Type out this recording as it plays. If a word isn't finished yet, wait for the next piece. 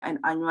an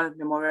annual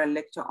memorial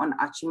lecture on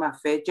Archie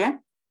Mafeje.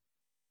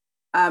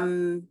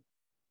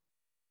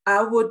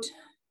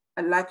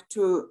 I'd like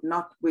to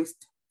not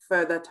waste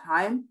further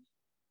time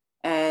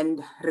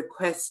and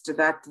request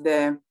that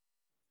the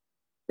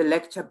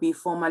lecture be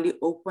formally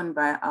opened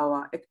by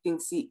our acting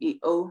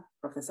CEO,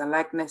 Professor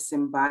Likeness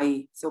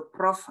Simbai. So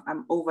Prof,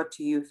 I'm over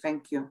to you,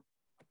 thank you.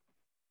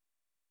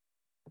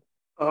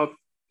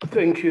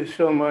 Thank you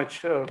so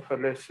much,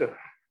 Palesa.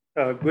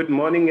 Good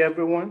morning,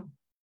 everyone.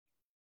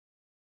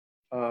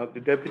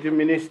 The Deputy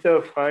Minister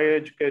of Higher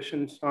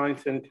Education,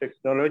 Science and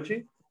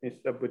Technology,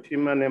 Mr.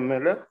 Butima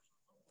Nemela,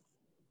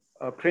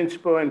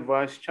 Principal and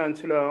Vice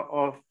Chancellor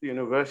of the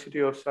University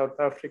of South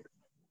Africa,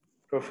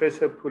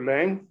 Professor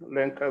Puleng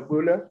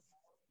Lenkabula,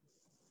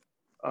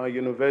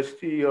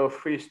 University of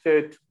Free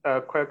State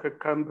Quaker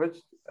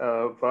Campus,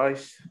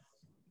 Vice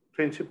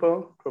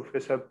Principal,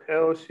 Professor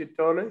Pearl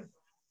Sitole,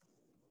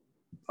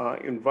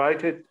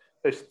 invited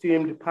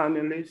esteemed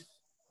panelists,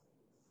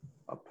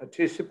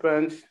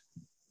 participants.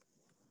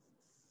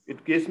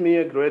 It gives me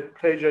a great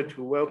pleasure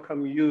to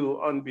welcome you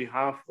on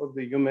behalf of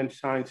the Human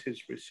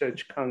Sciences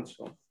Research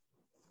Council,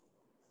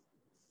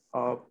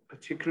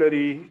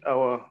 particularly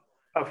our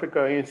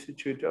Africa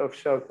Institute of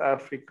South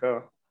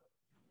Africa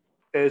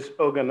as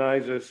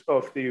organizers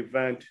of the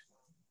event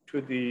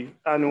to the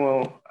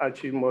annual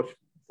Archie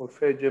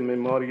Mofeje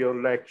Memorial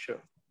Lecture.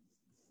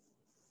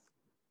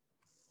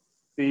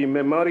 The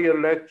memorial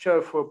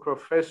lecture for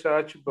Professor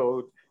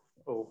Archibald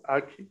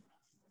Aki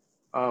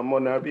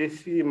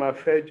Monabisi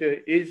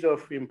Mafeje is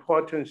of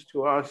importance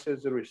to us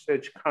as a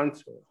research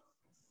council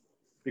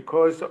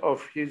because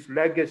of his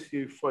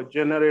legacy for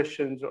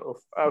generations of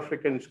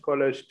African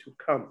scholars to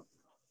come.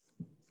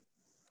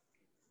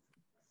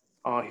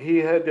 He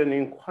had an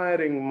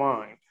inquiring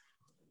mind,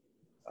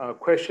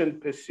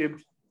 questioned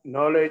perceived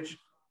knowledge,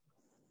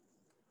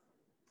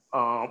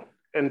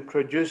 and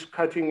produced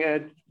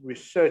cutting-edge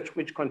research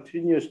which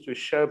continues to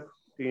shape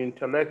the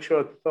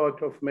intellectual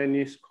thought of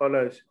many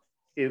scholars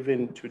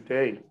even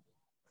today.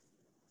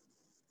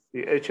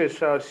 The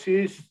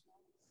HSRC's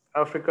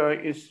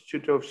Africa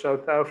Institute of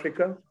South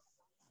Africa,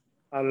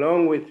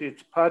 along with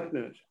its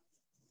partners,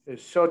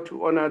 has sought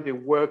to honor the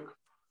work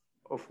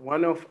of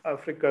one of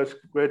Africa's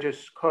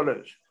greatest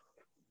scholars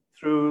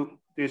through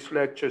this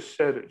lecture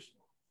series,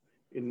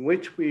 in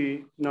which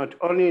we not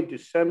only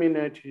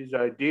disseminate his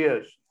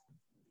ideas,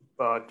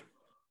 but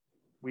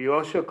we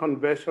also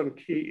converse on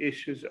key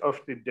issues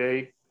of the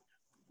day,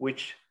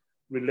 which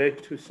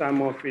relate to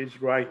some of his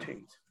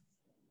writings.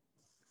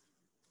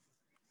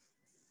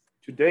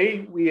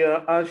 Today, we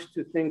are asked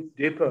to think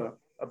deeper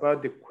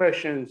about the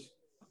questions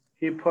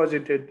he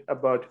posited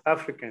about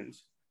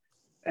Africans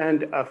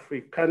and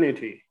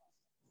Africanity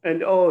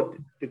and all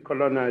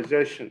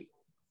decolonization.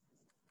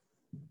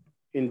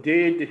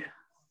 Indeed,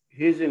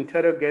 his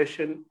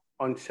interrogation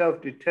on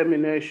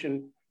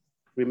self-determination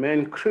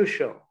remain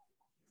crucial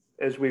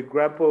as we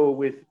grapple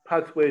with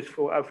pathways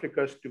for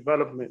Africa's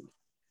development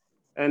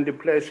and the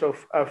place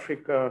of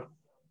Africa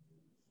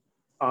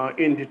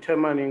in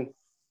determining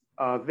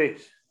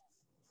this.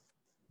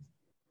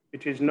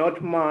 It is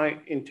not my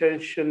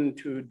intention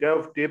to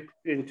delve deep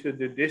into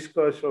the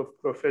discourse of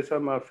Professor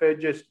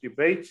Mafeje's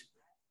debates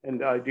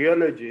and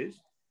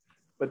ideologies,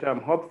 but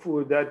I'm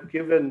hopeful that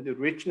given the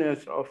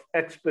richness of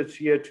experts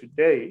here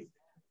today,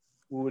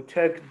 we will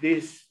take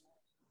this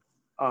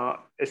a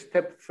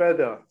step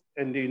further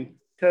and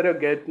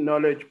interrogate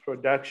knowledge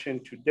production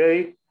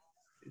today,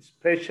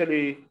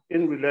 especially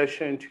in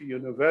relation to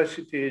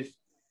universities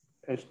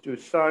and to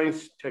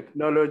science,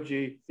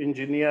 technology,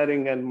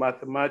 engineering, and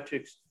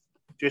mathematics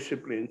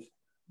disciplines,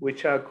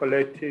 which are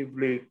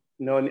collectively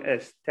known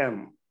as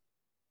STEM.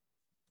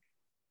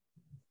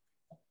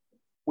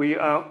 We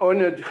are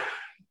honored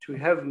to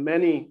have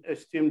many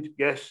esteemed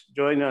guests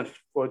join us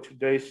for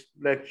today's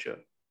lecture.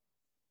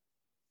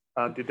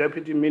 The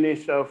Deputy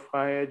Minister of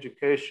Higher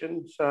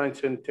Education,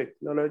 Science and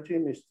Technology,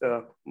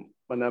 Mr.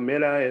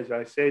 Manamela, as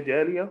I said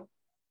earlier,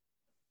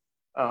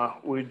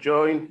 will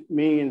join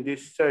me in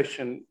this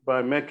session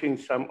by making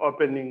some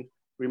opening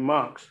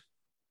remarks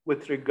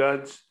with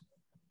regards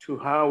to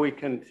how we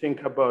can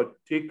think about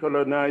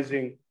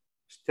decolonizing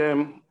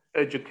STEM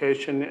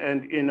education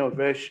and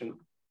innovation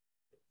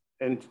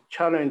and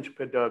challenge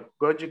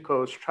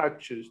pedagogical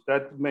structures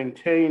that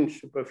maintain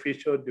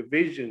superficial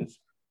divisions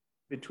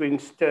between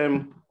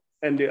STEM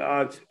and the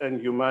arts and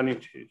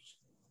humanities.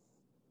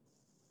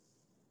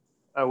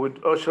 I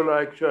would also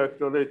like to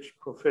acknowledge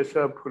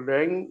Professor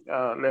Puleng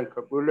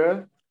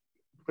Lenkabula,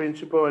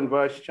 Principal and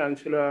Vice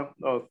Chancellor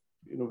of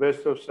the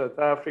University of South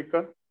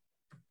Africa.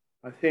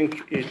 I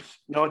think it's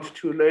not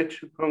too late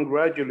to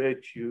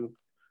congratulate you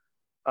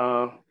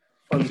on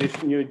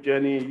this new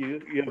journey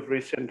you have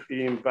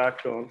recently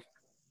embarked on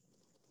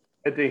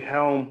at the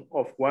helm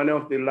of one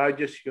of the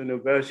largest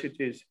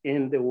universities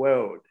in the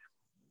world.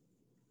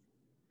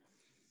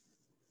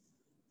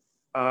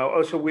 I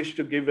also wish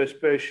to give a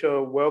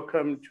special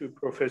welcome to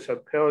Professor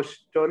Pearl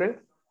Sitole,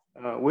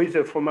 who is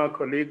a former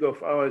colleague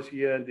of ours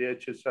here at the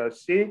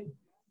HSRC,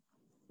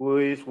 who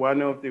is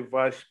one of the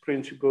vice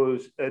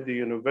principals at the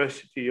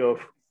University of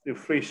the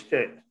Free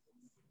State.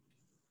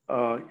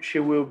 She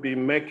will be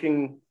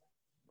making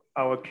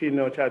our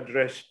keynote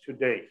address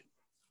today.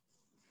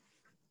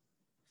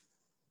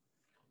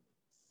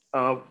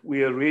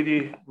 We are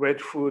really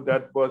grateful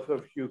that both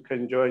of you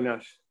can join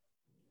us.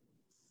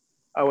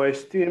 Our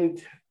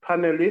esteemed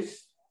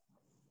panelists,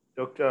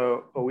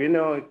 Dr.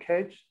 Owino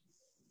Okech,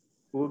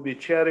 who will be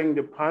chairing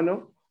the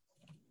panel,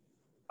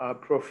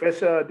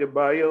 Professor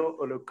Adebayo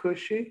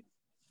Olukushi,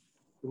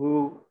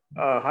 who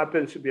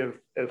happens to be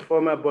a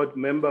former board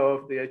member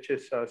of the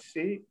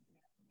HSRC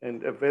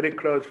and a very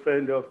close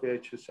friend of the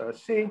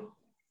HSRC,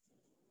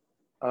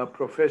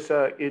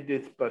 Professor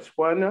Edith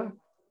Baswana,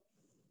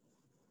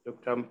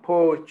 Dr.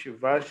 Mpho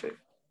Chivashe.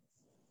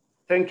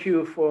 Thank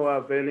you for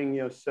availing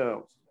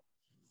yourselves.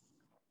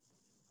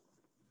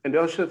 And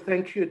also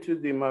thank you to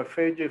the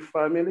Mafeji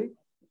family,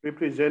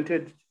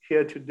 represented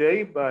here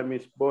today by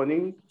Ms.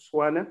 Bonnie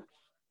Swana.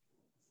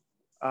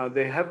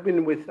 They have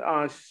been with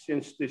us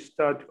since the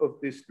start of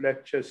this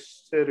lecture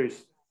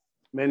series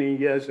many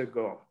years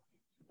ago.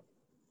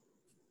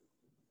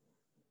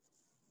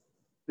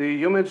 The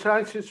Human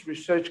Sciences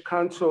Research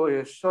Council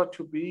is sought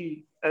to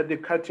be at the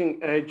cutting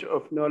edge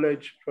of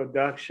knowledge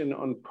production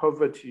on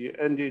poverty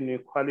and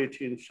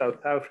inequality in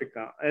South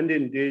Africa, and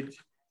indeed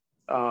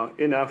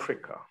in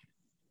Africa.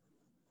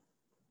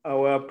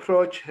 Our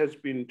approach has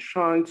been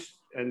trans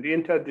and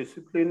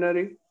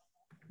interdisciplinary,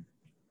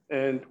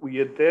 and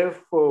we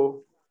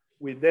therefore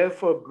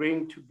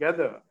bring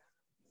together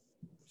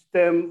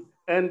STEM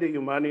and the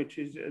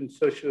humanities and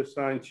social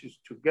sciences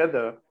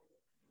together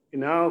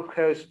in our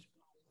quest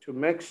to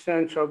make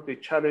sense of the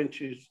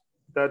challenges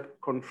that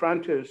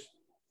confront us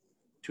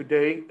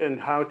today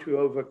and how to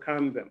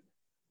overcome them.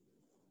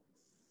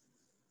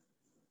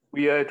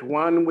 We are at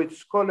one with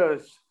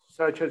scholars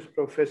such as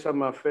Professor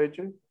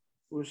Mafeji,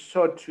 who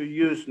sought to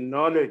use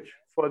knowledge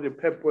for the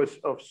purpose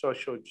of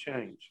social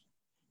change.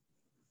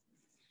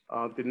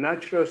 The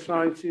natural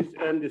sciences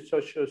and the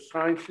social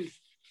sciences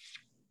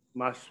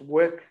must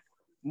work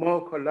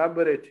more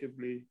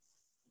collaboratively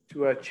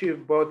to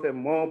achieve both a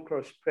more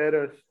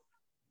prosperous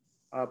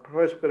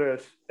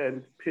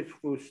and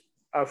peaceful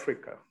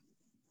Africa.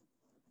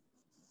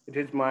 It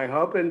is my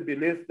hope and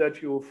belief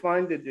that you will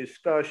find the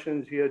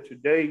discussions here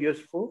today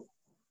useful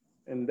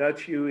and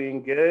that you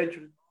engage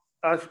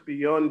us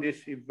beyond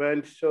this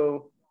event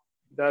so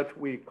that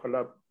we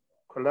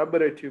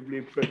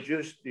collaboratively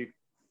produce the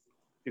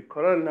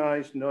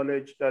colonized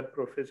knowledge that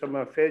Professor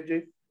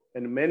Mafeji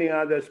and many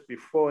others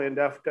before and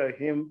after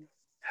him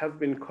have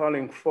been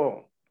calling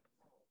for,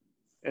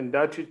 and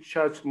that it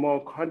charts more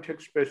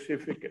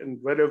context-specific and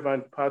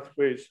relevant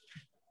pathways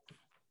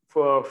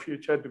for our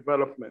future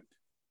development.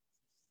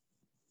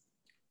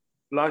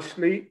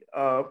 Lastly,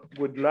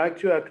 would like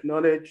to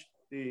acknowledge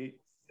the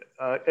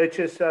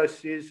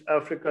HSRC's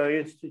Africa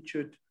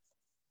Institute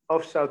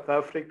of South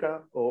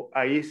Africa, or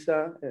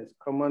AISA as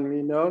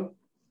commonly known,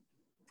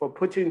 for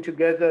putting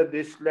together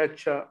this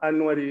lecture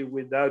annually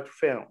without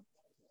fail.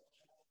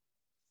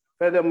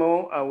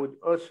 Furthermore, I would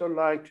also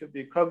like to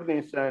be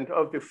cognizant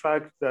of the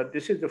fact that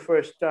this is the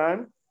first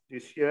time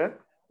this year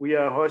we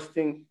are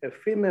hosting a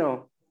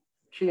female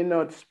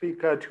keynote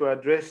speaker to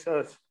address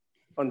us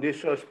on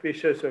this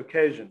auspicious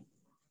occasion.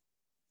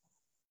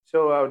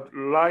 So I would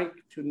like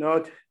to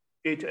note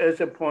it as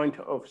a point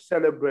of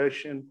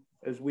celebration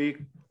as we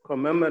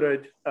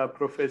commemorate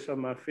Professor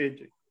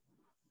Mafeji.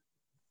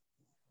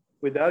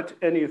 Without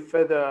any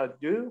further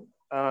ado,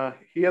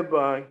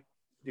 hereby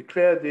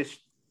declare this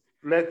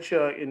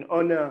lecture in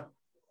honor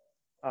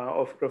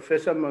of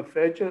Professor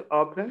Mafeji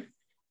open.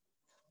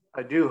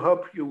 I do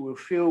hope you will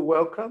feel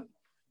welcome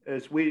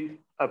as we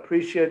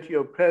appreciate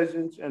your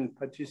presence and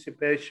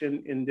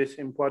participation in this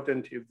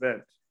important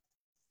event.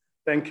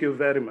 Thank you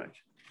very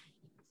much.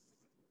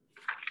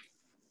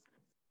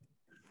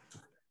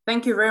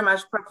 Thank you very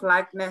much, Prof.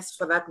 Likeness,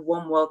 for that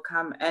warm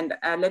welcome. And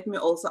let me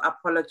also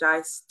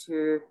apologize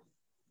to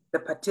the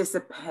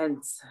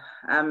participants.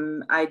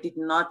 I did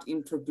not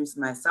introduce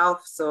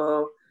myself,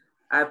 so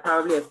I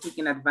probably have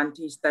taken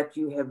advantage that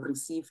you have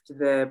received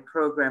the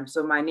program.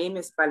 So my name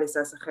is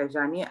Palesa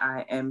Sekhejani.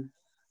 I am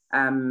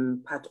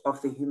part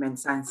of the Human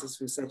Sciences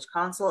Research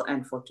Council,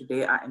 and for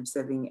today I am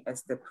serving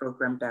as the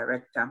program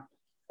director,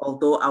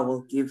 although I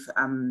will give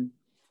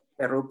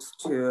the ropes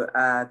to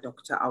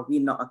Dr.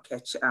 Owino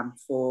Okech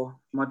for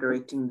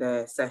moderating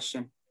the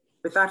session.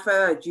 Without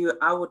further ado,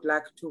 I would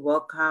like to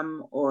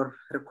welcome or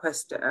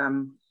request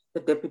the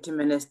Deputy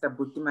Minister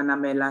Buti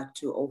Manamela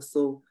to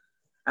also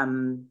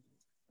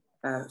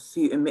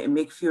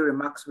make few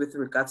remarks with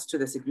regards to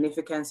the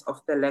significance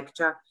of the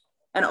lecture,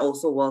 and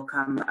also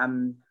welcome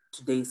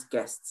today's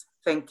guests.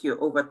 Thank you.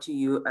 Over to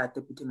you,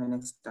 Deputy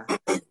Minister.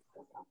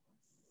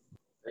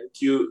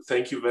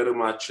 Thank you very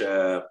much,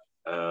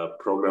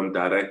 Program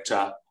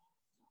Director.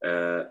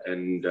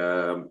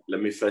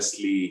 Let me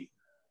firstly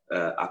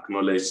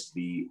acknowledge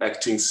the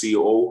Acting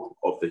CEO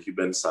of the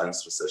Human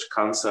Science Research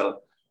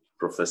Council,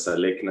 Professor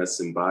Likeness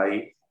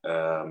Mbai,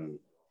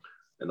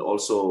 and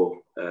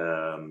also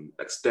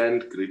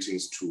extend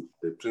greetings to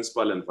the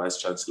Principal and Vice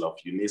Chancellor of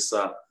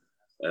UNISA,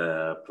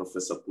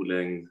 Professor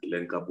Puleng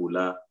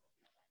Lenkabula,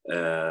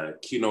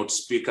 keynote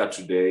speaker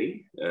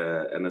today,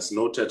 and as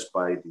noted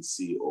by the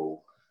CEO,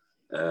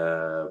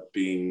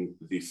 being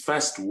the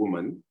first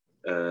woman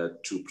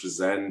to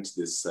present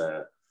this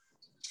annual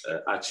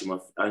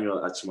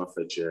Archie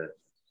Mafetshe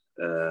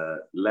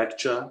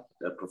lecture,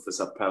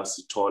 Professor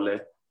Percy Tole.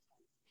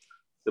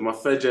 The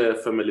Mafetshe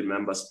family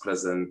members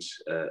present,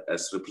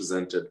 as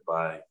represented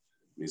by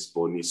Ms.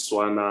 Boni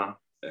Swana,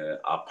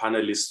 our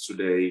panelists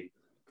today,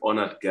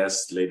 honored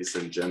guests, ladies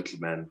and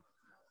gentlemen.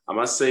 I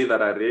must say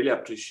that I really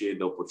appreciate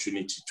the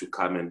opportunity to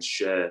come and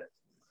share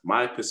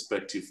my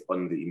perspective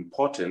on the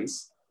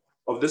importance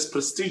of this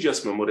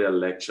prestigious memorial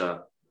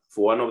lecture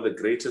for one of the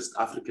greatest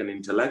African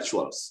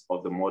intellectuals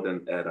of the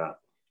modern era,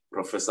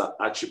 Professor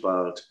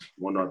Archibald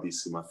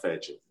Monwabisi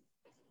Mafetshe.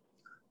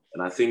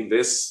 And I think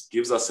this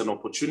gives us an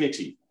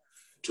opportunity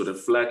to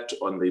reflect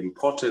on the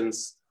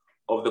importance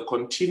of the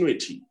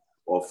continuity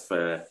of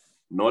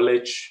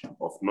knowledge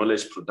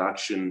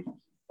production,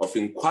 of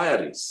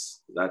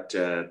inquiries that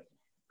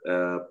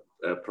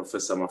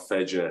Professor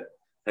Mafetshe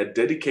had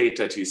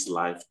dedicated his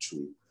life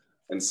to,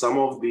 and some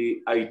of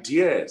the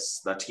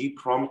ideas that he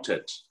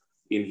prompted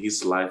in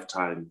his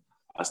lifetime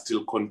are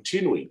still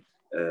continuing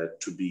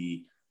to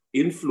be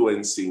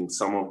influencing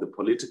some of the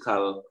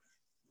political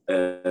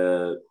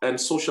and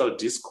social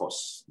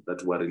discourse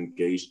that we're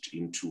engaged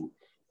into,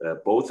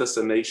 both as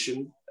a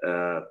nation,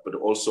 but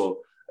also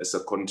as a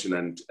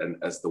continent and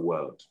as the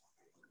world.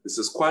 This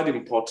is quite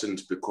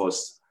important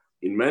because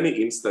in many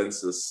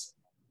instances,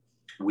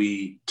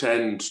 we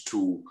tend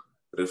to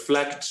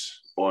reflect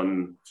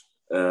on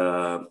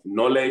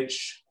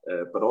knowledge,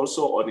 but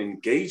also on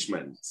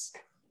engagements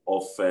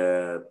of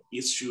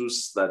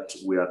issues that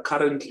we are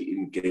currently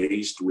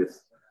engaged with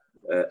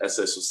as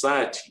a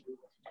society,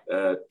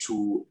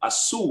 to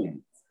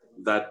assume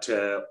that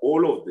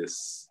all of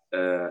this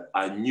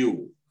are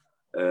new.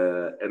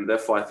 And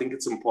therefore, I think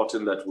it's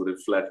important that we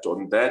reflect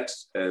on that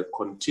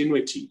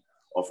continuity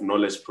of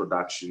knowledge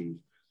production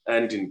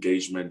and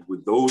engagement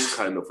with those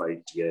kind of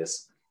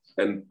ideas,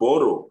 and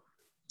borrow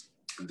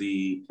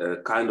the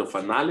kind of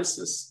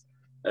analysis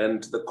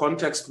and the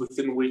context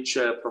within which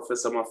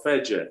Professor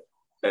Mafetshe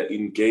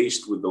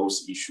engaged with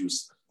those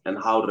issues and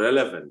how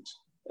relevant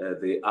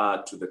they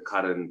are to the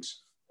current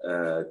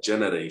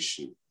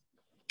generation.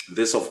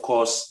 This, of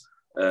course,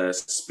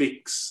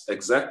 speaks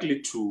exactly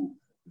to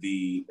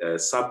the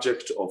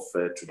subject of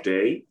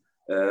today,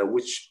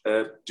 which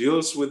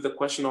deals with the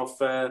question of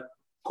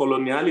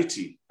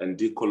coloniality and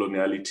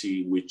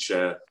decoloniality, which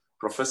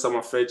Professor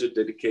Mafetshe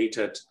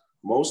dedicated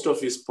most of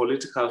his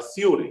political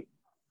theory,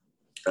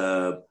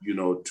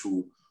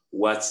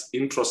 towards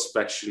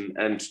introspection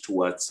and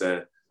towards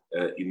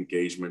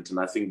engagement. And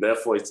I think,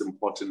 therefore, it's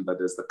important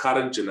that as the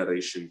current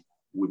generation,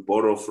 we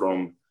borrow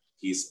from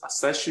his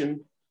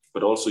assertion,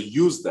 but also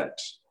use that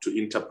to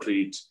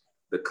interpret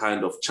the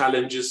kind of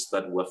challenges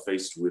that we're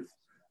faced with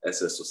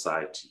as a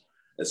society.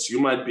 As you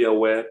might be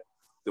aware,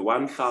 the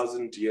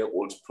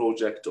 1,000-year-old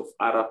project of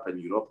Arab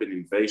and European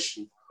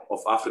invasion of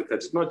Africa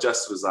did not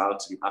just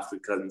result in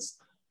Africans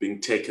being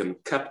taken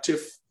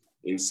captive,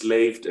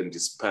 enslaved, and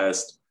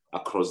dispersed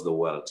across the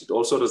world. It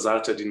also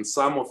resulted in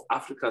some of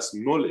Africa's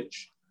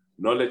knowledge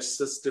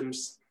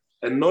systems,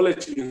 and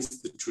knowledge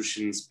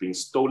institutions being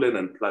stolen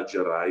and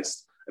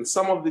plagiarized, and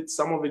some of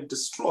it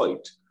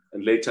destroyed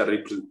and later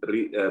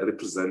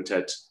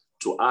represented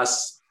to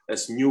us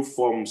as new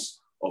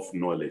forms of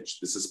knowledge.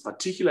 This is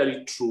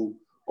particularly true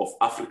of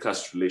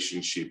Africa's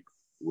relationship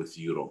with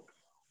Europe.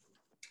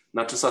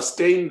 Now, to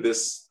sustain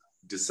this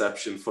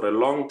deception, for a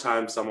long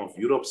time, some of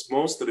Europe's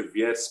most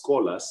revered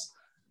scholars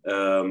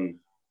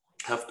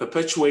have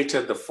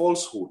perpetuated the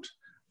falsehood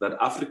that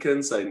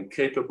Africans are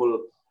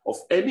incapable of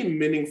any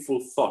meaningful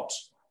thought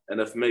and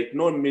have made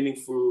no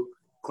meaningful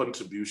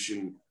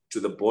contribution to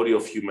the body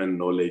of human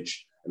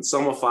knowledge. And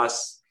some of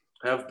us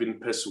have been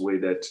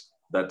persuaded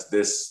that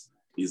this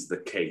is the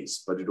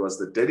case. But it was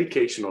the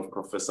dedication of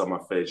Professor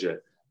Mafetshe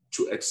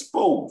to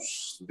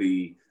expose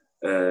the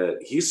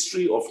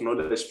history of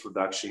knowledge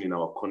production in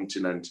our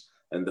continent,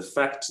 and the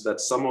fact that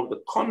some of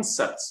the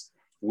concepts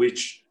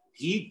which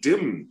he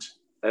deemed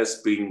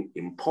as being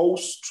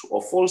imposed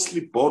or falsely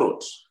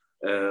borrowed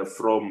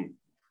from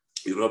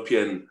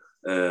European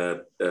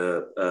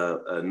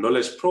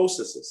knowledge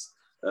processes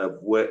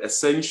were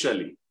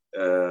essentially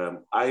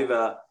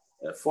either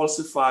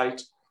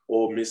falsified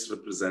or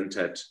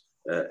misrepresented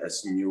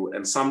as new,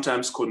 and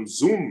sometimes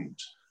consumed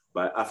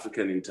by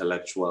African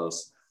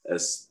intellectuals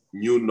as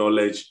new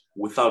knowledge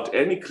without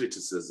any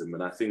criticism.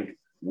 And I think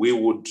we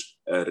would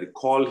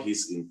recall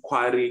his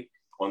inquiry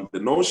on the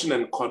notion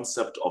and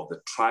concept of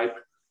the tribe,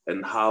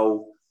 and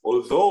how,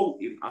 although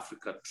in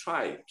Africa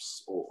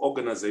tribes or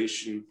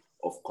organization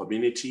of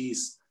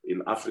communities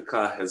in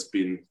Africa has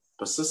been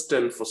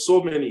persistent for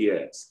so many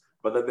years,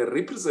 but that the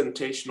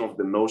representation of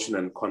the notion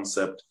and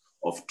concept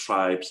of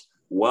tribes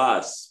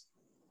was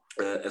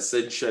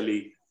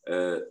essentially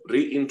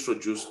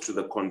reintroduced to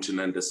the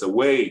continent as a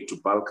way to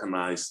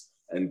balkanize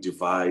and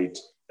divide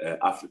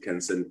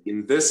Africans. And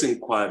in this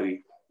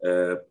inquiry,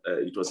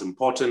 it was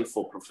important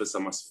for Professor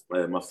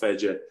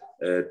Mafeje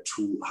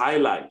to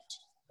highlight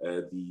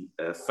the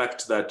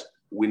fact that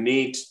we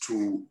need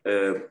to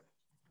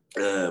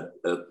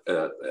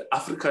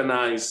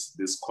Africanize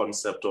this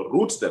concept or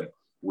root them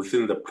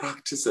within the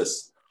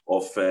practices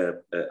of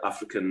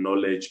African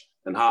knowledge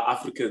and how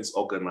Africans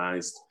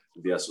organized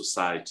their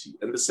society.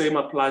 And the same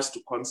applies to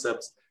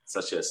concepts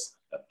such as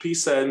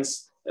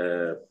peasants,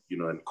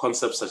 and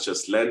concepts such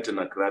as land and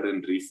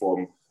agrarian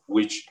reform,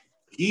 which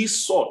he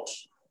sought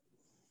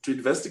to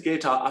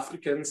investigate how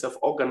Africans have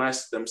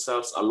organized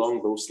themselves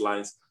along those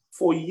lines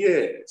for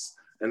years,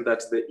 and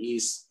that there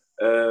is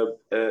a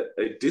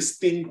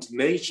distinct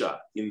nature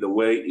in the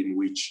way in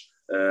which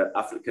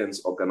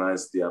Africans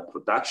organize their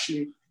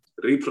production,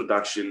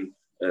 reproduction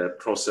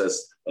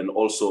process, and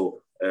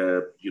also,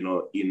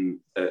 in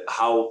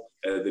how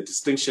the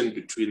distinction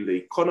between the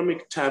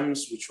economic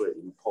terms which were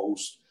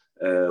imposed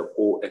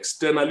or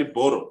externally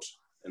borrowed,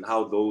 and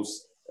how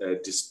those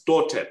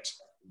distorted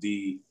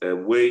the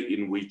way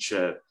in which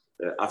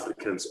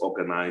Africans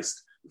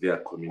organized their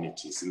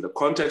communities. In the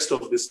context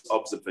of these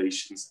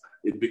observations,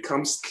 it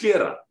becomes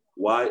clearer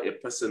why a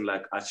person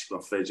like Archie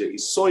Mafeje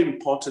is so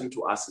important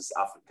to us as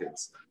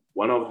Africans.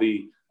 One of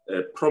the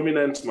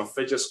prominent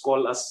Mafeje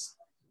scholars,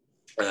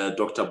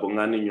 Dr.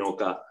 Bongani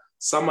Nyoka,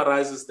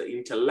 summarizes the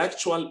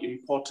intellectual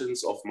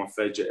importance of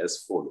Mafeje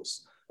as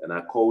follows, and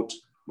I quote,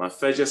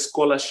 "Mafeje's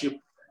scholarship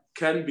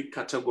can be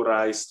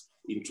categorized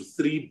into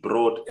three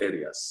broad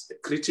areas: a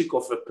critique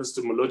of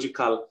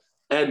epistemological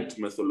and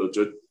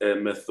methodological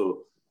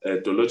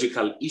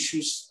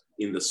issues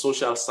in the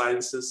social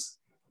sciences,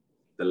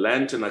 the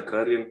land and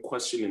agrarian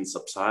question in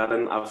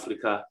sub-Saharan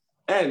Africa,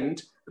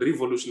 and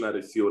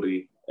revolutionary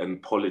theory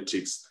and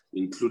politics,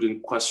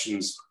 including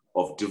questions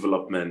of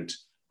development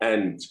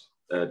and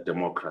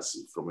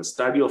democracy." From a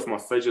study of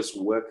Mafeje's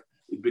work,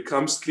 it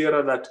becomes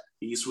clearer that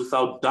he is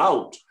without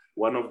doubt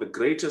one of the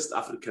greatest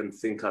African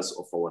thinkers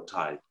of our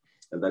time,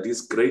 and that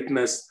his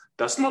greatness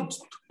does not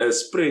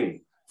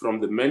spring from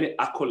the many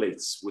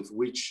accolades with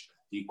which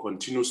he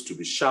continues to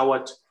be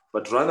showered,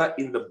 but rather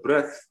in the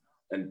breadth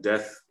and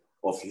depth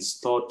of his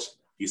thought,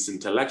 his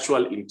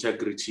intellectual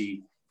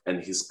integrity,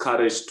 and his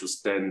courage to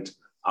stand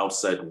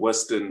outside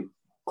Western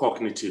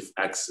cognitive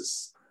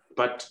access.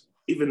 But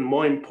even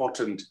more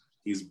important,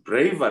 his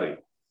bravery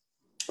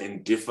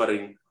in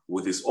differing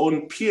with his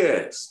own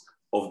peers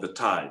of the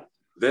time.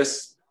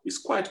 This is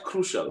quite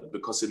crucial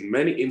because in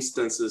many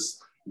instances,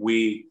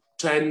 we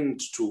tend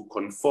to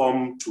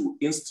conform to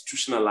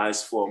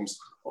institutionalized forms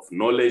of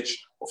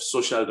knowledge, of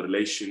social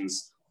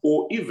relations,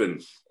 or even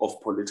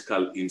of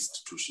political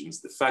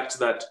institutions. The fact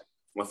that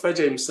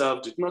Mafeje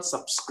himself did not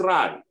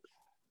subscribe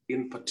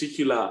in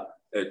particular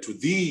to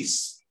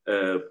these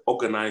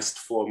organized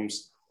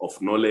forms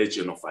of knowledge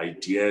and of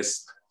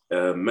ideas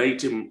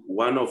made him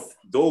one of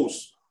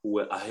those who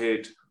were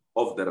ahead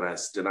of the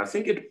rest. And I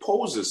think it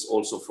poses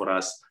also for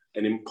us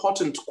an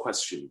important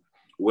question,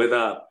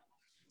 whether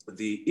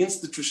the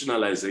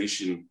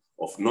institutionalization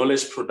of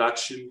knowledge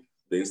production,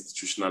 the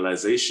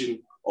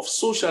institutionalization of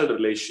social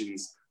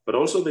relations, but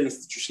also the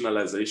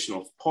institutionalization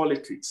of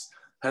politics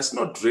has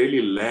not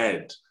really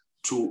led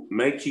to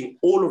making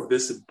all of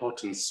these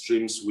important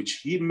streams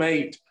which he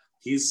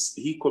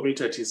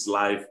committed his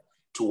life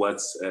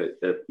towards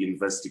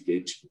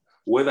investigating.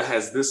 Whether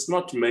has this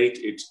not made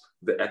it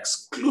the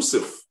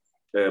exclusive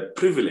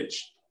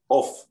privilege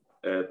of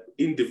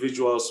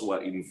individuals who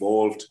are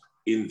involved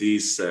in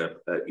these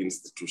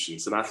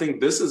institutions? And I think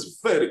this is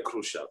very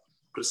crucial,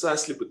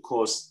 precisely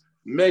because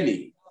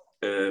many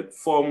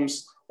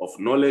forms of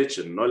knowledge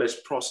and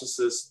knowledge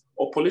processes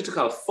or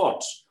political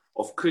thought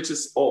of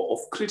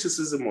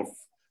criticism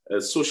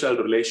of social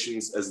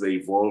relations as they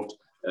evolved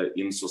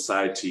in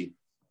society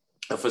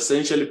have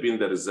essentially been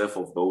the reserve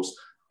of those,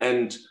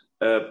 and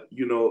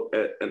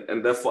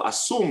therefore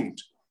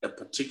assumed a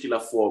particular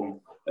form,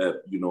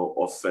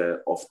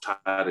 of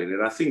tyranny.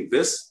 And I think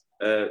this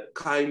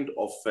kind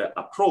of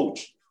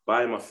approach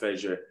by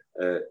Mafeje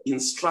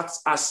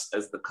instructs us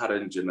as the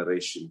current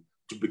generation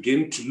to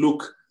begin to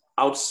look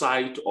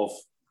outside of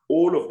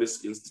all of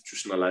these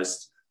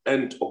institutionalized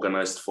and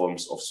organized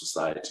forms of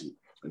society.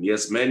 And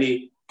yes,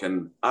 many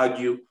can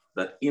argue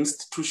that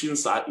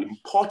institutions are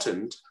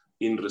important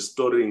in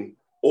restoring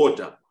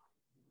order,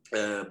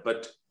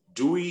 but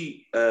do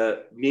we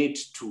need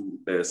to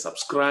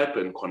subscribe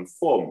and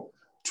conform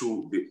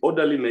to the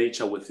orderly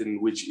nature within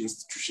which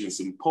institutions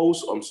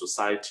impose on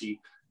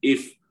society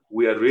if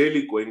we are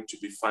really going to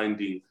be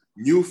finding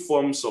new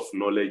forms of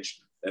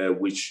knowledge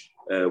which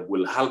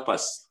will help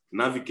us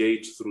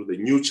navigate through the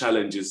new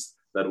challenges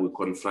that we're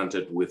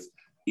confronted with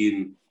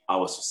in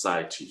our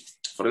society?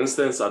 For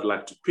instance, I'd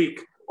like to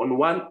pick on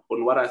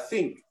what I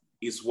think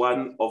is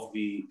one of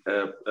the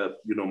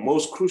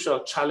most crucial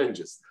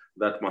challenges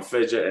that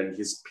Mafeje and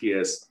his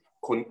peers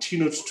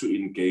continued to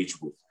engage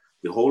with: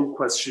 the whole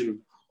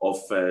question of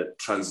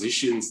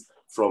transitions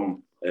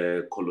from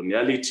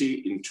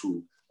coloniality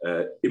into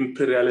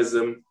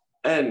imperialism,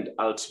 and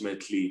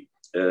ultimately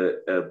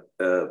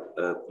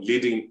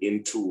leading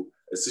into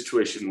a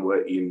situation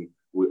wherein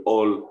we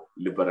all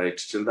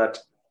liberated, and that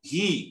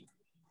he,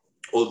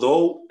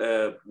 although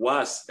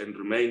was and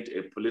remained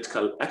a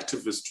political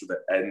activist to the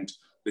end,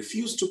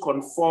 refused to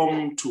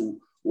conform to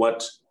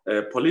what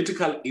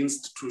political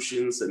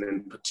institutions and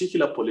in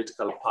particular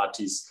political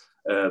parties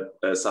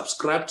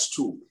subscribed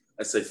to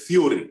as a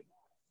theory.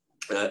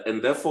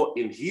 And therefore,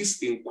 in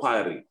his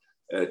inquiry,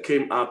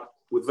 came up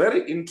with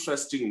very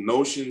interesting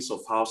notions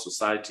of how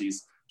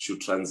societies should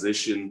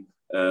transition,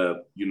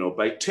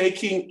 by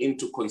taking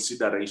into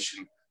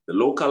consideration the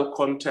local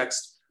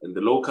context and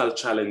the local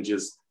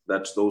challenges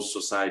that those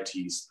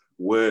societies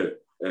were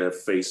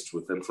faced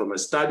with. And from a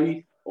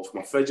study of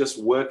Mafeje's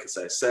work, as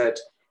I said,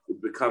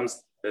 it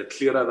becomes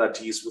clearer that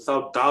he is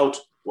without doubt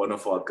one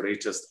of our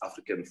greatest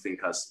African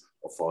thinkers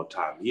of our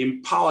time. He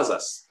empowers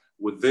us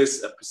with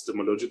this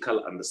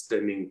epistemological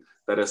understanding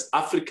that as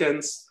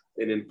Africans,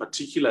 and in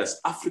particular as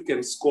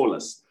African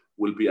scholars,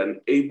 will be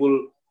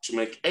unable to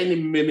make any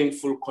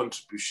meaningful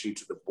contribution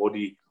to the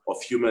body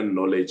of human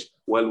knowledge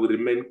while we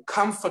remain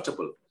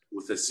comfortable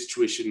with a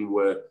situation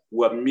where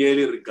we are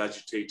merely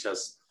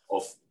regurgitators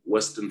of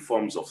Western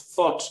forms of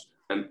thought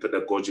and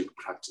pedagogic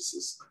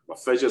practices.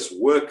 Mafeje's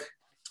work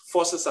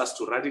forces us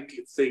to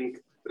radically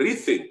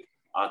rethink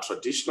our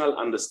traditional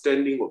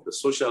understanding of the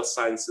social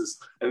sciences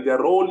and their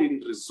role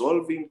in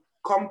resolving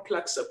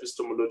complex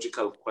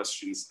epistemological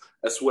questions,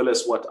 as well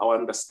as what our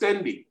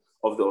understanding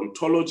of the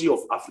ontology of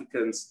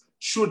Africans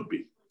should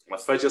be.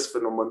 Mafeje's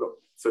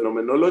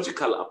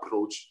phenomenological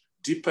approach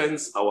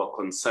deepens our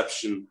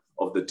conception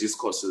of the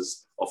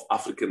discourses of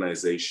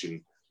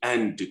Africanization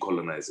and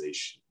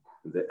decolonization.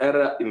 In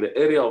the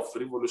area of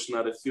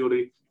revolutionary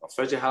theory,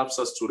 Mafeje helps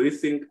us to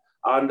rethink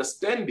our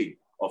understanding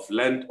of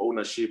land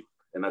ownership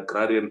and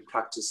agrarian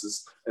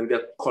practices and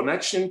their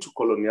connection to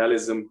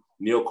colonialism,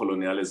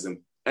 neocolonialism,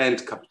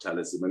 and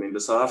capitalism. And in the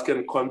South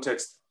African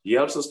context, he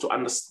helps us to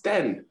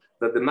understand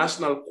that the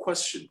national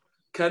question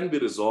cannot be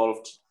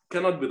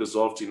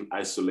resolved in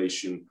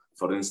isolation,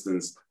 for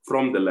instance,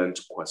 from the land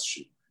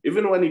question.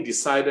 Even when he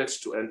decided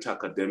to enter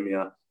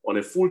academia on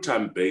a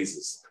full-time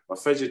basis,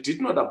 Mafeje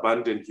did not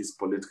abandon his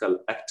political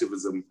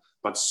activism,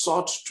 but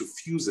sought to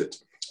fuse it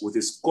with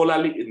his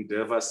scholarly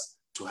endeavors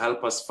to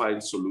help us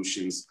find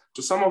solutions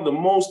to some of the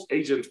most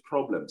urgent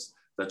problems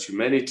that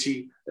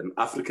humanity and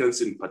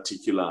Africans in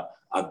particular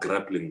are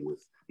grappling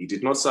with. He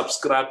did not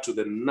subscribe to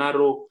the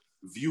narrow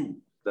view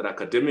that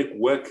academic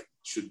work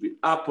should be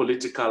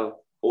apolitical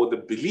or the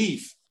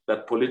belief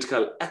that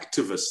political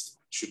activists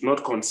should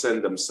not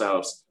concern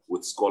themselves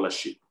with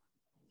scholarship.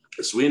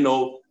 As we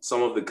know,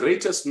 some of the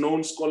greatest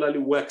known scholarly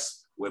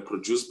works were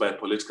produced by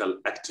political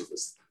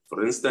activists.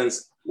 For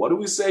instance, what do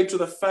we say to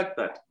the fact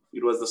that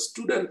it was the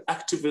student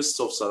activists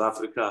of South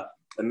Africa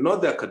and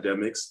not the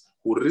academics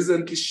who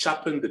recently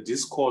sharpened the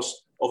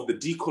discourse of the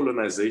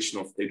decolonization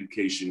of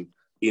education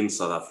in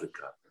South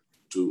Africa?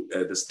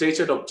 The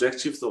stated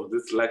objectives of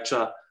this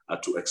lecture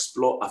are to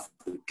explore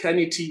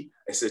Africanity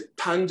as a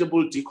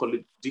tangible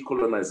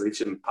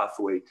decolonization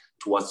pathway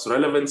towards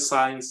relevant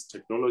science,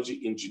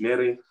 technology,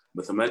 engineering,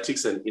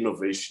 mathematics, and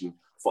innovation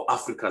for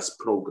Africa's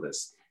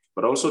progress,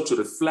 but also to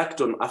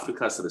reflect on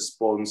Africa's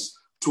response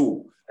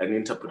to and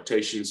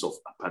interpretations of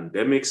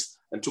pandemics,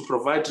 and to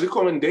provide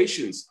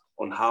recommendations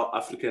on how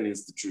African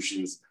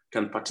institutions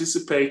can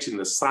participate in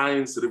the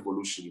science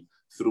revolution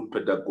through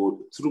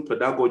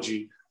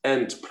pedagogy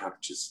and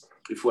practice.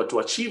 If we are to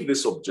achieve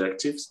these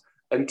objectives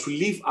and to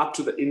live up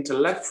to the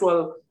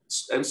intellectual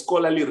and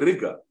scholarly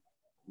rigor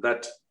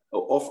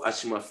of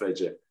Achim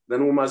Mafeje,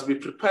 then we must be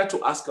prepared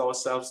to ask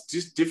ourselves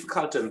these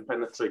difficult and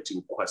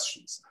penetrating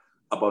questions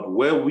about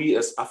where we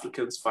as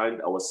Africans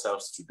find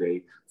ourselves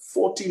today,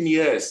 14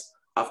 years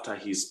after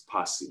his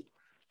passing.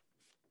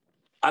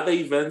 Other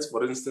events,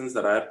 for instance,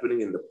 that are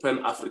happening in the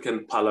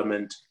Pan-African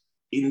Parliament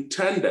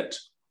intended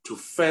to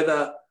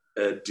further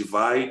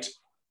divide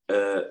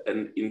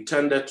and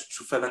intended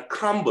to further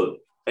crumble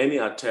any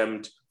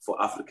attempt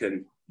for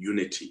African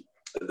unity.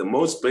 At the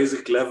most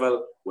basic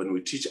level, when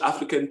we teach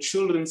African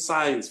children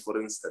science,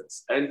 for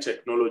instance, and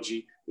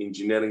technology,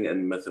 engineering,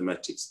 and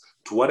mathematics,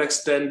 to what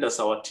extent does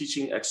our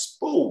teaching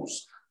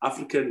expose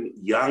African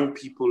young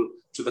people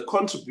to the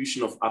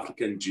contribution of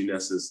African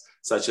geniuses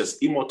such as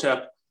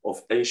Imhotep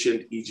of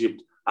ancient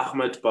Egypt,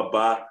 Ahmed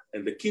Baba,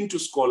 and the Kintu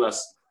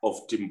scholars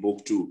of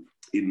Timbuktu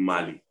in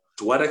Mali?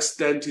 To what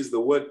extent is the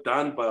work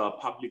done by our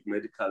public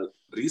medical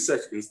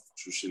research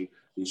institution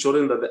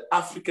ensuring that the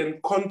African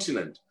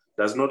continent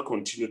does not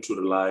continue to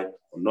rely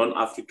on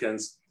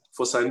non-Africans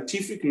for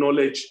scientific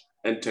knowledge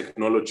and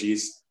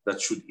technologies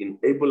that should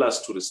enable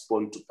us to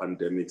respond to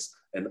pandemics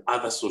and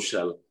other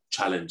social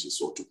challenges?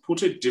 Or to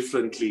put it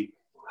differently,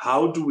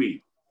 how do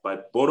we, by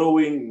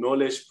borrowing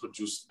knowledge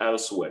produced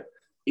elsewhere,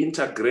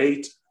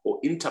 integrate or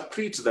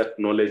interpret that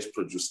knowledge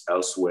produced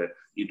elsewhere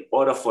in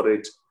order for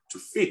it to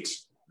fit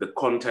the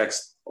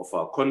context of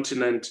our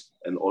continent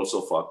and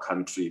also for our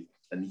country,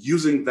 and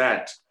using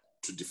that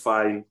to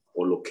define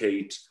or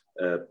locate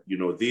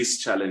these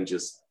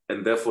challenges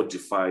and therefore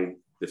define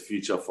the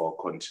future of our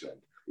continent.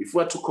 If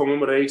we are to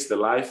commemorate the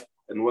life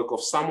and work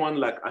of someone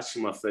like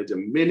Archie Mafeja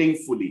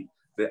meaningfully,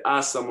 these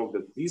are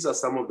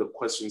some of the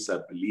questions I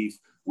believe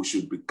we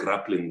should be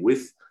grappling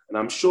with. And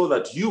I'm sure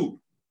that you,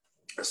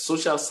 as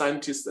social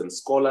scientists and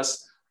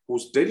scholars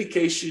whose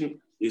dedication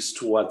is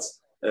towards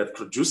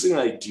producing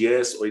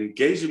ideas or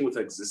engaging with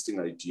existing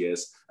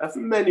ideas, have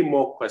many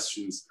more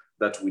questions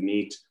that we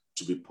need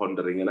to be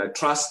pondering. And I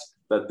trust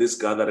that this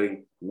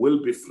gathering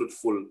will be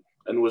fruitful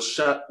and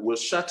will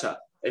shatter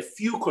a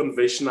few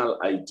conventional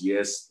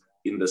ideas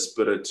in the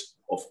spirit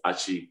of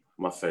Archie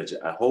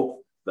Mafeja. I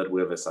hope that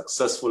we have a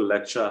successful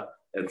lecture,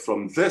 and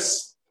from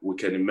this, we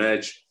can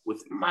emerge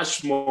with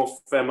much more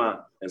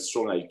firmer and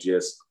strong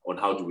ideas on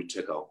how do we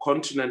take our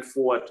continent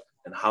forward,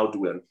 and how do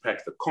we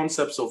unpack the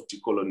concepts of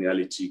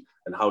decoloniality,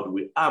 and how do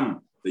we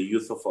arm the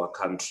youth of our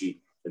country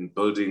in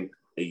building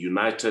a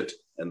united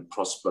and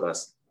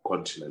prosperous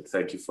continent.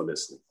 Thank you for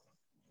listening.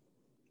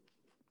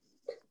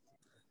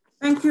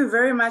 Thank you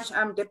very much,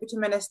 Deputy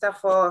Minister,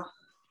 for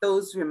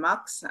those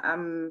remarks.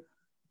 I'm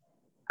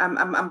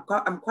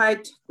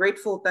quite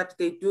grateful that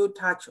they do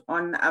touch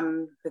on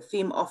the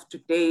theme of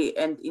today,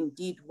 and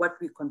indeed what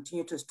we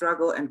continue to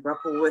struggle and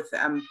grapple with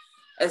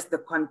as the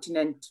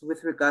continent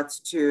with regards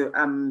to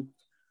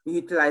the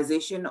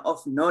utilization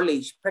of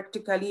knowledge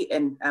practically,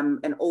 and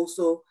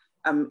also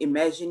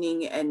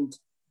imagining and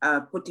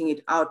putting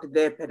it out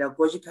there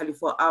pedagogically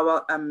for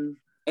our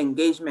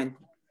engagement.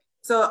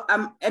 So,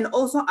 and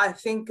also I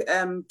think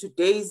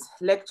today's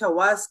lecture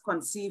was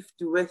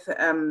conceived with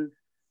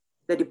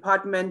the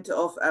Department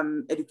of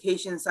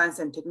Education, Science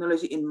and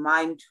Technology in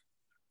mind,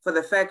 for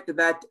the fact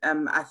that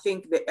I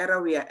think the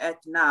era we are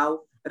at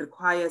now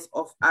requires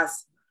of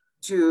us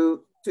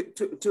to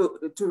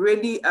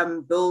really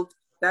build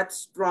that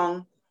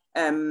strong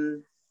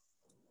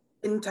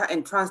inter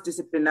and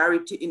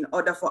transdisciplinarity in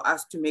order for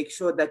us to make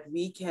sure that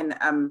we can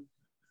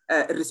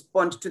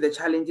respond to the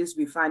challenges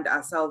we find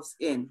ourselves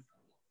in.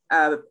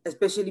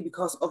 Especially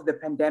because of the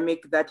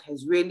pandemic that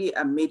has really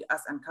made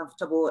us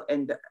uncomfortable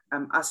and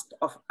asked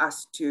of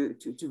us to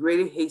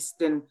really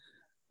hasten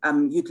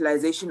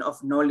utilization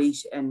of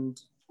knowledge and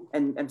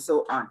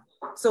so on.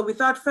 So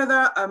without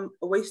further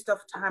waste of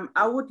time,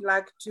 I would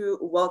like to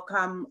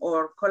welcome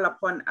or call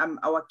upon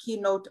our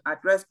keynote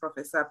address,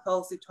 Professor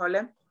Pearl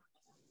Sithole.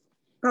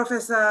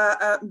 Professor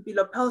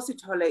Mpilo Pearl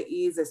Sithole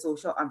is a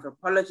social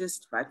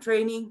anthropologist by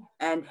training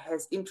and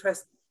has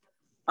interest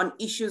on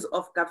issues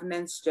of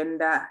governance,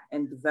 gender,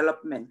 and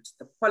development,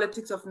 the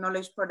politics of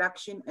knowledge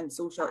production, and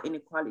social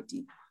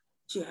inequality.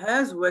 She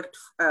has worked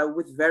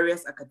with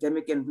various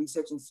academic and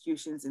research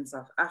institutions in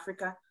South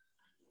Africa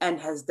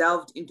and has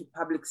delved into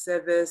public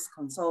service,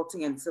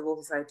 consulting, and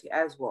civil society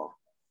as well.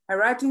 Her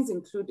writings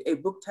include a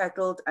book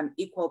titled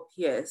Unequal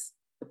Peers,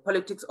 The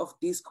Politics of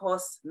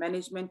Discourse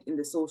Management in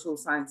the Social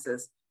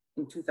Sciences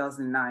in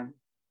 2009,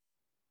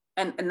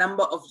 and a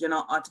number of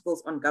journal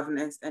articles on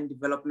governance and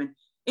development,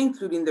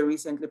 including the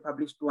recently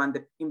published one,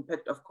 The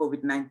Impact of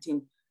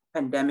COVID-19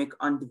 Pandemic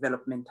on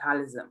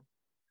Developmentalism.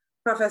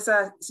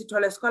 Professor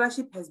Sithole's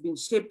scholarship has been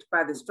shaped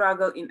by the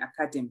struggle in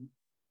academia,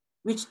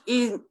 which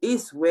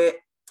is where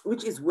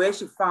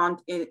she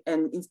found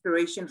an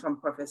inspiration from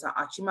Professor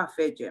Archie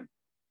Mafeja.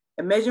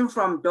 Emerging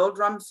from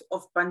doldrums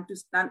of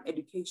Bantustan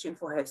education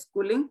for her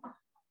schooling,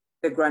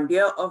 the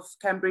grandeur of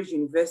Cambridge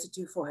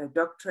University for her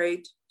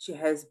doctorate, she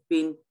has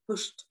been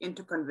pushed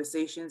into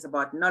conversations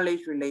about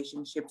knowledge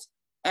relationships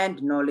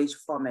and knowledge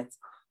formats,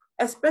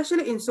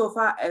 especially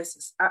insofar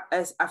as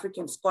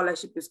African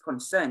scholarship is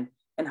concerned,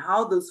 and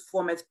how those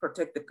formats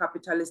protect the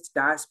capitalist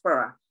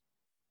diaspora,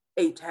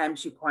 a term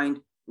she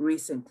coined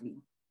recently.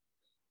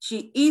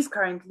 She is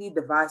currently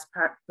the Vice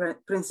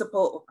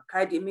Principal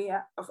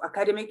of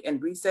Academic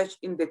and Research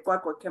in the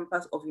QwaQwa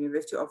campus of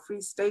University of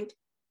Free State,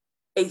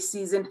 a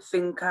seasoned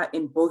thinker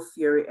in both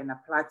theory and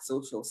applied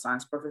social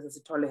science. Professor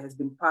Sithole has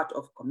been part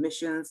of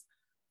commissions,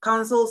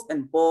 councils,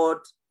 and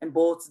boards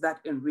that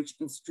enrich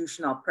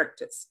institutional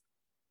practice.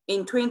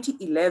 In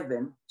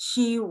 2011,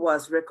 she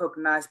was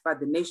recognized by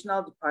the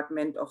National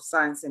Department of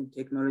Science and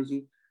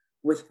Technology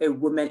with a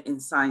Women in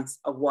Science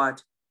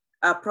Award.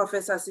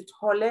 Professor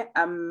Sithole,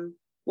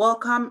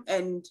 welcome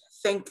and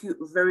thank you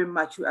very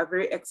much. We are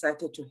very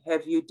excited to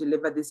have you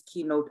deliver this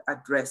keynote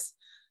address.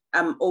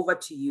 Over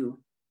to you.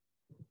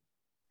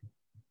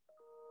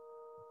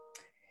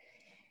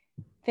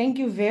 Thank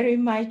you very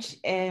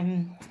much,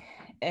 Dr.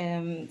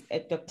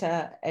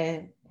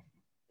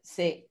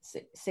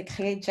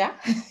 Sekheja.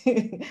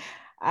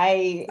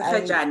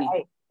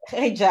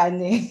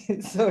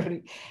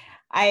 Sorry.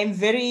 I am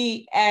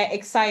very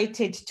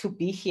excited to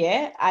be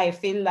here. I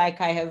feel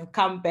like I have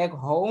come back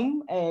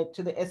home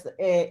to the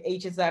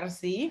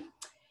HSRC.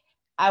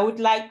 I would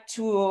like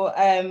to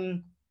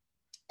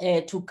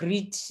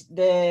greet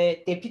the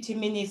Deputy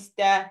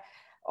Minister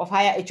of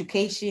Higher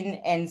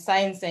Education and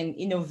Science and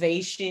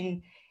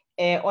Innovation,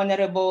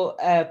 Honorable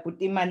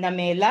Putima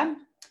Namela,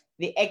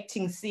 the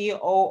acting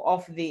CEO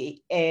of the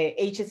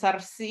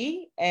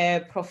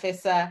HSRC,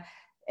 Professor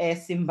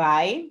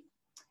Simbai,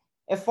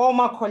 a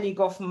former colleague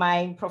of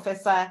mine,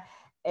 Professor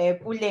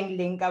Puleng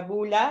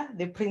Lengabula,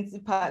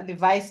 the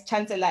Vice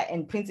Chancellor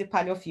and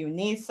Principal of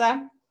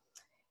UNISA,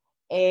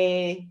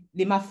 the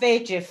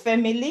Mafeje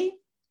family,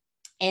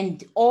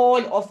 and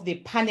all of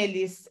the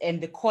panelists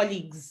and the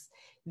colleagues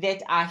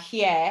that are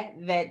here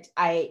that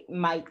I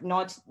might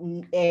not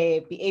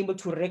be able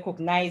to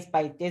recognize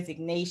by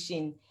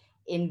designation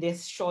in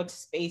this short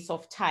space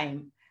of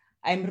time.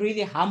 I'm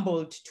really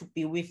humbled to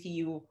be with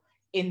you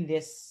in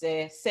this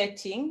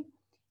setting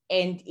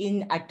and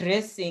in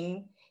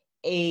addressing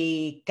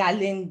a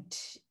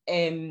gallant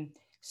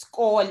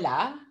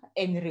scholar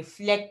and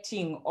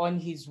reflecting on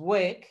his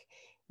work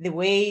the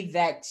way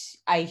that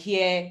I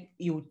hear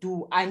you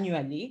do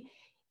annually,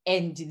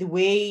 and the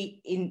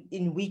way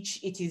in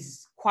which it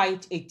is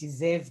quite a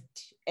deserved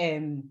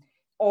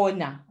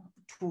honor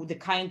to the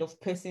kind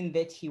of person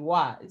that he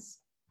was.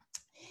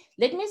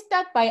 Let me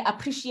start by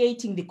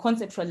appreciating the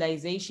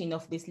conceptualization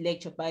of this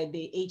lecture by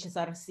the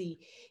HSRC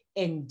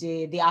and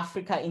the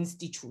Africa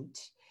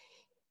Institute,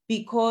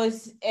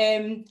 because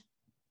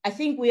I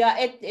think we are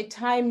at a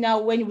time now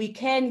when we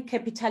can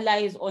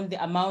capitalize on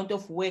the amount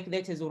of work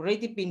that has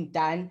already been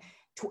done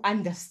to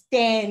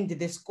understand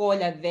the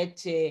scholar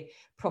that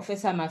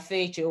Professor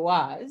Mafeje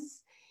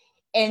was.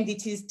 And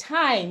it is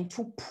time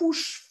to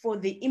push for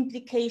the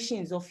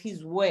implications of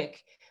his work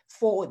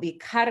for the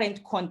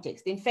current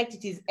context. In fact,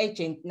 it is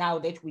urgent now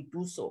that we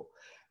do so.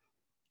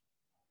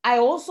 I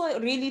also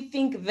really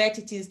think that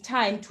it is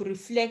time to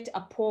reflect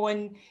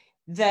upon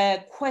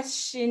the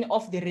question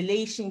of the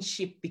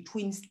relationship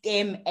between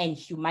STEM and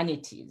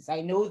humanities.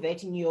 I know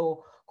that in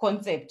your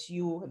concept,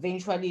 you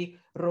eventually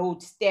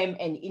wrote STEM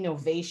and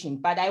innovation,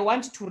 but I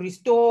want to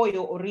restore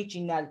your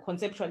original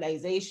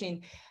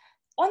conceptualization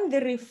on the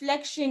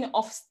reflection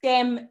of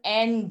STEM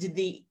and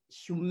the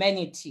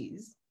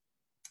humanities.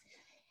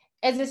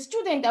 As a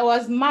student, I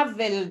was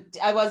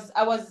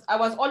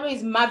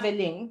always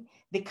marveling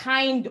the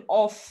kind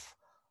of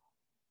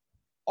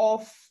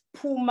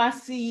Phuma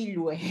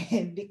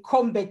Silwe, the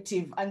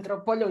combative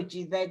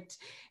anthropology that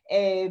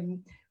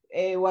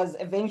was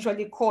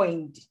eventually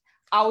coined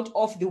out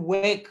of the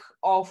work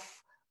of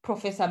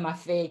Professor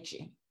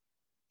Mafeje.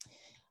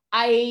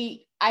 I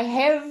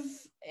have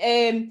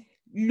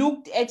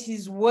looked at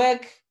his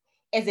work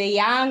as a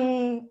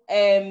young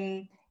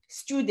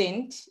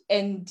student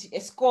and a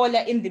scholar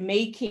in the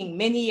making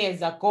many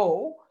years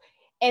ago.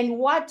 And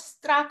what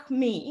struck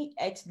me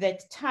at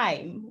that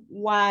time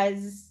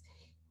was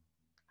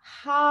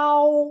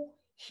how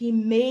he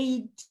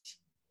made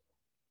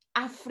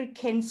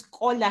African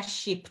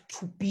scholarship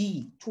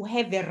to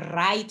have a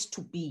right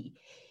to be.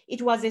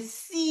 It was a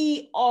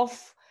sea of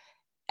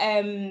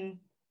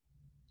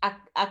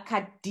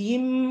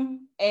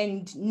academe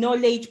and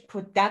knowledge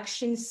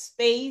production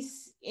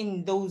space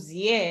in those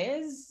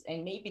years,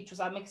 and maybe to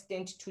some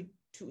extent to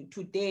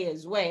today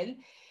as well,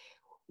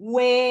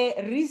 where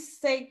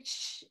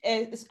research,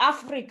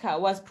 Africa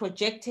was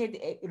projected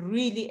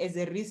really as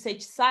a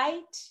research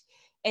site,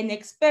 an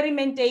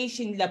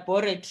experimentation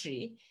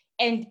laboratory,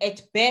 and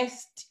at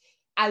best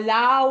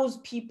allows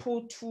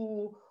people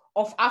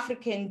of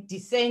African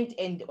descent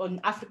and on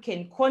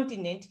African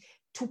continent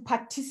to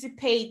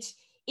participate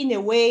in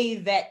a way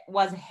that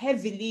was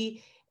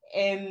heavily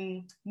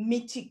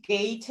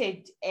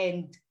mitigated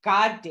and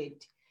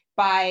guarded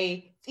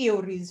by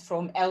theories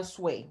from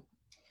elsewhere.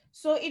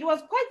 So it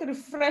was quite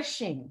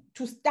refreshing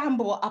to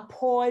stumble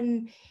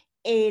upon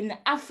an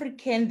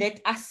African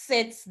that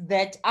asserts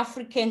that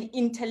African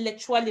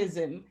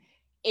intellectualism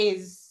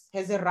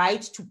has a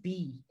right to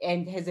be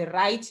and has a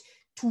right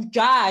to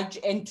judge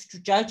and to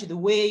judge the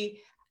way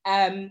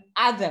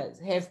others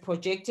have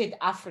projected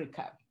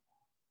Africa.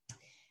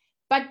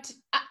 But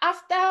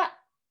after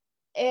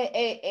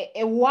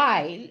a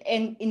while,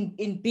 and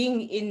in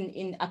being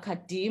in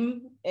academia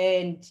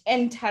and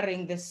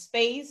entering the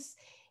space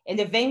and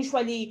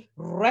eventually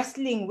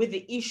wrestling with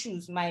the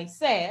issues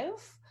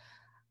myself,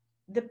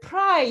 the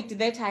pride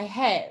that I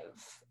have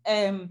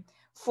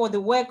for the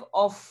work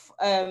of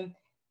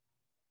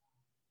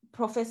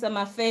Professor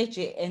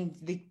Mafeje and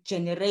the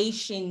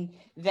generation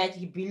that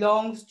he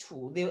belongs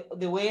to,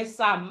 there were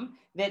some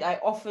that I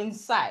often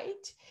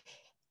cite,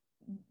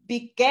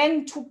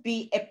 began to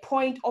be a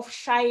point of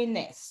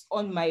shyness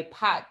on my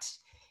part,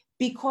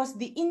 because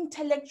the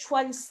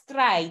intellectual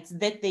strides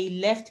that they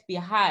left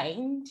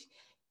behind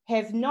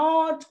have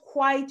not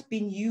quite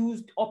been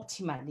used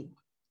optimally.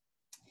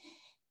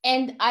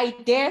 And I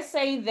dare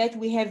say that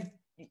we have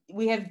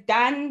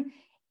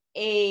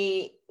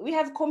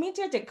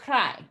committed a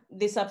crime,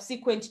 the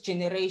subsequent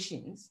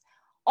generations,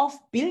 of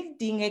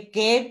building a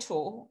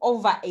ghetto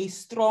over a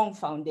strong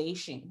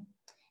foundation.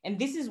 And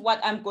this is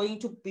what I'm going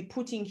to be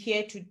putting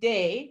here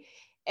today,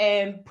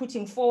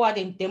 putting forward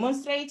and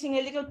demonstrating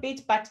a little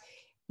bit, but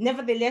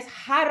nevertheless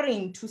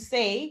hurrying to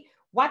say,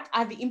 what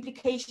are the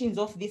implications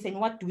of this and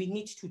what do we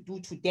need to do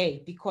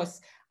today?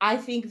 Because I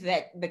think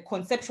that the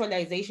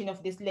conceptualization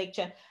of this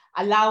lecture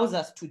allows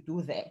us to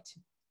do that.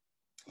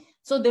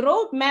 So the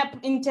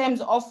roadmap in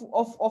terms of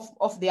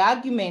the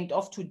argument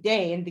of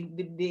today and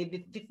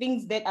the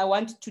things that I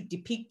want to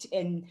depict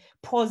and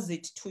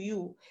posit to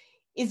you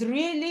is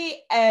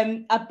really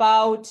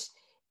about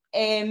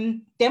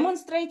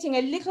demonstrating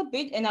a little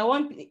bit, and I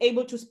won't be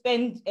able to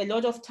spend a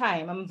lot of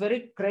time. I'm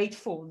very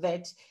grateful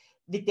that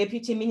the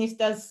Deputy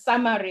Minister's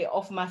summary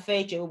of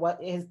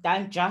Mafeje has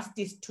done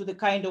justice to the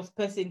kind of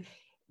person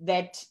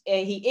that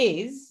he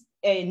is.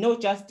 No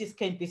justice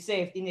can be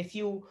served in a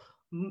few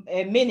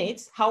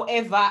minutes.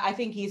 However, I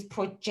think he's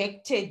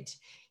projected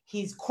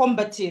his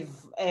combative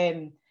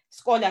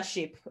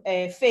scholarship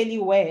fairly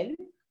well.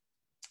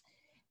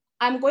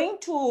 I'm going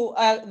to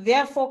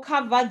therefore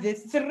cover the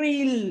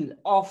thrill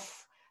of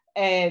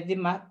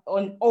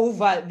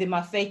over the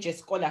Mafeje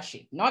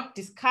scholarship, not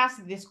discuss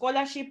the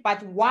scholarship,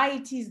 but why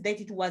it is that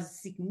it was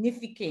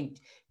significant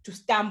to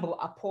stumble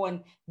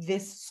upon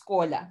this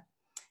scholar.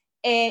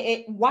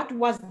 What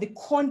was the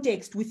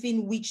context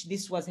within which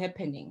this was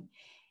happening?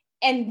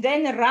 And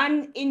then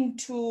run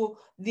into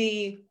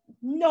the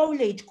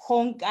knowledge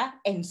conquer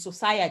and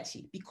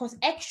society, because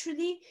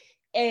actually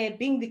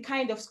being the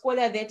kind of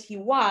scholar that he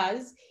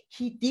was,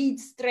 he did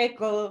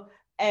straddle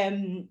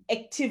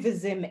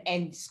activism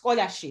and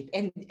scholarship.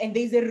 And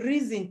there's a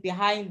reason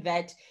behind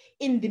that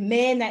in the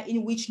manner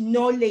in which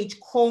knowledge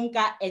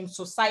conquer and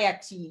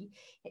society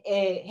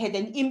had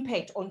an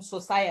impact on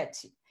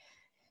society.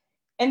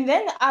 And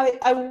then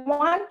I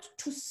want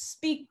to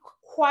speak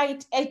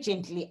quite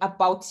urgently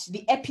about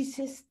the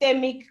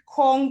epistemic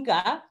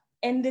conquer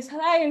and the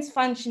science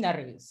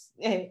functionaries.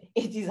 It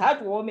is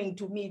heartwarming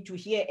to me to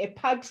hear a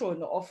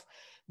patron of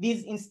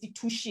these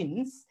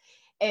institutions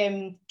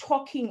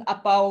talking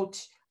about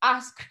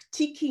us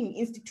critiquing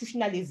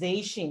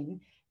institutionalization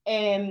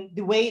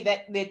the way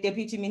that the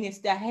Deputy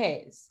Minister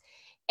has.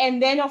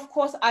 And then, of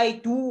course, I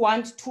do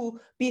want to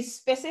be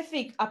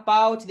specific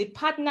about the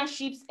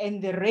partnerships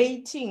and the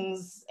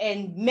ratings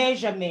and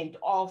measurement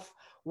of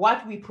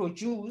what we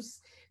produce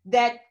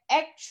that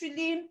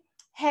actually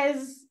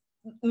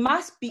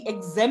must be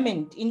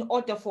examined in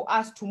order for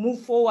us to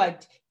move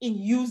forward in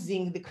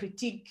using the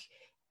critique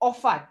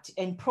offered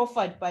and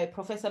proffered by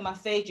Professor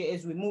Mafeje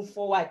as we move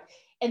forward,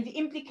 and the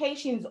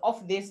implications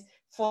of this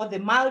for the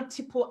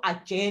multiple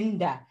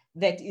agenda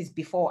that is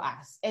before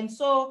us. And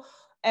so,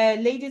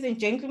 ladies and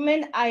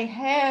gentlemen, I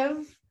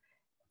have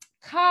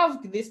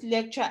carved this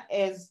lecture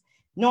as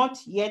Not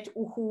Yet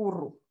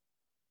Uhuru,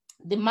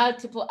 the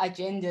multiple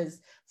agendas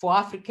for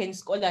African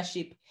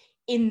scholarship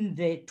in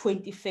the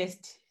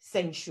 21st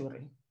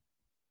century.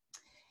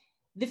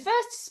 The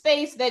first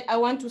space that I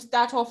want to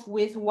start off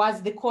with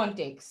was the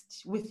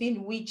context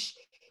within which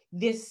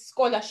this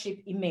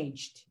scholarship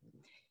emerged.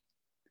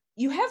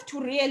 You have to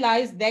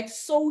realize that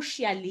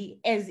socially,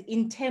 as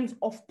in terms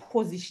of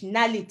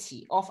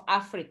positionality of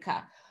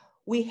Africa,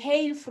 we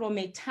hail from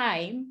a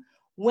time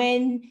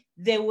when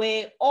there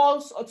were all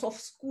sorts of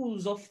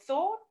schools of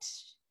thought,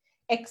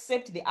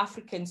 except the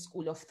African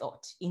school of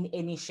thought in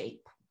any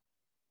shape.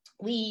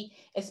 We,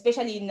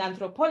 especially in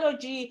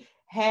anthropology,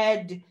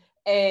 had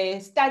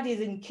studies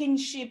in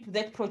kinship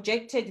that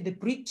projected the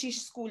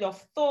British school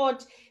of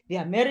thought, the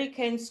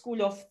American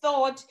school of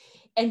thought,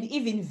 and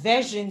even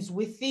versions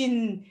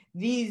within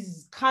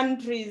these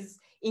countries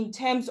in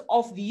terms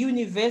of the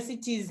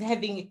universities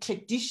having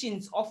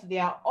traditions of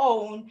their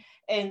own.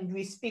 And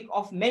we speak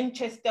of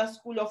Manchester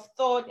School of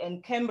Thought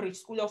and Cambridge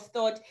School of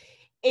Thought.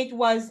 It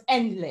was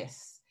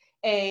endless.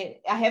 I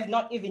have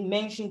not even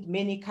mentioned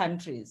many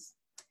countries.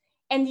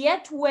 And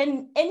yet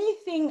when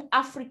anything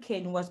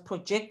African was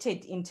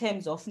projected in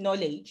terms of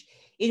knowledge,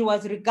 it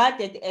was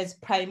regarded as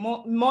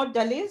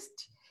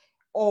primordialist,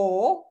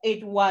 or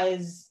it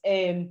was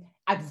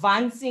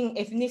advancing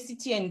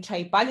ethnicity and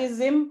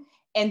tribalism.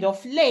 And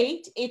of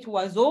late, it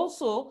was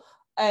also,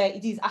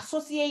 it is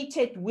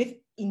associated with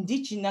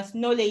indigenous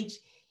knowledge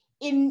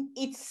in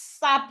its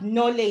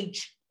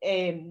sub-knowledge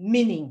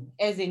meaning,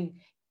 as in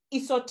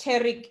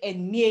esoteric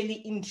and merely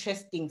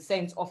interesting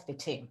sense of the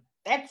term.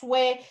 That's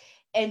where,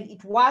 and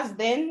it was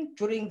then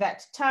during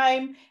that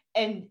time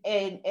and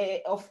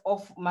of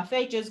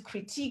Mafeje's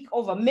critique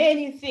over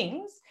many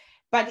things,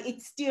 but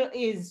it still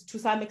is to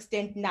some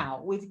extent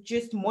now. We've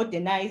just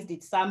modernized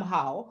it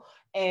somehow,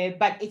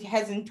 but it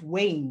hasn't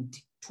waned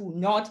to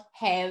not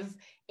have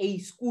a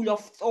school of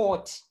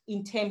thought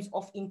in terms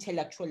of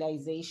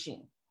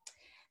intellectualization.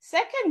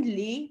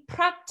 Secondly,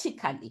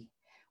 practically,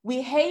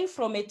 we hail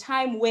from a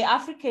time where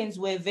Africans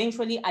were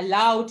eventually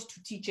allowed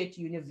to teach at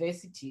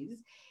universities,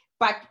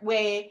 but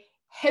were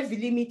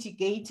heavily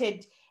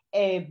mitigated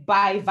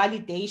by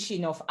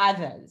validation of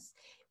others,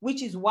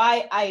 which is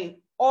why I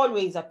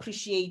always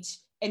appreciate,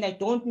 and I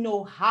don't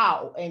know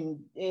how, and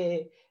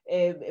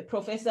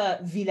Professor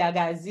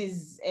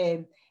Vilakazi's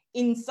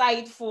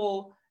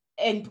insightful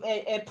and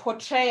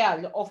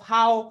portrayal of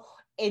how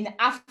an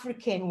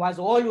African was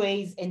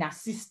always an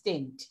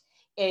assistant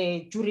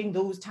during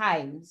those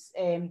times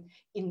in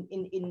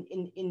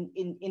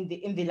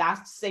the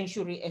last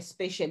century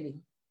especially.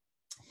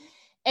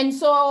 And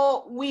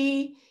so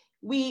we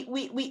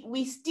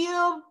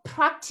still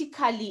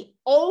practically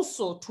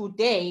also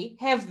today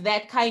have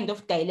that kind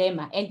of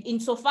dilemma. And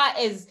insofar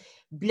as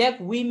Black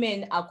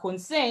women are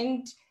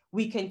concerned,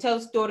 we can tell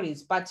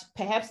stories, but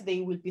perhaps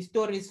they will be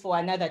stories for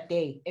another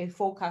day, a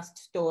focused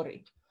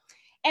story.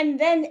 And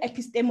then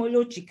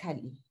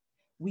epistemologically,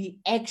 we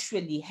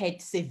actually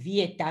had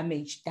severe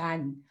damage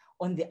done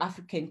on the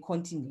African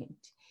continent.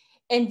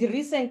 And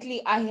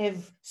recently I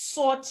have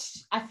sought,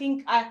 I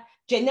think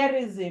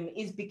generism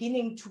is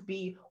beginning to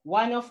be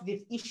one of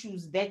the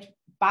issues that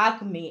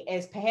bug me,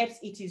 as perhaps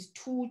it is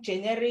too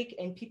generic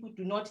and people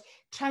do not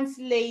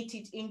translate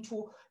it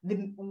into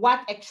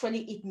what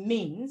actually it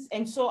means.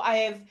 And so I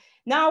have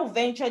now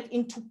ventured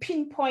into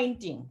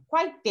pinpointing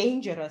quite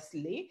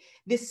dangerously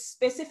the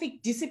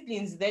specific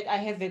disciplines that I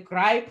have a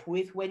gripe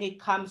with when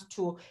it comes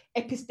to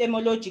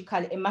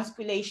epistemological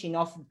emasculation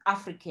of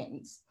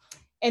Africans.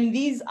 And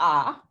these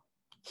are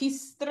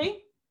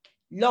history,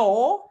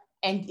 law,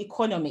 and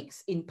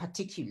economics in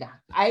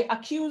particular. I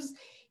accuse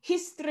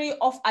history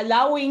of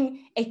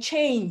allowing a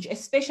change,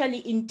 especially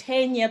in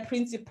tenure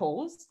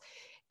principles,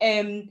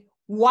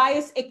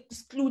 whilst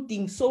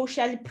excluding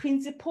social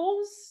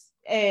principles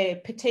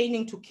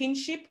pertaining to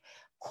kinship,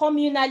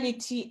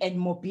 communality, and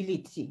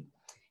mobility.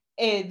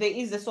 There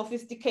is a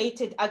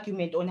sophisticated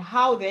argument on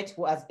how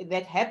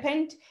that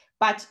happened,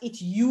 but it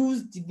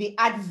used the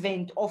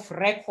advent of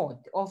record,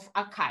 of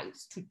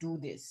archives to do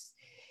this.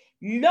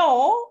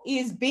 Law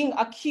is being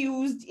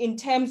accused in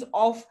terms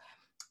of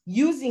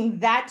using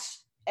that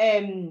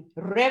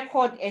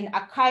record and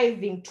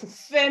archiving to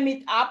firm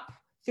it up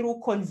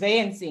through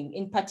conveyancing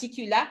in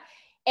particular,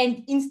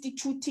 and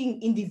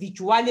instituting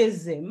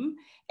individualism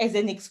as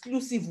an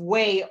exclusive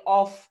way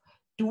of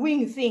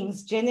doing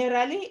things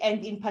generally,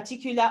 and in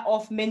particular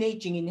of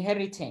managing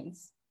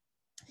inheritance.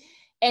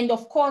 And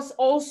of course,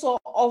 also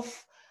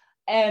of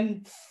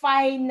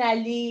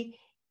finally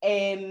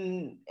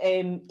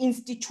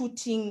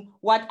instituting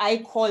what I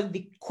call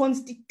the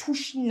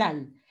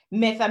constitutional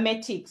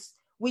mathematics,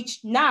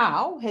 which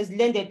now has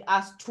lended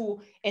us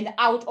to an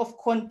out of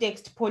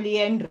context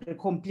polyandry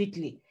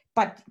completely.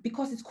 But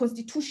because it's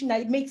constitutional,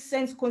 it makes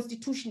sense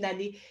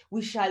constitutionally,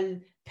 we shall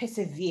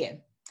persevere.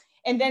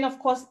 And then of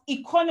course,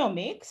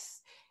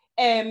 economics,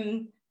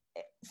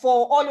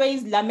 for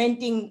always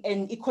lamenting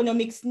an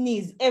economic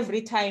sneeze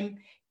every time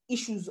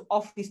issues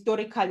of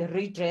historical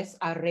redress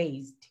are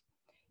raised.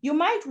 You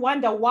might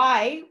wonder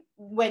why,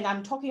 when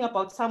I'm talking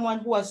about someone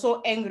who was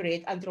so angry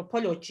at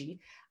anthropology,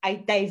 I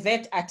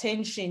divert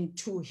attention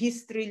to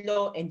history,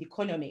 law, and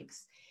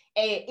economics.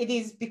 It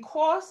is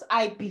because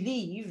I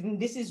believe, and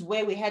this is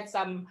where we had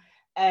some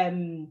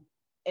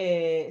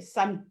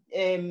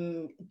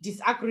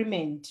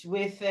disagreement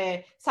with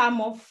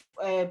some of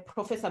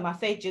Professor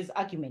Mafeje's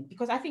argument,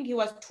 because I think he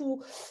was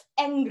too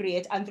angry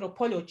at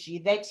anthropology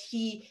that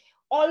he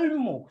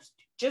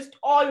just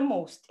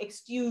almost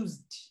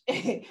excused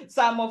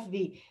some of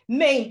the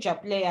major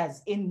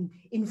players in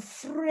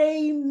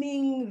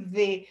framing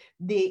the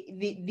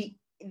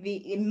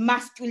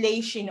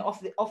emasculation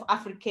of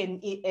African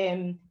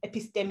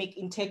epistemic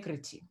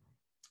integrity.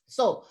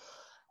 So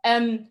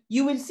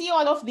you will see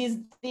all of these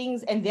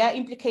things and their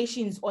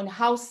implications on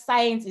how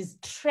science is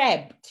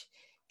trapped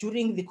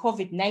during the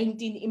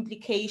COVID-19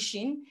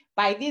 implication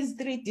by these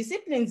three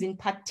disciplines in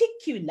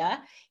particular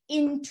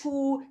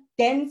into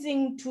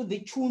dancing to the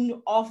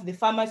tune of the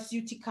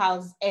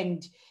pharmaceuticals,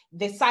 and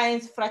the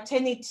science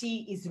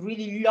fraternity is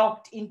really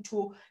locked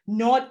into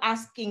not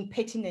asking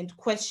pertinent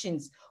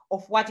questions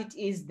of what it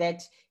is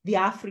that the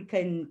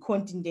African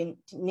continent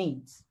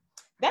needs.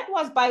 That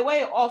was by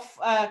way of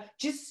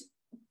just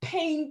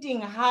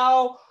painting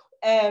how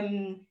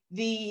the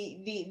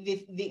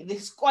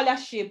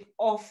scholarship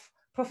of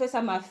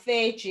Professor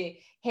Mafeje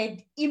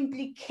had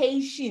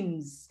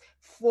implications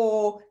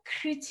for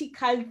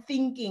critical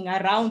thinking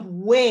around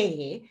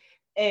where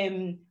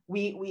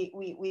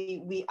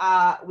we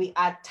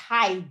are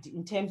tied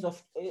in terms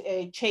of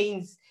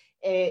chains,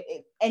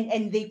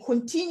 and they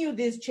continue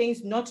these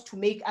chains not to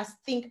make us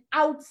think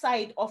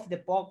outside of the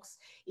box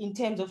in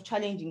terms of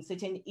challenging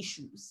certain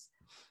issues,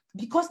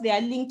 because they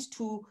are linked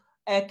to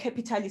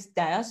capitalist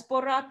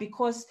diaspora,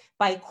 because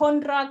by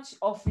contract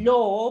of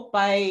law,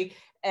 by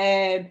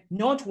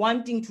not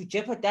wanting to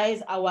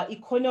jeopardize our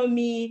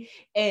economy,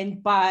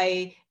 and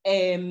by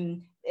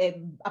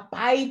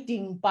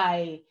abiding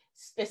by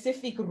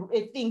specific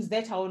things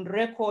that are on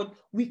record,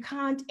 we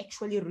can't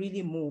actually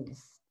really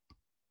move.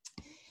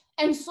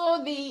 And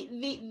so the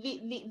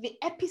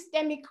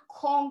epistemic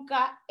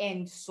conquer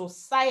and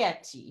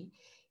society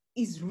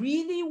is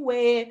really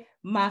where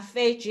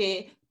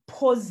Mafeje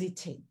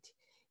posited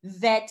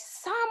that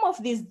some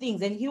of these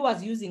things, and he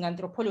was using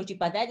anthropology,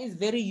 but that is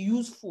very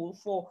useful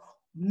for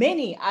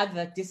many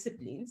other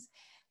disciplines,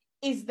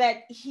 is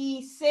that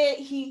he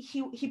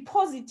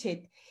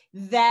posited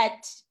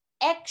that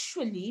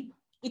actually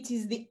it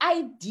is the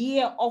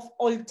idea of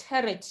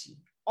alterity,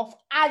 of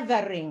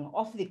othering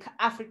of the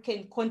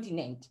African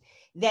continent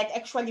that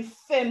actually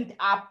firmed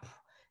up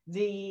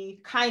the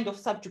kind of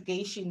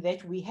subjugation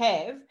that we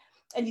have.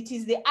 And it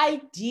is the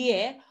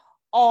idea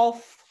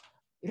of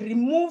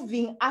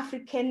removing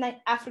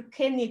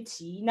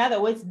Africanity, in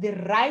other words, the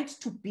right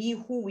to be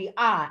who we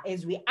are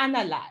as we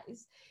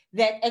analyze,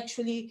 that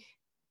actually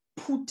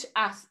put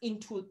us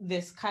into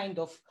this kind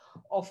of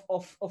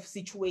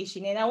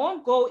situation. And I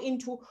won't go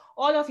into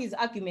all of his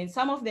arguments.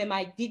 Some of them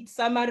I did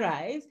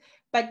summarize,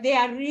 but they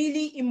are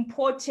really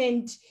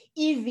important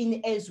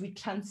even as we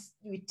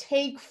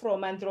take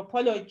from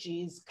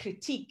anthropology's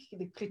critique,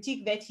 the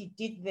critique that he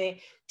did there,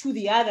 to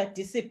the other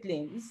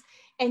disciplines,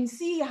 and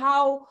see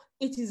how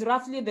it is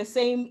roughly the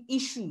same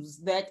issues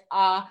that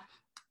are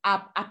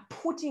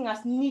putting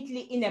us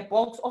neatly in a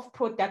box of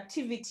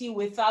productivity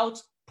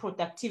without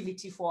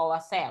productivity for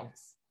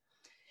ourselves.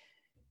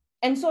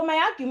 And so my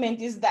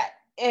argument is that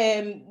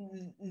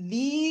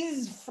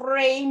these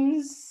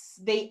frames,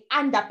 they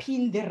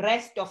underpin the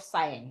rest of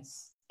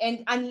science.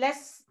 And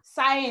unless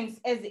science,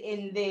 as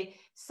in the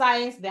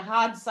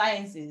hard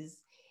sciences,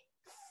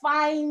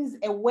 finds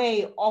a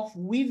way of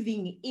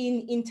weaving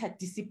in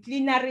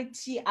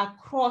interdisciplinarity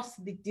across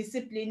the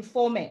discipline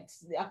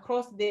formats,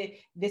 across the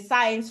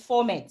science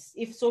formats,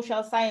 if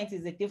social science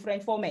is a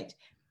different format,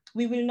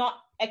 we will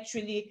not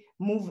actually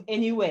move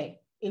anywhere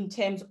in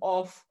terms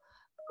of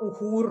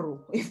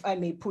uhuru, if I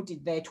may put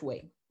it that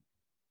way.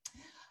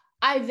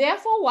 I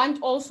therefore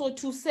want also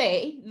to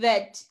say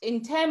that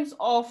in terms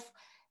of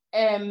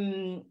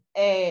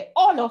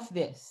all of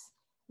this,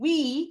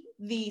 we,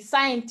 the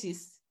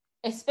scientists,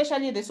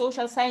 especially the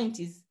social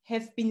scientists,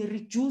 have been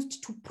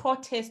reduced to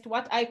protest,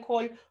 what I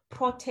call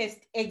protest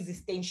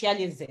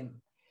existentialism.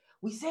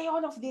 We say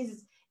all of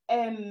these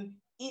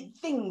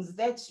things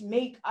that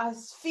make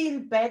us feel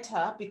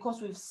better because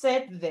we've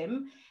said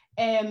them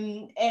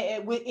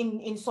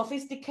in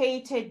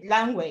sophisticated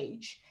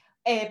language,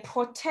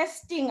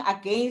 protesting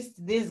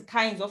against these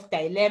kinds of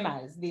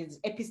dilemmas, these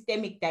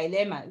epistemic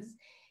dilemmas.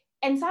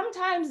 And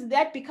sometimes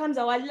that becomes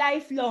our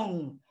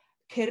lifelong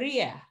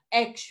career,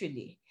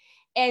 actually.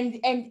 And the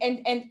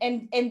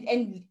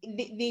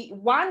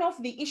one of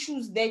the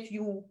issues that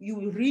you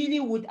really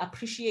would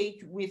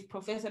appreciate with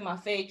Professor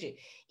Mafeje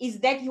is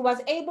that he was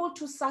able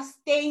to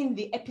sustain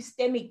the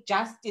epistemic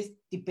justice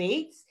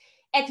debates,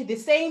 at the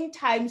same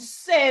time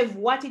serve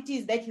what it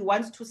is that he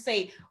wants to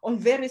say on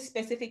very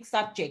specific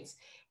subjects,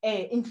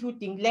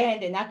 including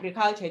land and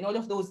agriculture and all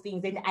of those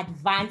things, and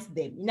advance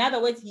them. In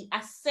other words, he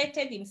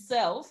asserted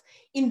himself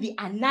in the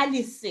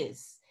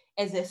analysis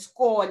as a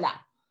scholar.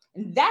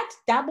 And that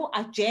double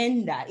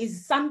agenda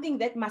is something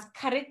that must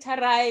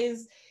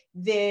characterize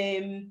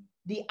the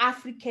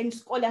African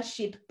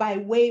scholarship by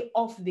way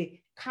of the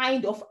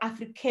kind of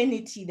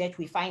Africanity that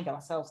we find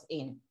ourselves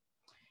in.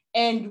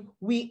 And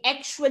we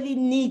actually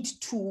need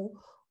to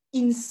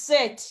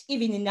insert,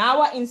 even in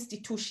our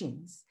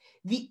institutions,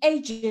 the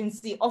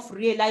agency of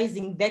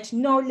realizing that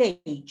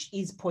knowledge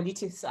is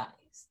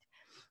politicized.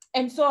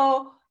 And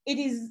so it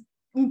is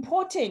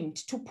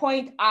important to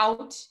point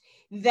out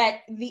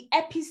that the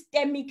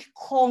epistemic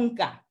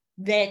conga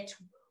that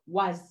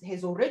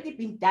has already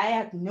been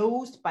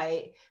diagnosed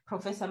by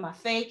Professor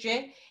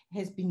Mafeje,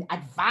 has been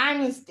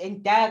advanced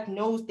and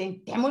diagnosed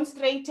and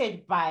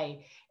demonstrated by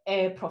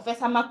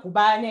Professor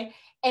Magubane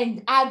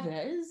and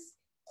others,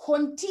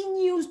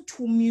 continues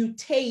to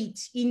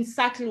mutate in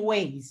subtle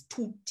ways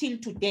till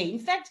today. In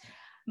fact,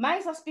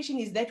 my suspicion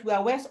is that we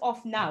are worse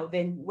off now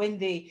than when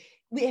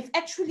we have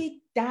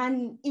actually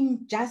done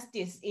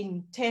injustice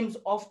in terms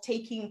of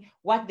taking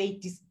what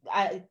they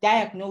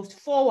diagnosed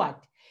forward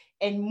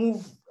and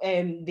move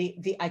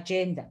the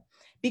agenda,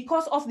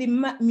 because of the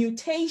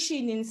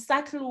mutation in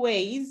subtle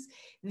ways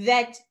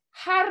that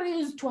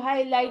hurries to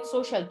highlight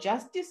social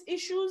justice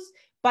issues,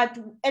 but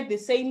at the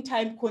same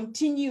time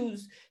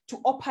continues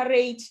to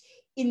operate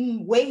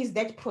in ways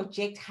that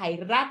project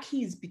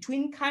hierarchies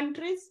between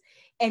countries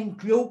and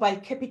global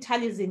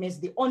capitalism as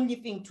the only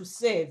thing to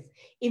serve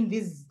in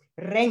these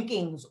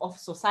rankings of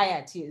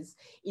societies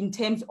in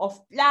terms of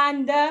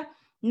plunder,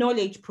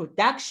 knowledge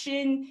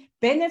production,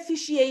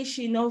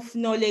 beneficiation of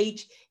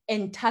knowledge,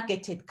 and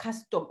targeted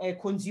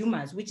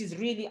consumers, which is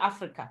really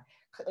Africa.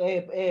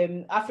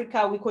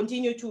 Africa, we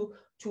continue to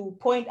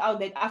point out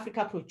that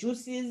Africa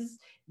produces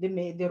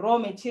the raw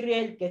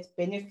material, gets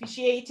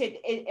beneficiated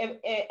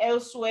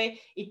elsewhere,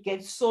 it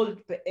gets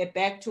sold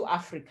back to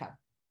Africa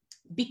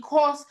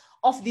because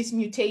of this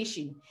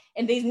mutation.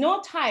 And there's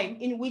no time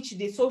in which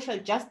the social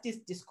justice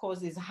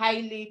discourse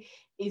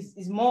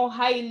is more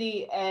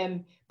highly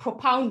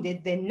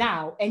propounded than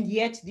now, and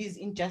yet these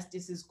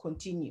injustices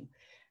continue.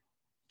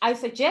 I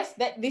suggest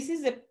that this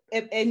is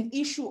an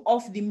issue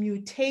of the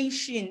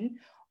mutation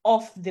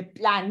of the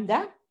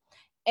plunder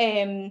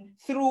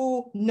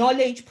through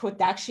knowledge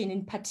production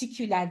in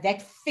particular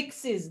that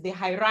fixes the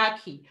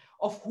hierarchy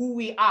of who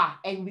we are,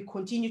 and we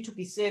continue to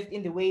be served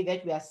in the way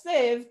that we are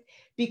served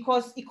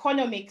because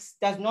economics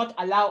does not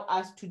allow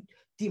us to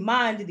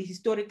demand the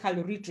historical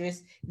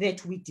redress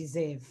that we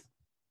deserve.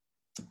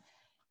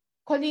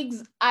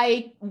 Colleagues,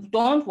 I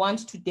don't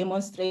want to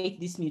demonstrate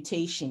this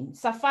mutation.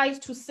 Suffice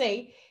to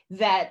say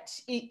that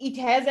it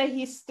has a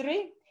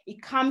history.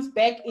 It comes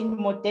back in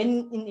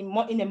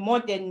a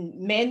modern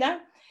manner.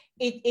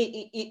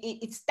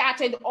 It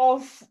started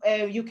off,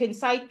 you can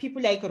cite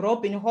people like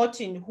Robin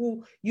Horton,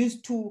 who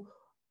used to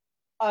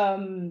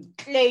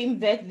claim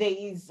that there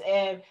is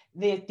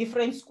the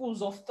different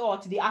schools of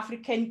thought, the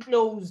African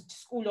closed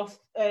school of,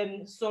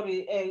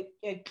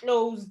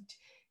 closed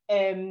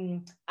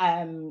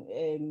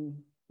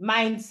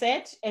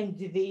mindset and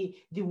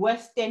the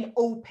Western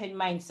open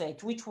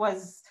mindset, which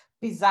was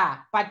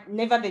bizarre, but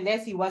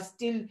nevertheless, he was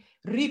still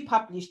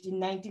republished in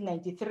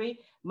 1993,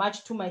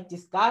 much to my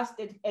disgust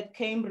at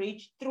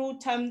Cambridge through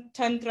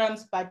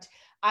tantrums, but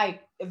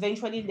I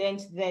eventually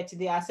learned that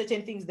there are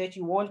certain things that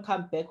you won't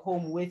come back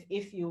home with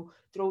if you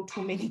throw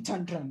too many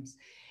tantrums.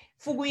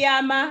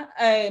 Fukuyama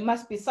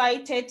must be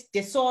cited,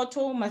 De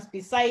Soto must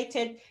be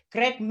cited,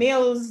 Greg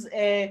Mills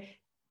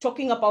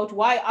talking about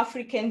why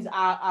Africans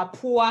are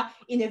poor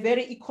in a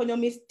very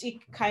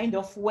economistic kind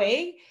of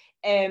way.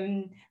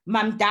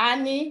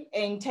 Mamdani,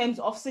 in terms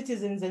of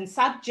citizens and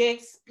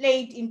subjects,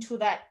 played into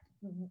that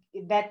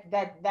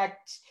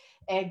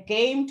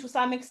game to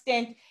some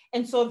extent,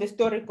 and so the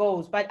story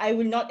goes. But I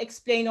will not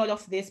explain all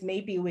of this.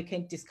 Maybe we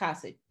can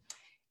discuss it.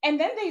 And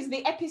then there's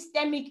the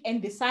epistemic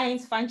and the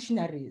science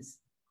functionaries.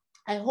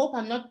 I hope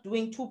I'm not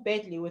doing too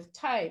badly with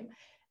time,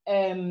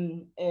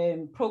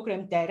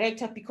 program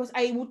director, because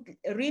I would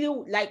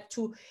really like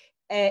to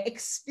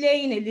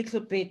explain a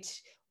little bit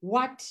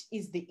what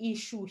is the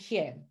issue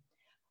here.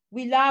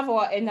 We love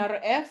our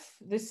NRF,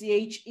 the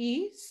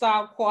CHE,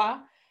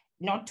 SAQA,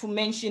 not to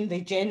mention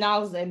the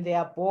journals and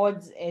their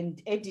boards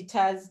and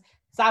editors,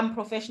 some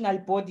professional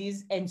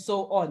bodies and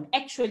so on.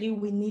 Actually,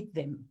 we need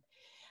them.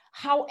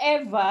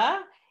 However,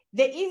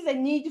 there is a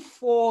need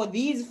for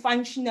these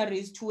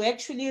functionaries to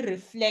actually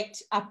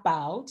reflect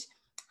about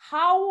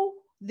how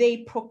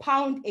they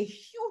propound a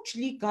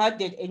hugely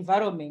guarded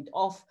environment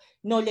of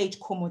knowledge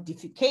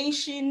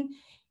commodification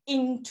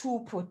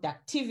into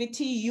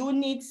productivity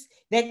units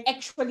that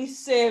actually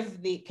serve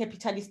the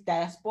capitalist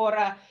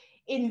diaspora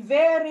in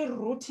very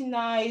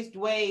routinized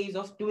ways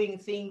of doing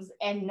things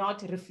and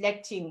not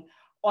reflecting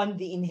on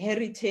the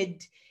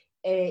inherited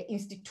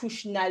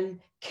institutional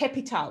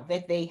capital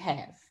that they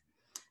have.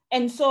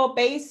 And so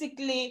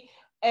basically,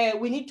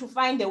 we need to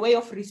find a way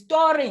of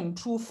restoring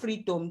true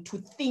freedom to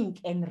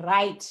think and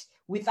write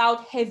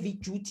without heavy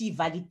duty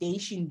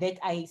validation that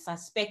I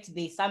suspect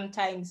they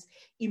sometimes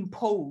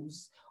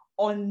impose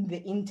on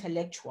the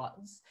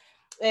intellectuals.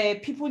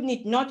 People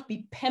need not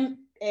be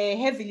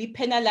heavily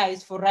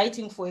penalized for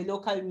writing for a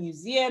local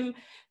museum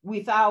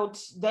without,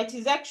 that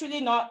is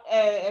actually not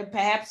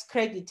perhaps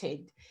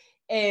credited.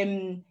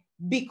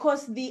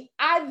 Because the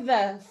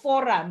other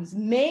forums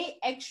may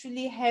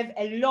actually have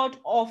a lot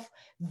of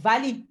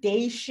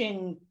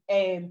validation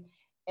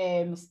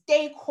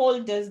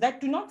stakeholders that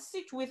do not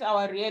sit with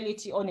our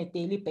reality on a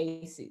daily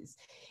basis.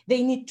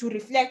 They need to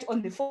reflect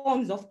on the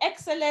forms of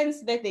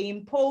excellence that they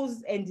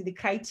impose and the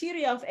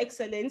criteria of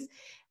excellence.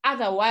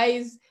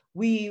 Otherwise,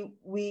 how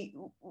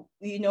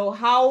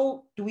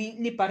do we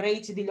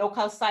liberate the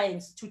local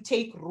science to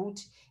take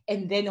root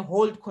and then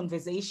hold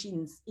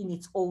conversations in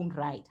its own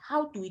right?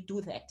 How do we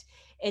do that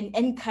and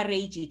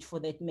encourage it for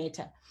that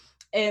matter?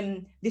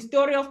 The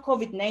story of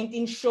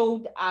COVID-19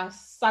 showed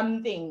us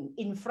something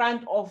in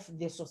front of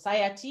the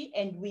society,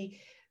 and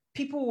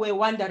people were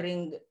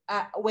wondering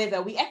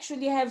whether we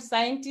actually have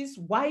scientists.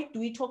 Why do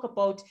we talk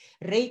about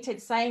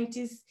rated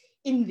scientists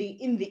in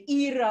the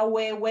era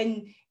where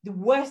when the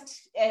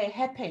worst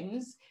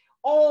happens,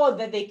 all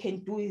that they can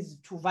do is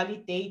to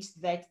validate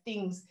that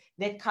things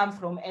that come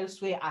from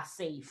elsewhere are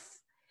safe?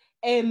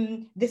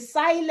 The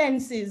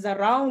silences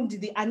around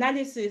the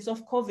analysis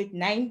of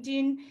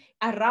COVID-19,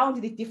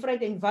 around the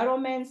different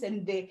environments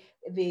and the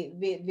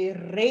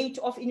rate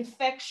of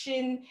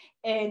infection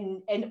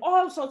and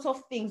all sorts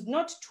of things,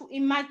 not to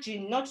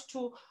imagine, not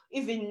to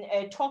even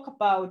talk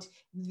about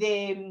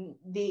the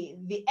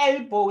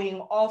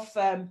elbowing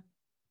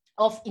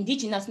of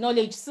indigenous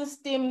knowledge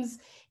systems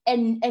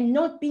and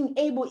not being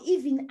able,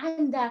 even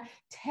under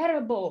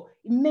terrible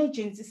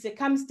emergency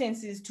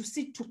circumstances, to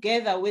sit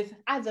together with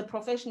other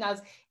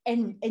professionals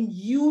and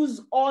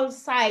use all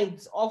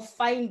sides of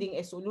finding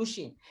a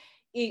solution.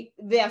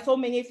 There are so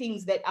many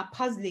things that are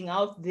puzzling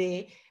out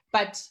there,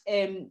 but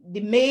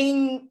the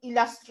main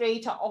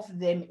illustrator of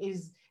them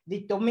is the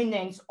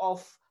dominance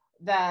of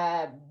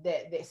the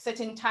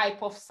certain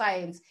type of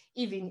science,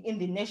 even in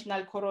the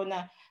National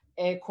Corona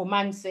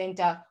Command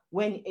Center,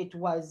 when it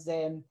was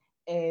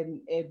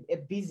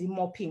busy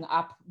mopping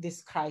up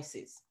this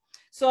crisis.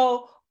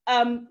 So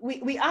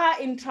we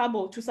are in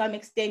trouble to some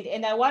extent,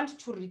 and I want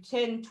to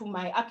return to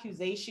my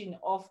accusation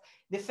of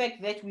the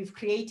fact that we've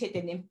created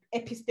an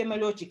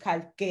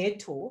epistemological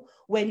ghetto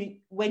when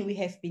we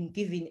have been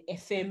given a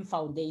firm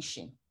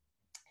foundation.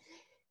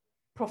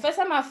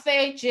 Professor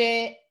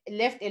Mafeje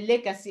left a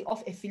legacy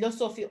of a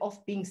philosophy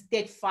of being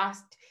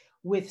steadfast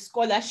with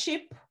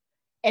scholarship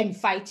and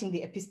fighting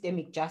the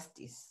epistemic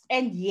justice.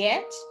 And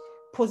yet,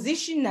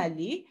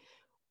 positionally,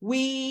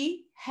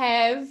 we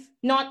have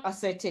not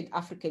asserted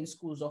African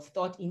schools of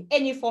thought in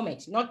any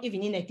format, not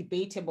even in a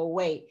debatable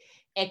way,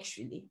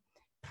 actually.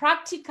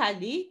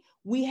 Practically,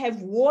 we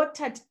have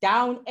watered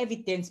down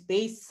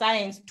evidence-based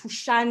science to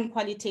shun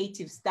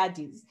qualitative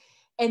studies,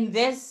 and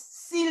thus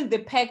seal the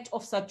pact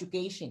of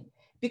subjugation.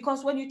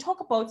 Because when you talk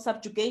about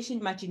subjugation,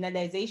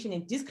 marginalization,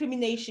 and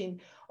discrimination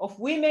of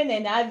women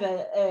and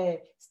other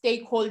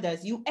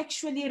stakeholders, you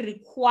actually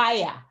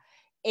require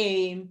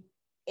an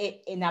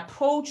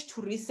approach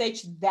to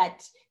research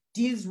that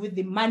deals with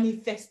the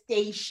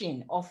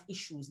manifestation of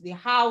issues, the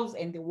hows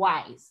and the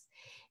whys.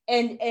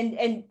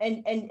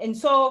 And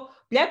so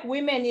Black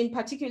women in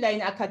particular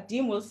in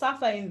academia will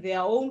suffer in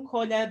their own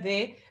corner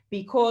there,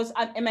 because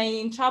am I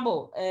in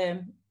trouble?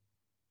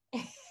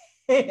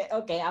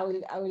 Okay, I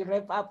will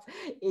wrap up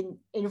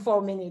in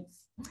 4 minutes.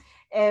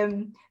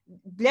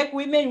 Black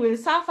women will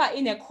suffer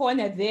in a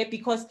corner there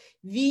because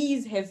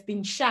these have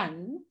been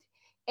shunned,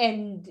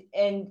 and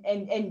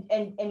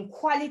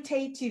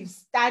qualitative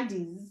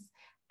studies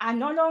are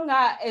no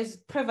longer as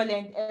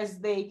prevalent as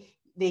they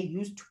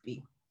used to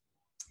be.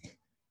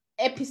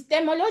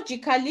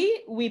 Epistemologically,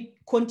 we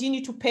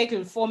continue to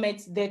peddle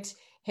formats that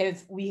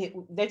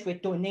were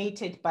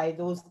donated by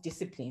those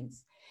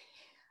disciplines.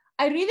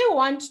 I really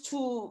want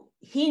to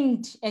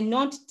hint and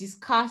not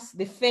discuss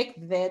the fact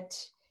that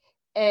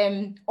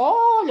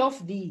all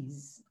of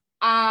these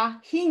are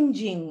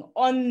hinging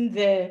on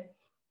the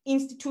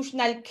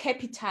institutional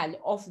capital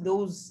of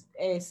those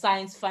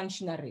science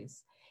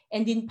functionaries,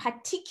 and in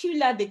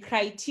particular, the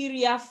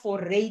criteria for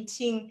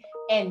rating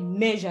and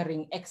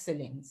measuring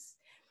excellence.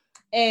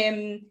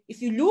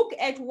 If you look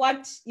at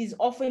what is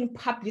often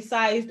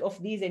publicized of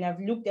these, and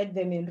I've looked at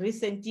them in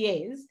recent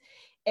years,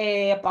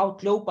 about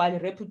global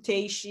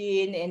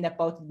reputation and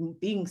about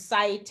being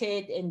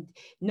cited and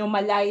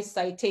normalized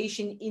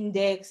citation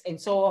index and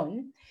so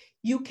on,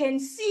 you can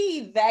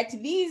see that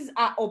these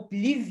are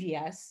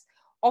oblivious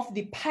of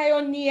the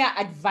pioneer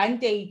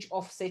advantage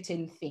of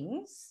certain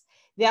things.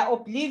 They are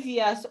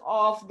oblivious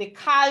of the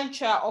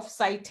culture of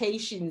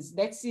citations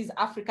that sees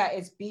Africa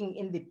as being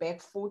in the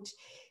back foot.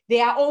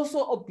 They are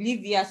also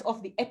oblivious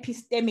of the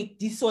epistemic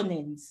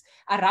dissonance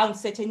around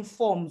certain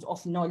forms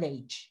of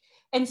knowledge.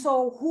 And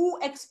so who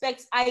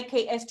expects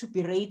IKS to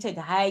be rated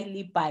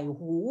highly by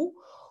who?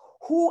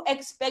 Who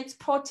expects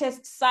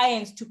protest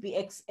science to be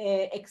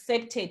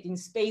accepted in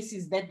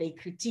spaces that they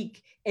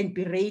critique and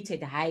be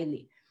rated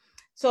highly?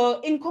 So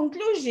in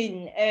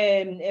conclusion,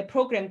 a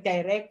program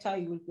director,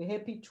 you will be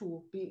happy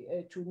to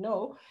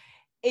know,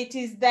 it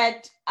is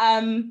that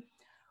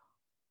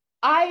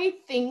I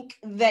think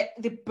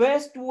that the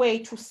best way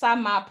to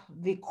sum up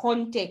the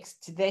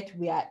context that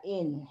we are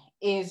in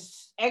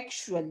is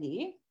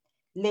actually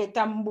Leta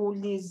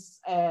Mbuli's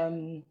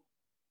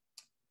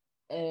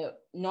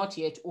Not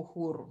Yet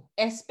Uhuru,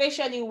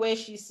 especially where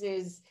she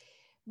says,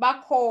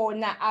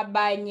 bakhona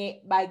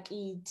abanye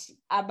bakithi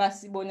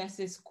abasibona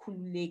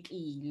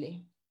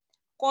sesikhululekile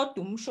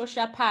kodwa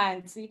umshosha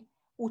phansi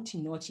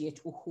uthi not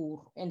yet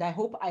uhuru. And I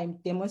hope I'm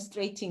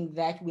demonstrating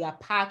that we are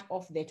part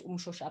of that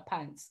umshosha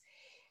phansi.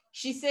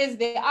 She says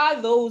there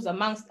are those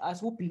amongst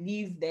us who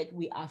believe that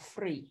we are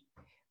free,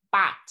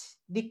 but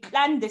the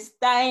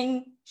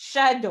clandestine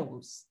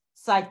shadows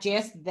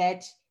suggest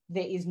that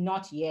there is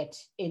not yet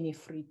any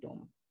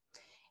freedom.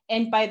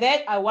 And by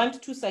that, I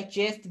want to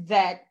suggest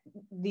that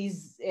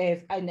these,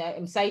 and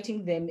I'm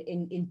citing them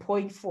in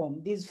point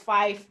form, these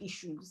 5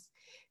 issues.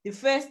 The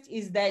first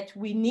is that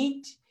we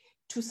need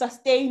to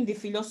sustain the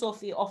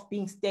philosophy of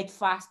being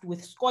steadfast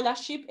with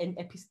scholarship and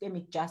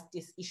epistemic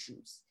justice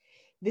issues.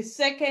 The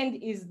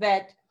second is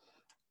that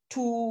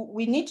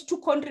we need to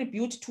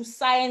contribute to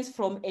science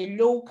from a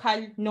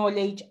local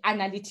knowledge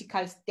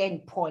analytical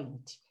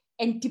standpoint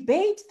and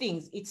debate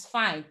things, it's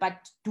fine,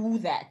 but do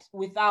that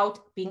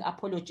without being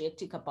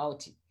apologetic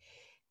about it.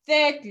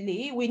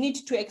 Thirdly, we need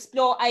to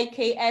explore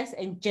IKS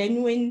and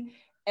genuine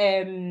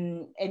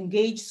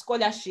engaged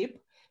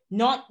scholarship,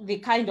 not the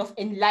kind of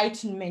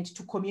enlightenment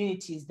to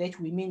communities that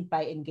we mean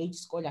by engaged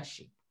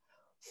scholarship.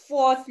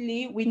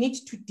 Fourthly, we need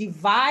to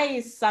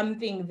devise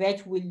something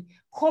that will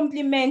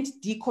complement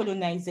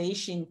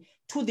decolonization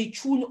to the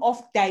tune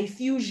of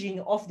diffusion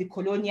of the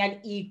colonial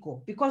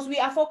ego, because we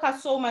are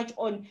focused so much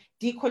on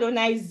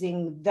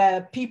decolonizing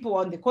the people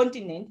on the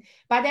continent,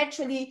 but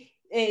actually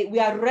we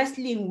are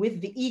wrestling with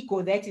the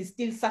ego that is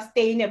still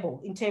sustainable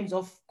in terms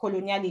of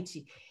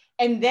coloniality.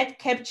 And that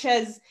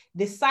captures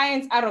the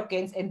science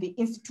arrogance and the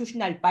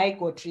institutional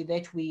bigotry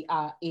that we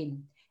are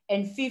in.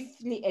 And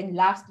fifthly and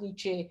lastly,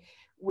 Chair,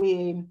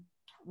 we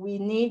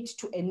need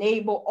to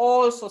enable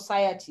all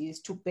societies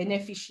to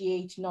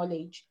beneficiate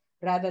knowledge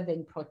rather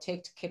than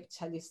protect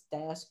capitalist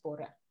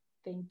diaspora.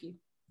 Thank you.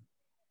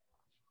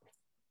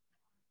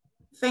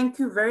 Thank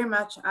you very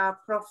much,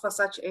 Prof, for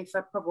such a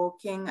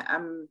thought-provoking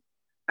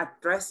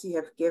address you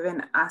have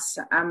given us.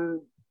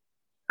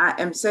 I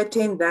am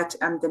certain that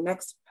the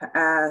next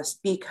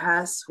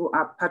speakers who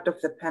are part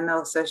of the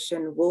panel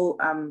session will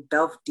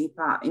delve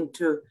deeper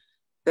into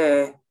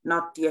the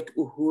Not Yet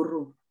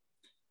Uhuru.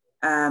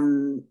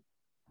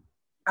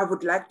 I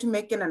would like to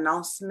make an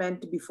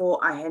announcement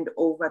before I hand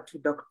over to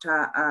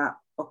Dr.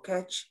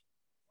 Oketch.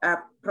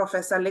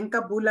 Professor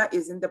Lenkabula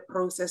is in the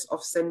process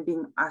of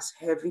sending us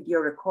her video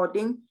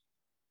recording.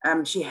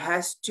 She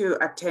has to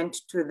attend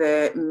to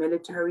the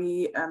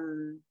military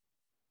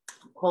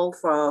call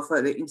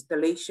for the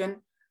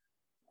installation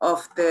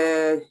of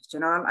the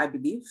general, I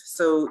believe.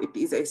 So it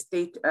is a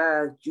state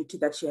duty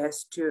that she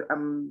has to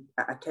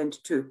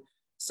attend to.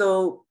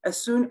 So as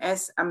soon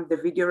as the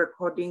video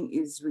recording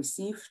is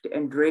received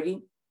and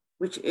ready,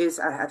 which is,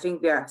 I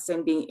think they are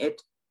sending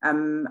it,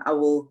 I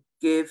will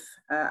give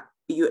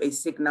you a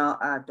signal,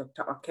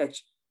 Dr.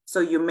 Oketch.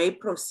 So you may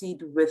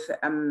proceed with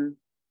the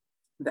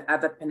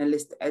other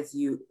panelists as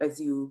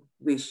you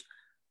wish.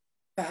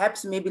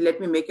 Perhaps maybe let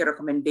me make a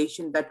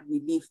recommendation that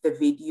we leave the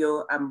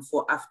video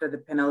for after the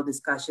panel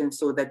discussion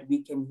so that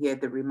we can hear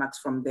the remarks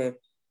from the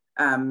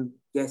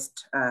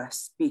guest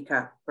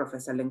speaker,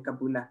 Professor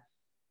Lenkabula.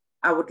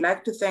 I would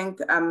like to thank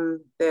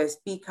the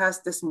speakers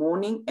this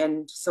morning,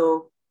 and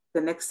so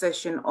the next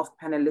session of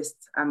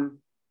panelists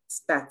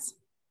starts.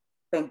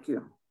 Thank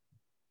you.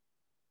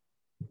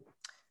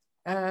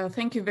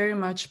 Thank you very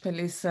much,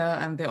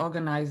 Pelisa, and the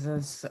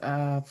organizers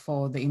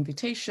for the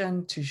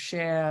invitation to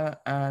share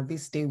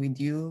this day with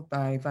you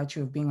by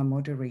virtue of being a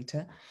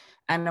moderator.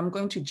 And I'm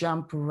going to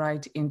jump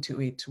right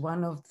into it.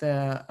 One of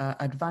the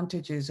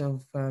advantages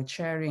of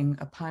chairing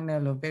a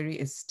panel of very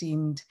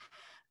esteemed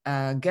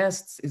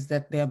guests is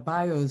that their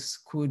bios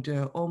could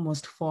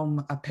almost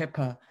form a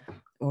paper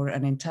or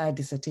an entire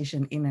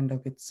dissertation in and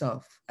of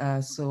itself.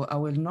 So I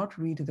will not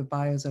read the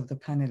bios of the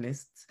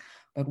panelists,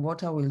 but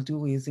what I will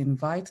do is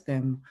invite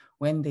them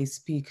when they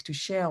speak to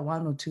share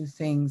one or two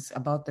things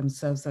about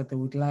themselves that they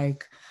would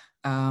like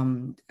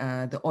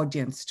the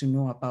audience to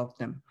know about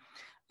them.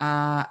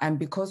 And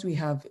because we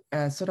have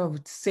sort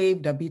of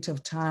saved a bit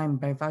of time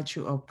by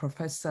virtue of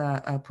Professor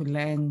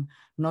Puleng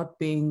not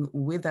being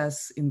with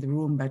us in the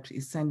room, but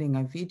is sending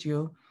a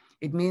video,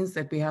 it means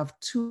that we have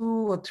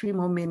 2 or 3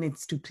 more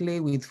minutes to play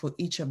with for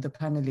each of the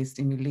panelists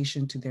in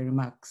relation to their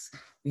remarks.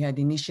 We had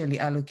initially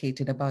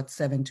allocated about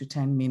 7 to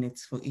 10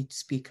 minutes for each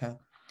speaker,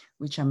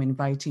 which I'm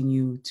inviting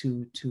you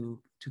to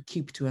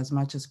keep to as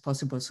much as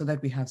possible so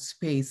that we have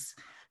space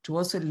to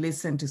also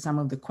listen to some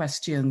of the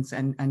questions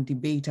and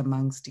debate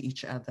amongst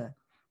each other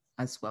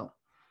as well.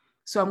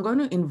 So I'm going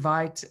to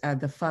invite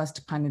the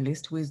first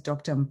panelist, who is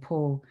Dr.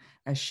 Mpho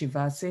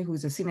Shivase, who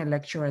is a senior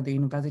lecturer at the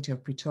University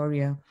of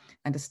Pretoria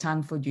and a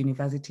Stanford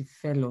University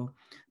Fellow,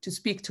 to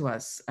speak to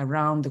us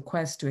around the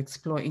quest to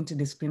explore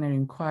interdisciplinary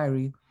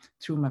inquiry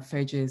through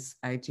Mafeje's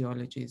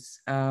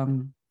ideologies.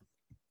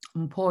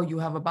 Mpho, you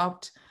have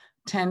about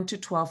 10 to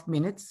 12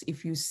 minutes.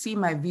 If you see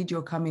my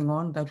video coming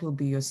on, that will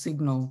be your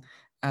signal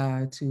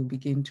to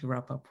begin to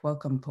wrap up.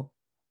 Welcome, Mpho.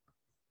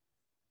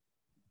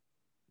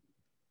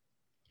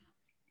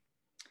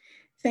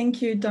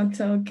 Thank you,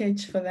 Dr.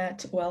 Oketch, for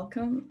that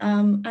welcome.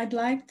 I'd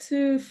like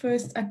to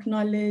first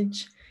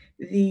acknowledge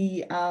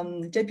the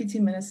Deputy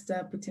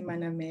Minister, Phuthuma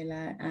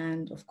Nhamela,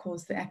 and of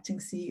course, the acting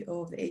CEO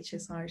of the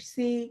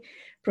HSRC,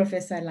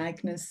 Professor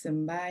Likeness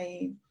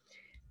Simbai.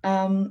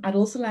 I'd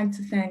also like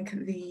to thank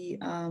the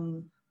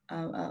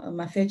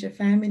Mafeje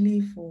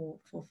family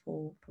for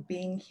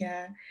being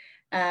here,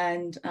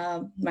 and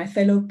my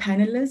fellow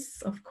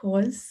panelists, of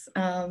course.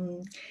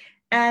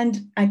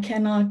 And I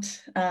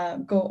cannot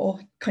go or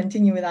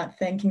continue without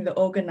thanking the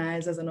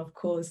organizers and of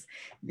course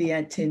the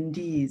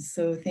attendees.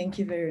 So thank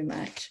you very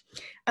much.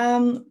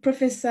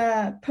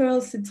 Professor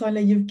Pearl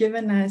Sithole, you've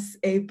given us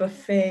a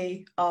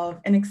buffet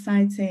of an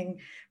exciting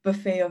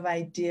buffet of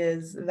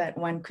ideas that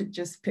one could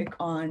just pick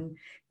on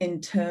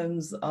in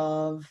terms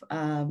of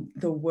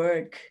the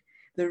work,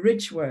 the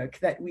rich work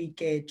that we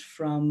get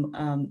from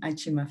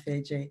Achi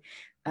Mafeje.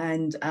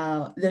 And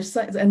there's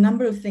a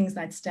number of things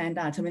that stand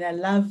out. I mean, I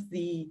love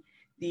the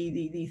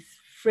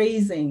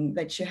phrasing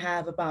that you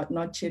have about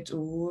Not Yet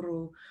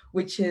Uhuru,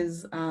 which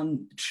is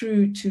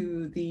true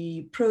to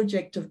the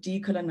project of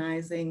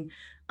decolonizing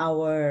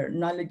our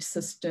knowledge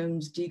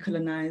systems,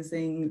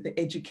 decolonizing the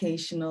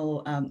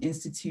educational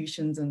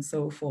institutions and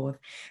so forth.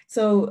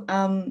 So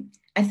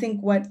I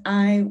think what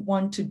I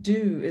want to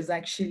do is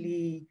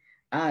actually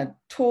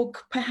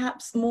talk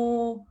perhaps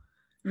more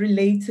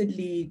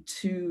relatedly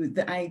to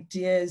the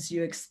ideas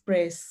you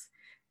express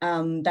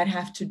that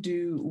have to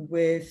do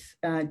with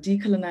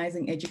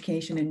decolonizing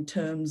education in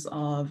terms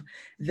of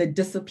the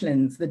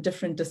disciplines, the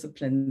different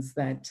disciplines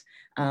that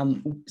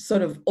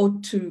sort of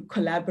ought to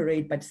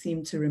collaborate but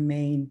seem to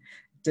remain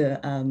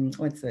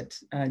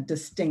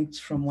distinct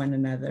from one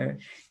another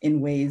in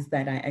ways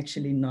that are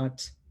actually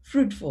not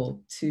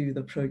fruitful to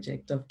the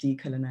project of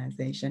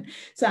decolonization.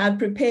 So I've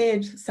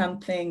prepared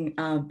something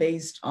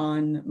based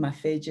on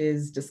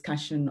Mafeje's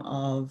discussion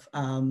of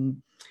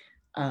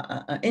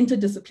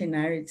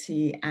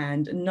interdisciplinarity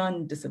and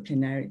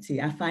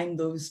non-disciplinarity. I find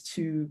those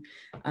two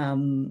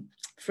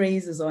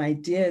phrases or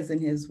ideas in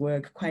his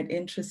work quite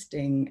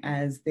interesting,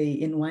 as they,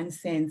 in one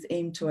sense,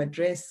 aim to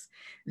address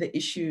the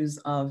issues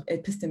of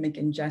epistemic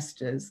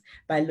injustice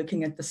by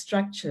looking at the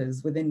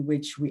structures within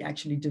which we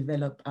actually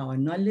develop our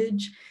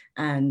knowledge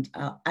and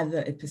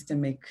other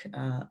epistemic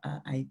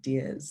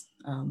ideas.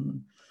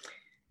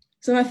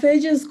 So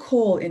Mafeja's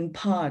call in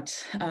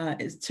part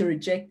is to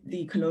reject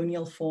the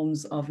colonial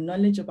forms of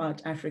knowledge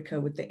about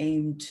Africa with the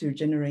aim to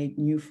generate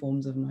new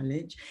forms of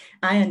knowledge.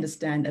 I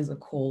understand as a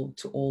call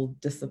to all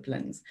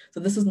disciplines. So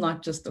this is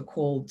not just a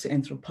call to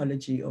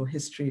anthropology or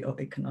history or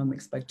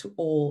economics, but to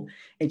all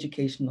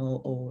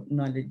educational or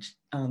knowledge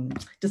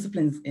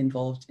disciplines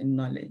involved in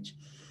knowledge.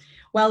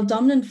 While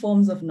dominant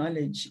forms of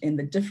knowledge in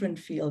the different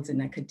fields in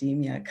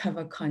academia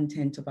cover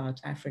content about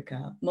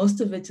Africa,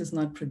 most of it is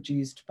not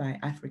produced by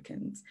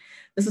Africans.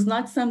 This is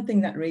not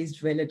something that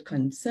raised valid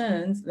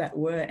concerns that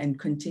were and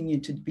continue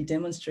to be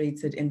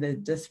demonstrated in the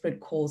desperate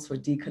calls for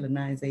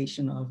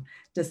decolonization of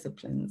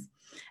disciplines.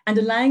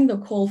 Underlying the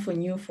call for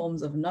new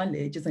forms of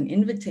knowledge is an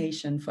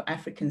invitation for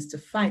Africans to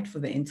fight for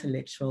their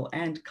intellectual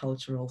and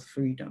cultural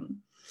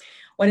freedom.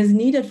 What is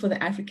needed for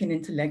the African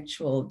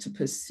intellectual to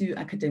pursue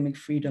academic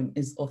freedom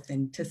is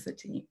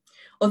authenticity.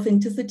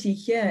 Authenticity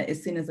here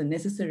is seen as a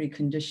necessary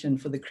condition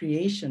for the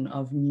creation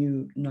of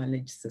new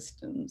knowledge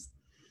systems.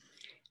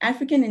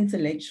 African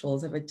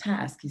intellectuals have a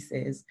task, he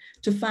says,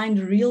 to find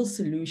real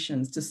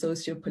solutions to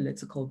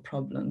socio-political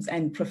problems.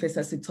 And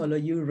Professor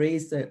Sithole, you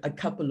raised a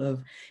couple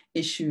of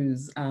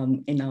issues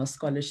in our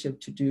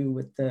scholarship to do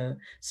with the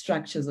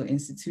structures or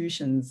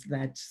institutions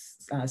that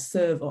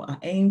serve or are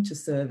aimed to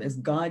serve as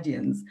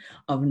guardians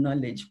of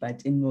knowledge,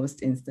 but in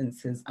most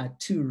instances are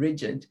too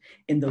rigid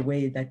in the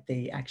way that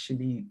they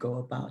actually go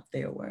about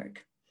their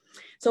work.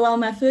 So while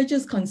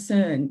Mafeja's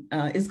concern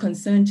is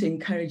concerned to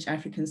encourage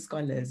African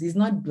scholars, he's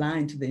not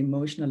blind to the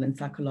emotional and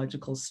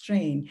psychological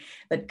strain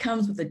that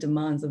comes with the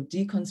demands of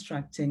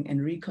deconstructing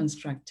and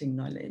reconstructing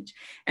knowledge.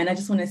 And I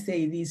just want to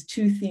say these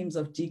two themes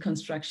of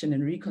deconstruction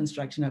and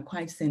reconstruction are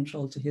quite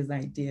central to his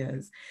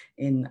ideas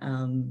in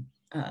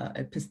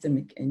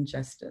epistemic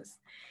injustice.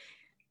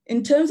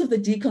 In terms of the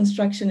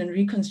deconstruction and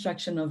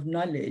reconstruction of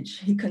knowledge,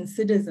 he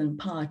considers in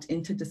part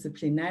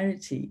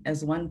interdisciplinarity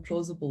as one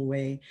plausible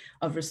way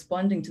of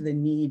responding to the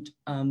need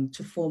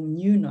to form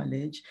new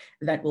knowledge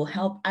that will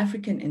help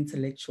African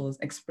intellectuals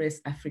express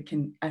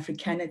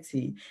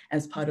Africanity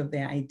as part of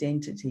their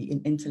identity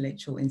in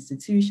intellectual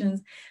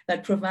institutions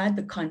that provide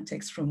the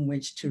context from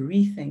which to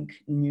rethink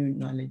new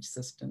knowledge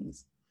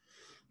systems.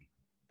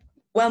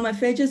 While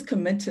Mafeja is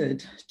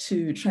committed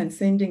to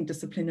transcending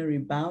disciplinary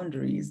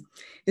boundaries,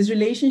 his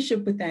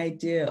relationship with the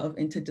idea of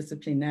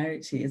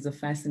interdisciplinarity is a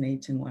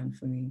fascinating one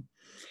for me.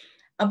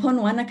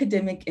 Upon one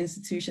academic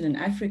institution in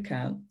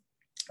Africa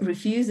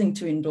refusing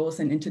to endorse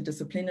an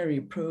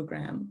interdisciplinary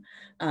program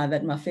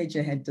that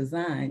Mafeja had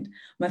designed,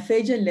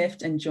 Mafeja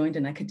left and joined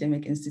an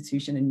academic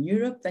institution in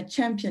Europe that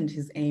championed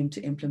his aim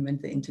to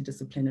implement the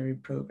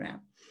interdisciplinary program.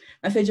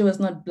 Mafeja was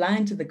not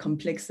blind to the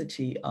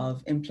complexity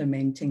of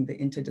implementing the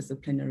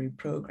interdisciplinary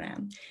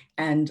program.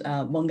 And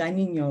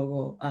Bongani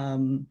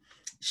Nyogo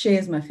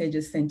shares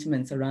Mafeja's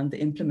sentiments around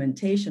the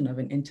implementation of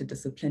an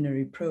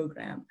interdisciplinary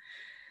program.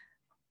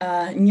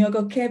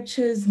 Nyogo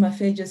captures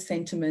Mafeja's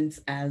sentiments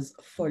as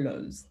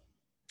follows.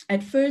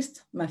 At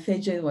first,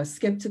 Mafeja was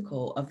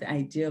skeptical of the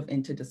idea of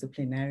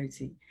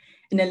interdisciplinarity.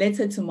 In a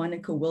letter to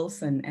Monica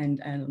Wilson, and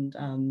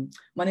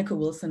Monica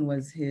Wilson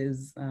was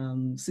his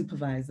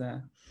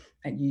supervisor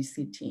at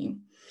UCT.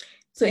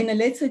 So in a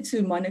letter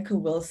to Monica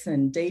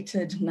Wilson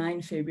dated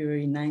 9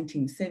 February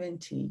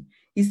 1970,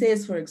 he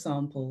says, for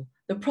example,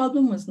 the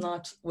problem was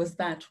that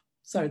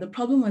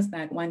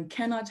one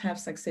cannot have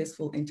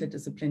successful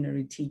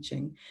interdisciplinary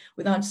teaching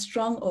without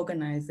strong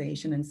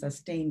organization and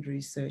sustained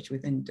research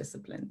within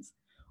disciplines.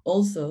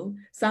 Also,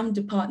 some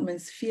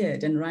departments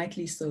feared, and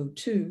rightly so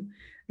too,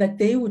 that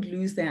they would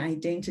lose their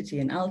identity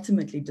and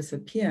ultimately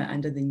disappear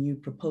under the new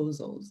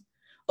proposals.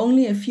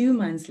 Only a few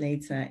months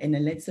later, in a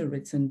letter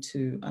written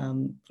to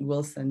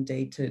Wilson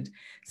dated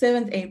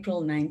 7th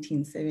April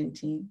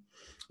 1970,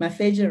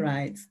 Mafeja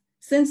writes,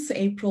 "Since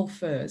April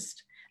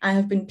 1st, I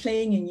have been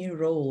playing a new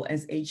role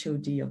as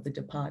HOD of the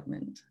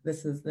department."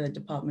 This is the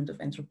Department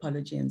of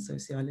Anthropology and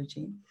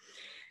Sociology.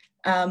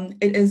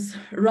 It is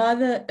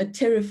rather a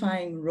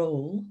terrifying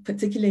role,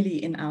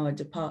 particularly in our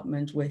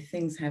department where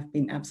things have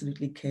been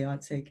absolutely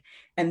chaotic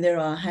and there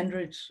are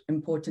 100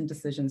 important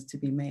decisions to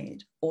be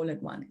made all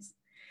at once.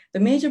 The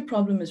major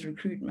problem is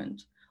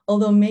recruitment.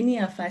 Although many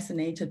are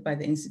fascinated by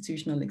the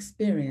institutional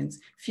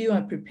experience, few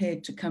are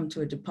prepared to come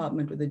to a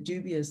department with a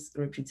dubious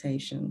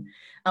reputation.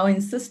 Our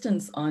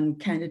insistence on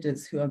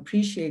candidates who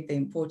appreciate the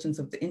importance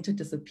of the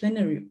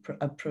interdisciplinary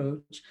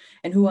approach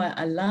and who are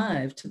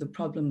alive to the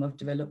problem of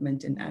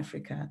development in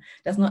Africa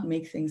does not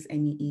make things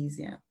any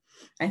easier.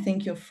 I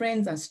think your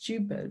friends are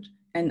stupid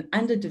and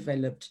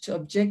underdeveloped to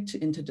object to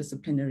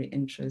interdisciplinary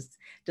interests,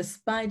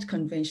 despite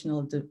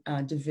conventional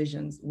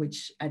divisions,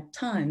 which at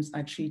times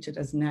are treated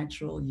as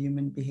natural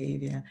human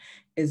behavior,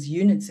 is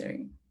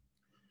unitary.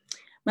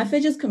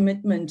 Mafeja's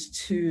commitment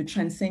to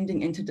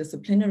transcending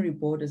interdisciplinary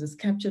borders is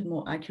captured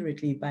more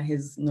accurately by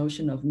his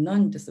notion of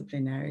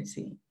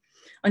non-disciplinarity.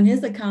 On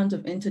his account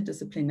of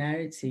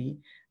interdisciplinarity,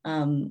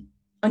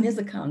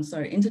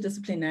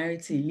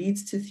 interdisciplinarity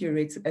leads to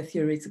a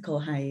theoretical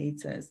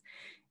hiatus.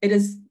 It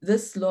is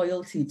this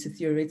loyalty to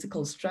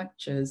theoretical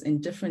structures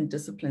in different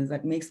disciplines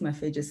that makes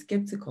Mafeja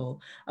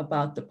skeptical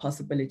about the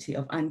possibility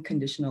of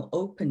unconditional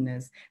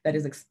openness that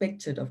is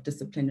expected of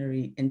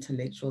disciplinary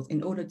intellectuals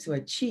in order to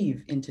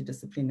achieve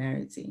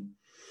interdisciplinarity.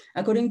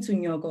 According to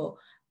Nyogo,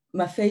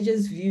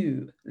 Mafeja's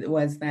view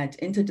was that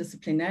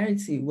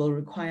interdisciplinarity will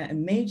require a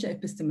major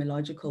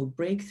epistemological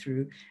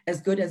breakthrough as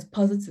good as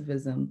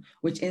positivism,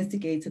 which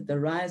instigated the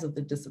rise of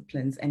the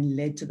disciplines and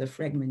led to the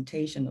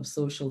fragmentation of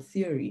social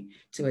theory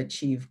to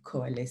achieve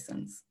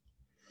coalescence.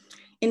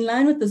 In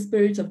line with the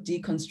spirit of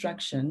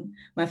deconstruction,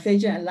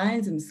 Mafeja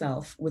aligns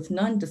himself with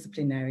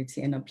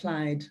non-disciplinarity and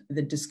applied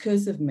the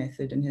discursive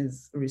method in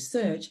his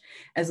research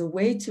as a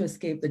way to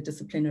escape the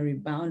disciplinary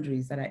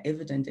boundaries that are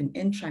evident in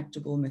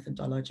intractable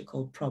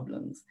methodological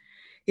problems.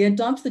 He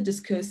adopts the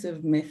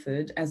discursive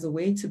method as a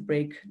way to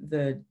break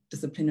the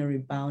disciplinary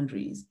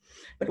boundaries.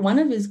 But one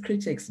of his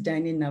critics,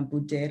 Danny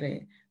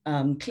Nabudere,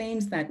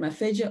 claims that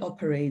Mafeja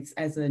operates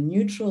as a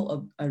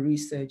neutral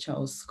researcher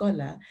or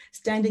scholar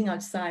standing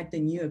outside the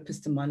new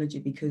epistemology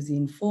because he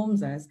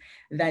informs us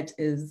that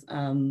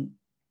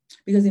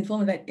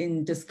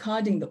in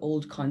discarding the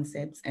old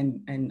concepts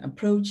and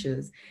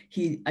approaches,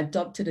 he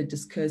adopted a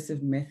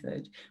discursive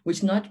method,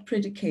 which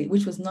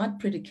was not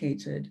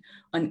predicated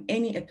on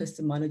any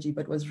epistemology,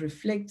 but was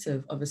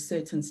reflective of a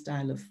certain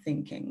style of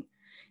thinking.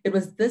 It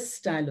was this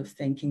style of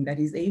thinking that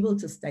he's able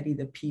to study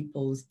the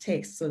people's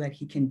texts so that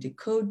he can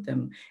decode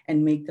them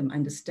and make them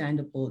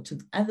understandable to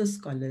other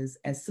scholars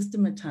as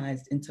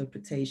systematized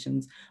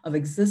interpretations of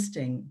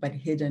existing but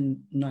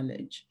hidden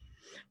knowledge.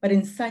 But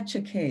in such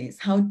a case,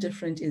 how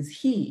different is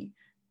he,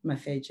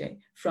 Mafeja,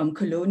 from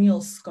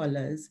colonial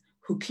scholars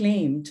who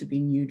claim to be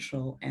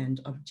neutral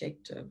and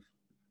objective?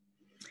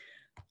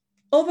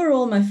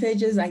 Overall,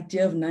 Mafeja's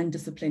idea of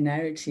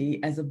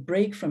non-disciplinarity as a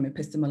break from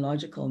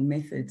epistemological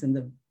methods in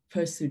the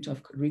pursuit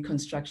of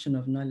reconstruction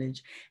of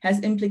knowledge has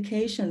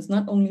implications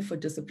not only for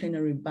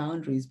disciplinary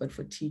boundaries, but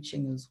for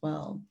teaching as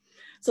well.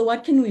 So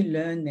what can we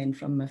learn then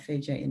from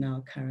Mafeja in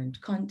our current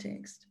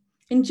context?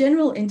 In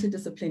general,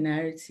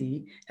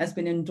 interdisciplinarity has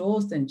been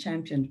endorsed and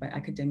championed by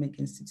academic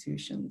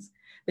institutions.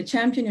 The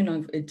championing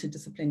of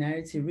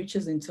interdisciplinarity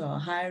reaches into our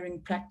hiring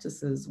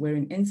practices,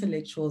 wherein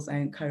intellectuals are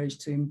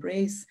encouraged to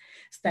embrace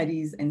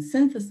studies and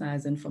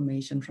synthesize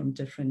information from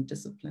different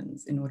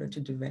disciplines in order to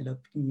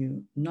develop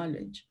new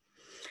knowledge.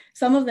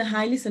 Some of the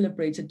highly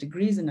celebrated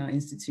degrees in our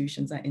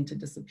institutions are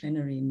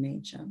interdisciplinary in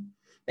nature.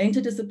 The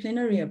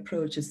interdisciplinary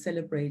approach is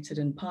celebrated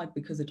in part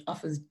because it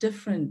offers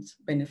different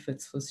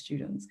benefits for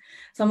students.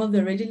 Some of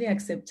the readily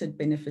accepted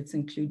benefits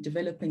include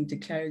developing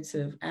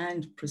declarative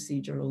and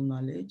procedural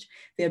knowledge,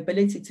 the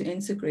ability to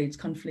integrate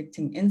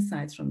conflicting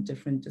insights from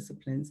different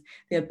disciplines,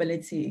 the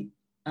ability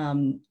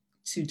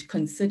to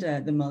consider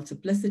the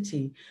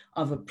multiplicity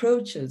of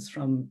approaches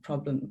from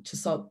problem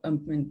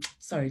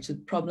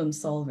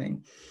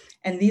solving.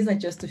 And these are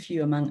just a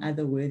few among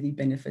other worthy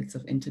benefits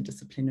of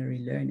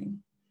interdisciplinary learning.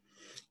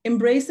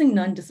 Embracing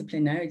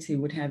non-disciplinarity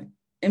would have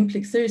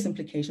serious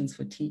implications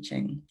for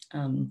teaching,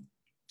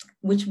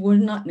 which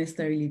would not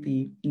necessarily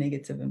be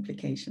negative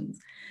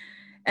implications.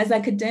 As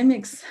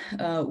academics,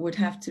 we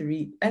have to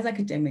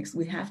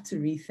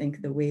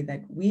rethink the way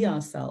that we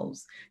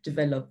ourselves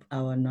develop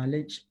our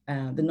knowledge,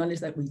 the knowledge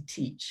that we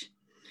teach.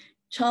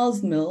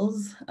 Charles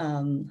Mills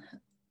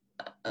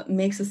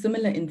makes a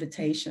similar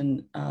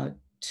invitation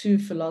to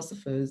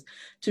philosophers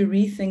to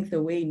rethink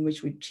the way in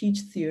which we teach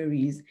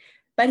theories.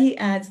 But he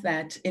adds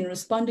that in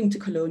responding to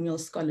colonial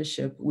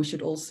scholarship, we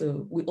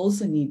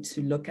also need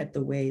to look at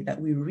the way that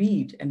we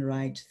read and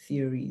write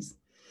theories.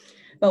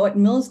 But what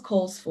Mills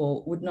calls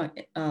for would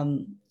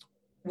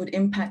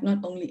impact not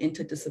only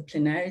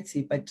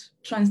interdisciplinarity, but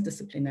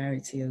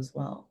transdisciplinarity as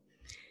well.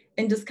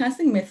 In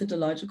discussing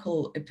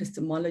methodological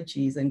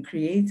epistemologies and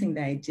creating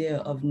the idea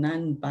of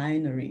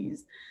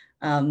non-binaries,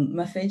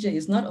 Mafeja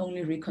is not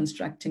only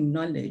reconstructing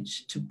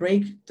knowledge to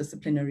break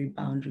disciplinary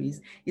boundaries,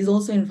 he's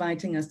also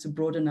inviting us to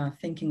broaden our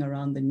thinking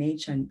around the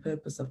nature and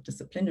purpose of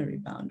disciplinary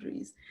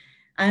boundaries.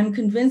 I am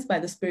convinced by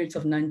the spirit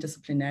of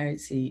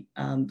non-disciplinarity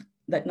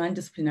that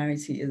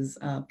non-disciplinarity is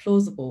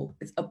plausible.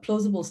 It's a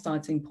plausible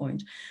starting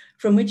point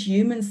from which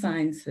human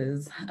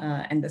sciences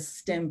and the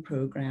STEM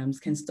programs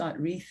can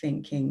start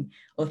rethinking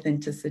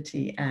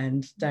authenticity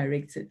and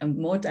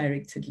more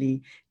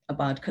directedly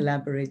about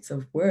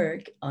collaborative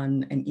work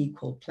on an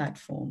equal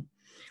platform.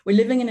 We're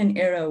living in an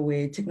era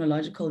where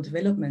technological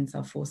developments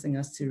are forcing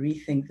us to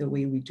rethink the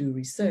way we do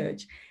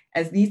research,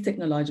 as these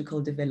technological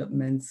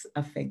developments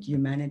affect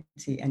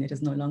humanity and it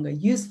is no longer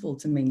useful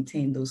to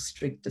maintain those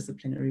strict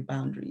disciplinary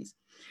boundaries.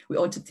 We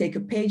ought to take a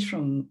page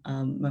from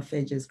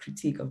Mafeja's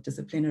critique of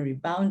disciplinary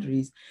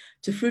boundaries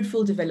to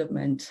fruitful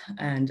development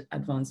and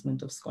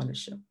advancement of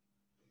scholarship.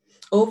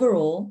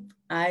 Overall,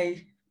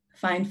 I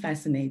find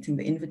fascinating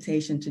the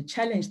invitation to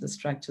challenge the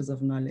structures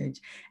of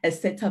knowledge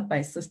as set up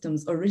by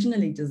systems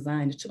originally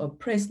designed to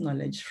oppress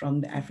knowledge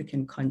from the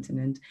African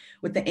continent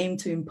with the aim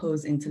to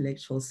impose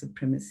intellectual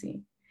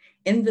supremacy.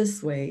 In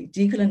this way,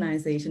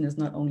 decolonization is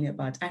not only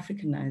about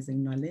Africanizing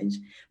knowledge,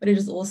 but it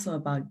is also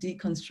about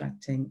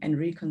deconstructing and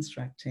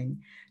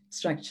reconstructing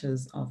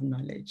structures of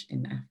knowledge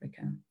in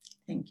Africa.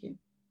 Thank you.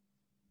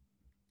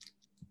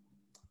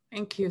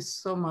 Thank you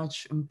so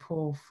much,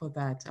 Mpho, for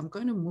that. I'm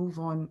going to move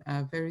on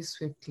very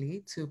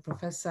swiftly to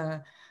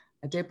Professor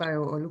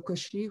Adebayo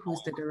Olukoshi,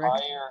 who's the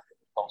director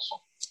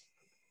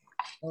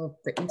of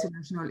the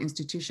International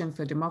Institution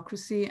for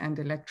Democracy and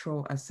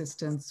Electoral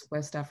Assistance,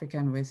 West Africa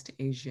and West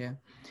Asia.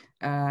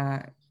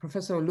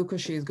 Professor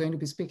Olukoshi is going to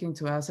be speaking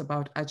to us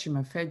about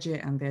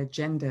Achimafeji and the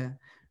agenda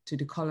to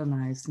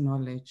decolonize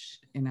knowledge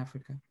in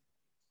Africa.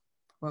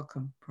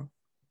 Welcome, Prof.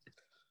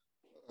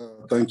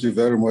 Thank you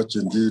very much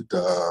indeed,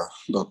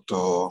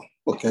 Dr.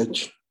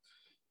 Okech.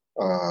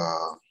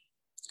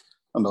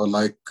 And I'd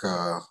like,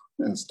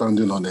 in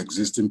standing on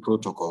existing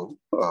protocol,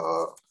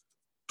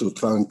 to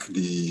thank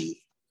the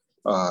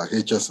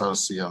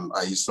HSRC and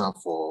AISA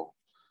for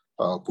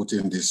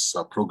putting this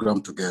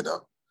program together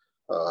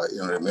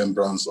in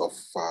remembrance of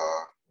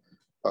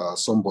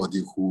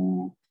somebody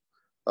who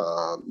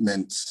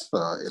meant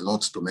a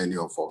lot to many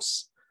of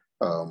us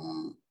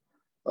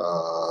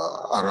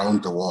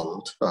around the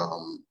world,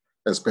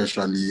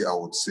 especially, I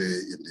would say,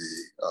 in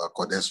the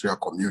Codesria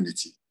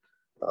community,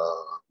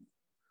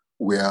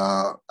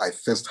 where I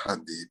first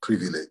had the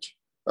privilege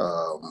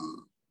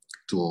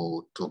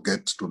to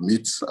get to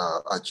meet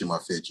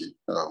Achimafeji,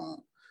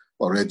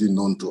 already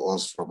known to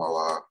us from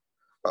our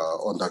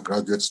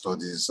undergraduate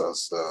studies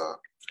as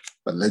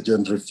a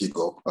legendary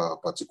figure,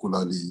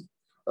 particularly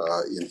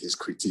in his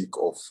critique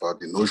of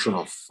the notion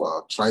of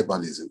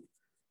tribalism.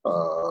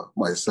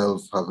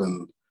 Myself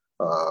having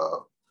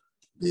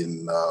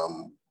been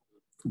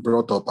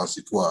brought up, as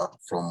it were,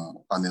 from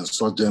an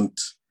insurgent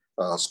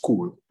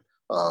school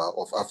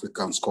of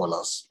African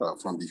scholars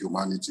from the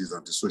humanities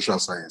and the social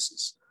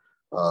sciences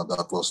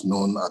that was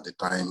known at the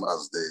time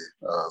as the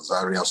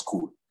Zaria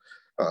School,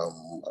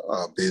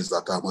 based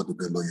at Ahmadu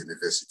Bello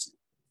University,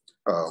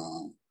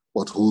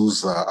 but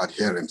whose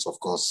adherents, of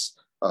course,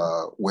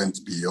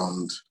 went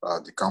beyond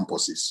the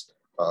campuses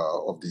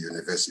of the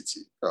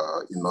university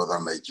in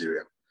northern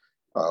Nigeria.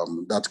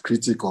 That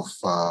critique of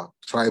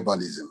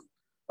tribalism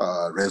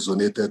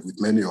resonated with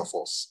many of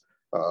us,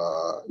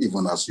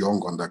 even as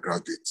young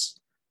undergraduates,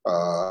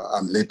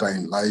 and later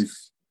in life,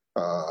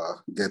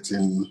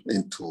 getting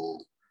into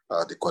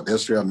the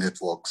Codesria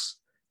networks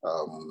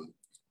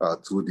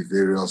through the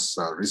various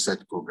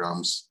research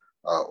programs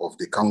of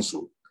the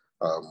council.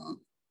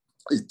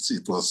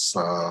 It was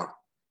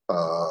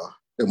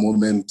a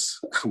moment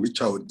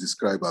which I would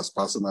describe as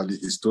personally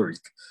historic,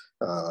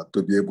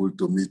 to be able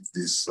to meet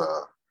this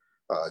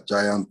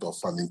giant of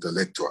an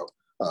intellectual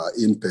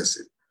in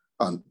person,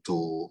 and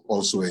to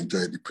also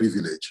enjoy the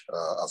privilege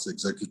as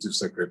executive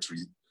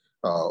secretary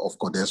of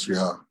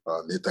Codesria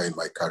later in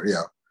my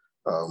career,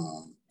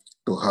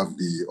 to have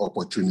the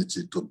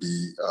opportunity to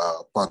be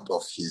part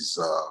of his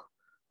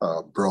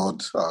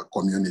broad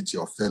community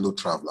of fellow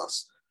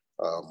travelers.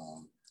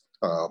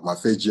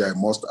 Mafeji, I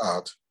must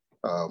add,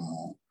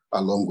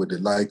 along with the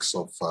likes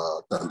of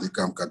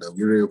Thandika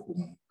Mkadawire,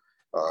 whom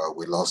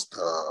we lost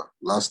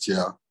last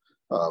year,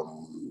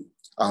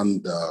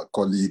 and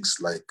colleagues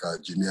like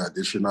Jimmy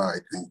Adeshina, I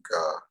think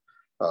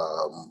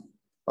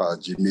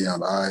Jimmy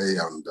and I,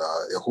 and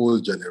a whole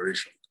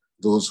generation,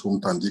 those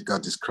whom Thandika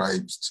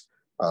describes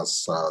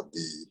as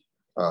the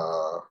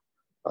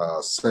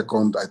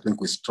second, I think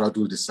we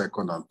straddle the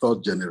second and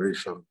third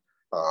generation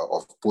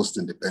of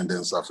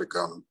post-independence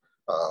African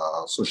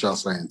social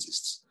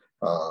scientists,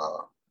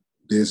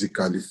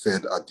 basically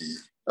fed at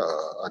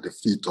the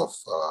feet of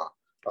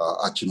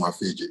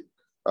Achimafeji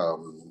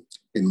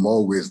in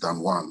more ways than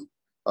one,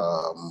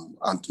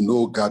 and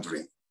no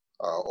gathering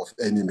of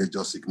any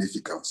major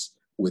significance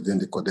within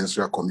the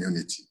Codesria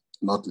community,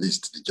 not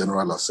least the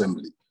General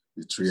Assembly,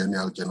 the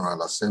triennial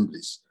General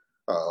Assemblies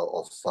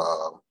of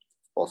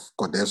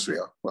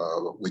Codesria,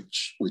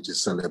 which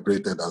is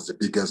celebrated as the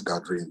biggest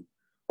gathering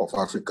of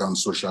African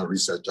social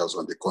researchers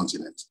on the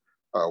continent,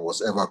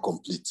 was ever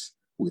complete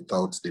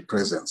without the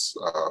presence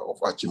of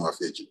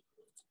Achimafeji.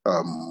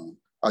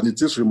 And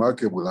it is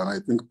remarkable, and I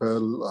think,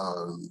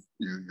 Pearl,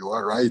 you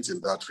are right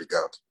in that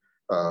regard,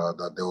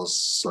 that there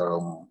was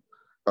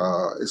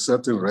a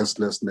certain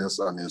restlessness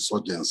and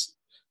insurgency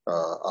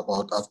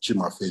about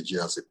Achimafeji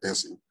as a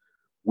person,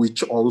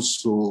 which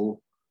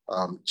also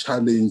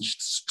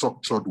challenged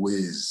structured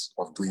ways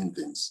of doing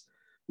things.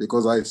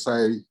 Because as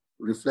I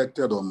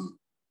reflected on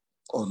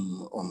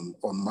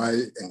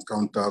my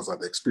encounters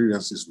and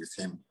experiences with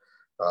him,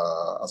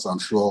 as I'm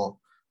sure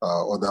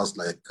others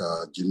like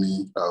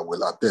Jimmy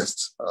will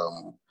attest,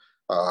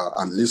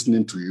 and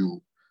listening to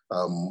you,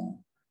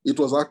 it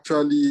was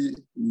actually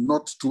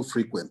not too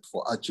frequent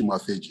for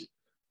Achimafeji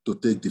to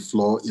take the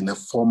floor in a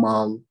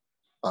formal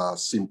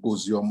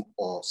symposium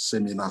or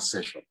seminar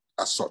session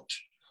as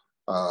such.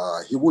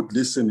 He would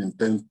listen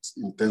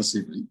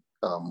intensively,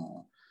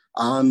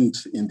 and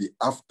in the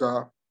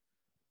after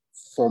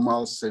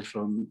formal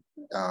session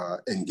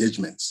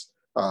engagements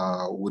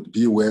would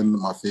be when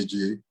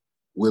Mafeji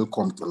will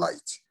come to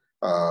light.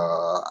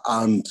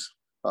 and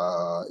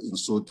in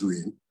so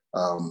doing,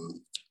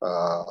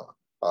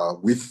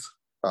 with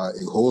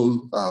a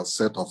whole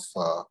set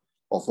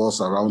of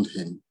us around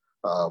him,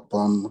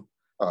 burn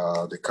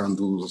the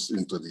candles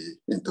into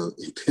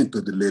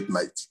the late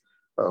night.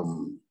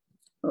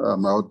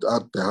 I would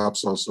add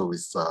perhaps also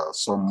with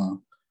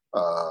some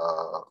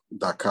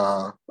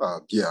Dakar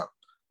beer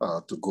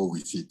to go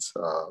with it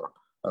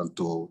and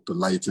to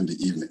lighten the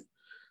evening.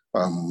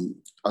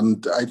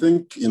 And I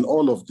think in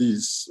all of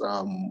this,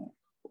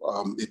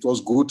 it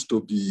was good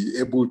to be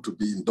able to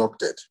be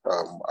inducted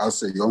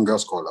as a younger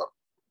scholar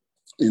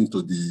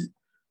into the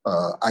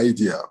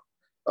idea,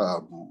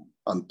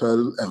 and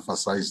Pearl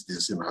emphasized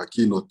this in her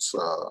keynote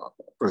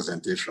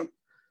presentation,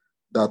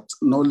 that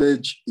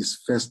knowledge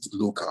is first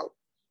local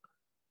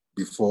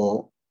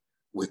before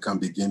we can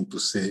begin to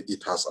say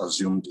it has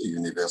assumed a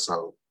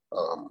universal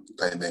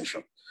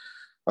dimension.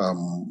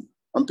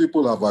 And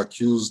people have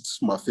accused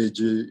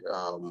Mafeji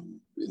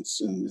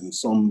in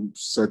some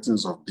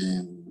settings of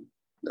being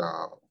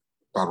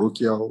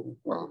parochial,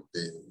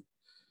 being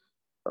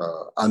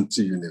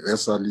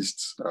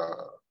anti-universalist,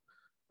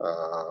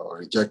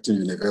 rejecting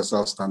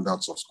universal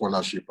standards of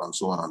scholarship and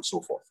so on and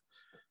so forth.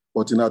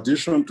 But in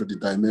addition to the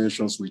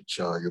dimensions which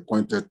you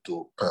pointed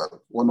to,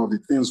 one of the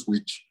things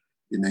which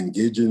in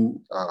engaging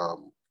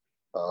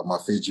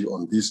Mafeji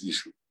on this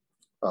issue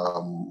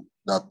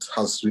that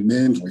has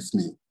remained with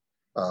me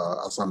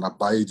as an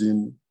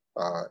abiding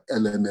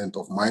element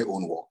of my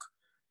own work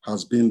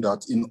has been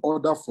that in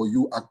order for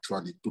you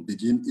actually to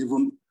begin,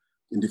 even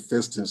in the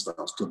first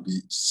instance, to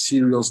be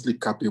seriously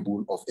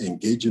capable of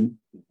engaging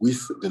with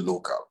the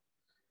local,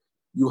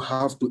 you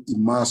have to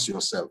immerse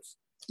yourself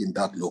in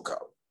that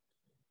local.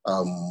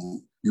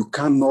 You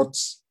cannot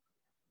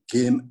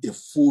gain a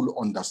full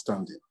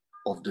understanding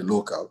of the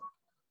local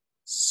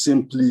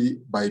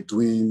simply by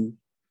doing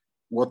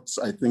what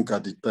I think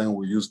at the time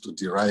we used to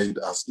deride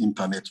as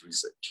internet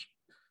research,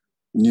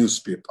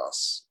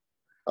 newspapers,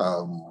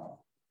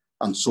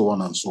 and so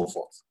on and so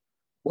forth.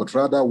 But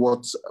rather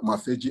what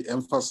Mafeji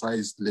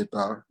emphasized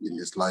later in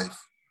his life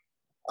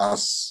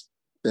as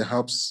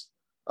perhaps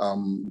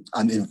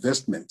an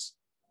investment,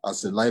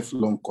 as a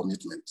lifelong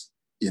commitment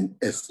in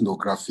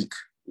ethnographic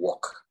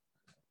work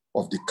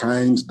of the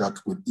kind that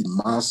would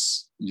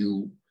immerse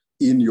you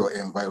in your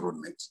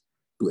environment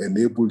to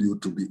enable you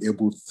to be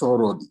able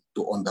thoroughly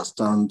to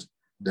understand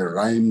the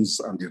rhymes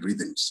and the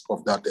rhythms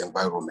of that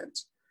environment,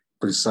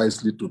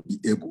 precisely to be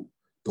able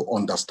to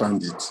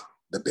understand it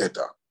the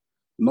better.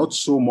 Not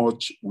so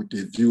much with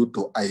a view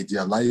to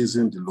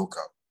idealizing the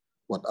local,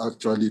 but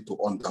actually to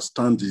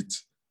understand it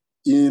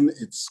in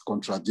its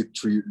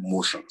contradictory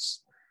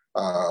motions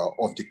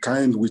of the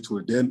kind which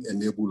will then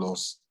enable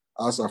us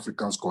as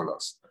African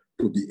scholars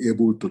to be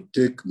able to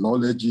take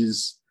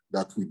knowledges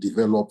that we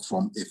develop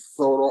from a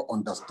thorough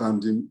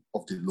understanding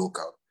of the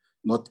local,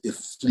 not a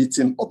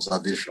fleeting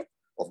observation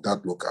of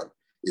that local,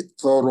 a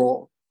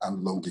thorough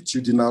and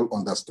longitudinal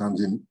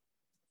understanding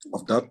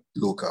of that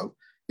local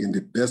in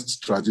the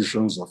best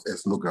traditions of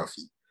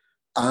ethnography,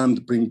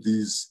 and bring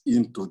these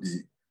into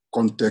the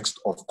context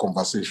of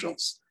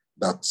conversations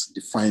that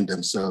define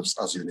themselves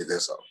as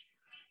universal.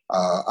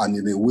 And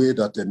in a way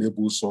that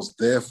enables us,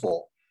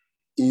 therefore,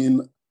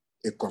 in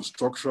a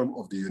construction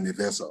of the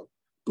universal,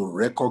 to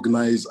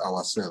recognize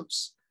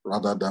ourselves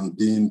rather than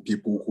being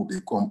people who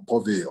become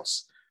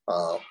purveyors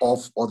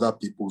of other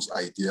people's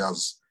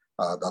ideas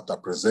that are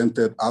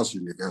presented as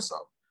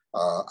universal,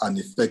 and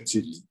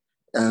effectively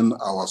earn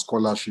our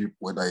scholarship,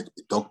 whether it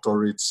be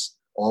doctorates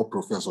or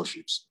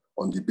professorships,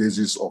 on the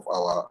basis of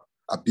our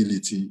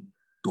ability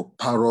to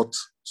parrot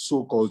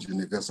so-called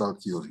universal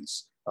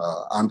theories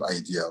and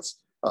ideas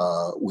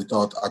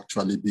without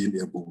actually being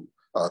able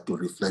to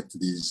reflect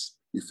these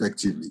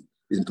effectively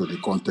into the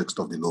context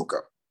of the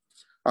local.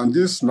 And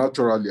this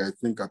naturally, I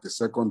think at the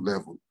second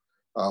level,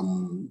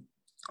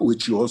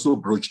 which you also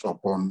broached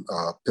upon,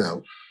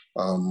 Pearl,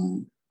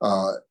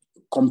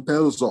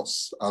 compels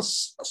us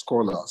as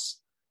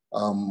scholars,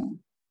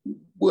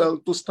 well,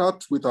 to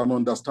start with an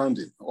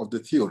understanding of the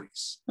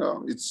theories.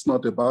 It's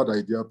not a bad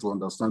idea to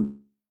understand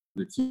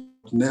the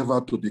theories, never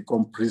to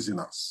become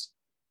prisoners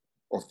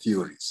of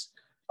theories.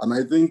 And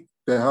I think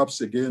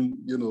perhaps again,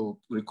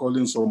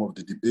 recalling some of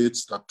the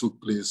debates that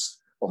took place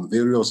on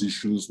various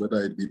issues,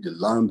 whether it be the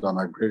land and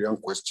agrarian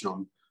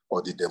question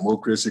or the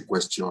democracy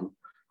question,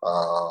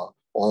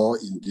 or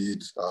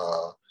indeed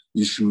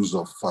issues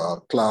of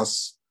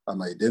class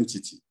and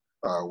identity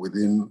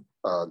within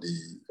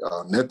the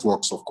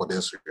networks of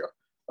Codesria.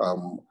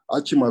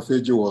 Achi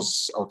Mafeji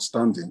was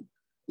outstanding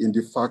in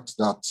the fact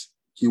that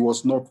he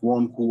was not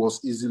one who was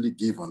easily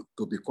given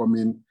to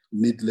becoming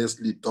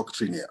needlessly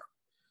doctrinaire.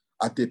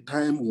 At a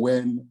time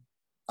when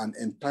an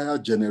entire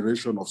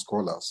generation of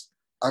scholars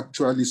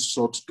actually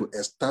sought to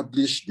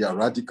establish their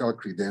radical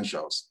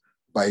credentials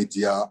by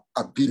their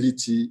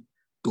ability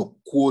to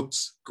quote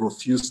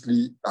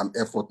profusely and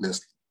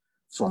effortlessly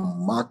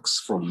from Marx,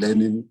 from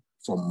Lenin,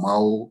 from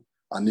Mao,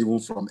 and even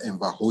from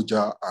Enver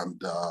Hoxha and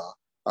the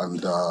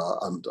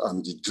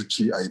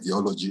Juche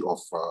ideology of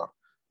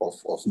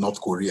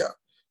North Korea.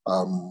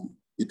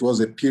 It was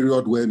a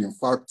period when, in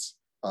fact,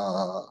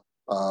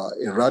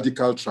 a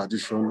radical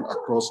tradition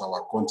across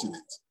our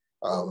continent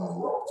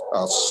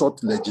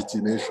sought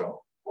legitimation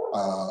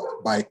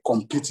by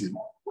competing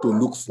to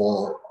look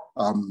for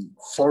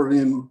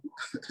foreign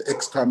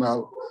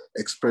external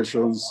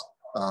expressions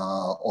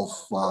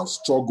of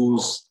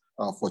struggles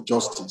for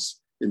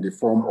justice in the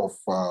form of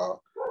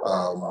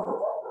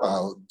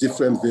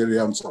different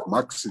variants of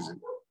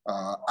Marxism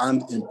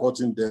and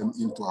importing them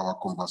into our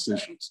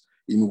conversations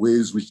in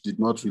ways which did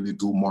not really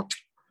do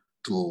much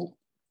to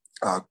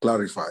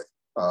clarify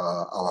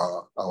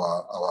our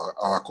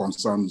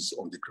concerns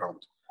on the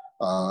ground.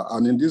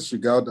 And in this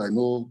regard, I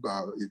know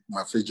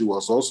Mafeji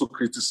was also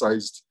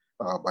criticized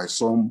by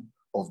some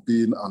of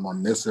being an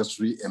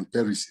unnecessary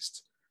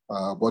empiricist.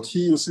 But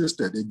he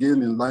insisted,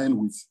 again, in line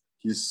with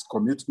his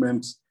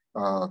commitment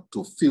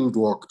to field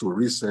work, to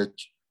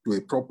research, to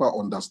a proper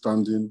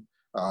understanding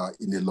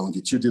in a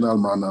longitudinal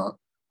manner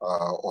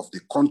of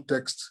the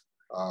context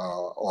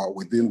or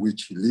within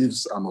which he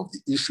lives and of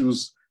the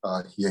issues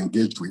he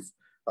engaged with,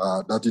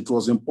 that it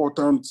was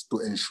important to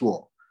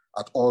ensure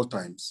at all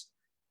times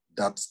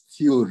that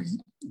theory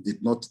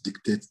did not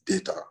dictate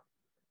data,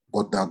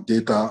 but that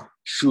data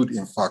should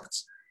in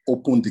fact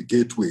open the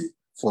gateway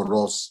for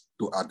us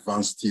to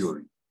advance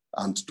theory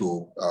and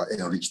to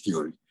enrich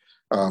theory.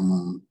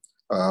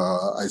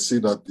 I see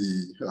that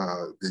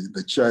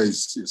the chair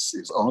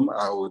is on.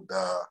 I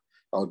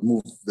would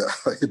move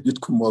a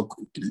bit more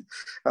quickly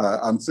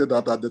and say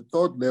that at the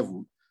third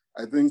level,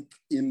 I think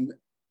in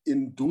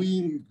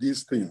doing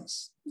these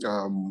things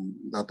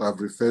that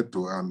I've referred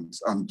to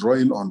and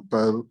drawing on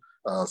Pearl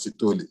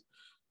Sithole,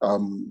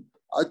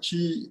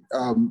 Achi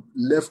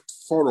left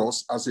for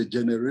us as a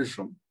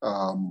generation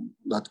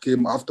that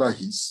came after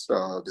his,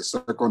 the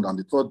second and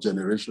the third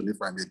generation,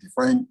 if I may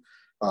define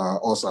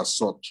us as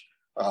such,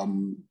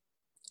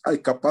 a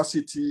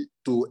capacity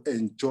to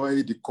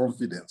enjoy the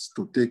confidence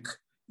to take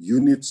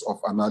units of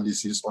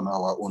analysis on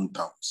our own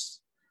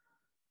terms.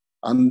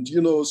 And,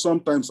 you know,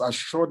 sometimes I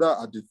shudder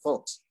at the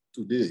thought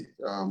today.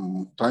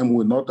 Time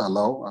will not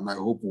allow, and I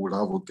hope we'll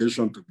have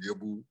occasion to be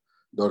able,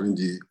 during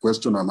the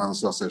question and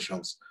answer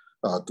sessions,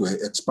 to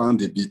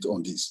expand a bit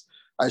on this.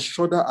 I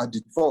shudder at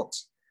the thought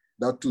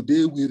that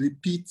today we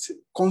repeat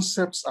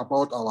concepts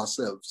about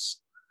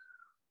ourselves,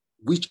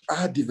 which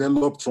are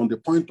developed from the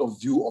point of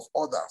view of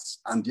others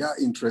and their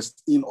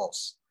interest in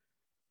us,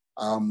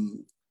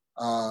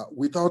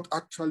 without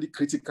actually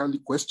critically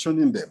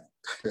questioning them.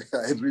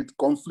 I read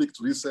conflict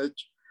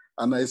research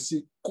and I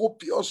see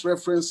copious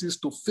references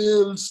to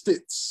failed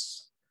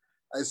states.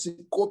 I see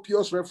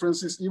copious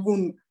references,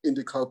 even in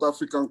the South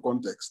African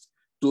context,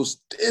 to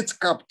state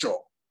capture,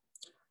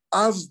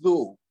 as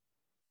though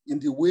in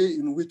the way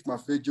in which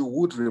Mafeji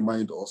would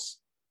remind us,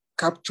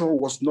 capture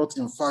was not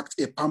in fact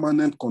a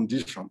permanent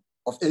condition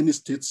of any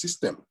state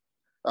system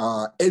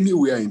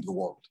anywhere in the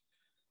world.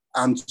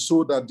 And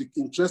so that the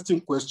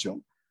interesting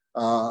question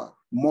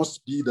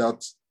must be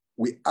that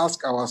we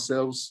ask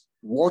ourselves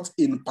what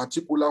in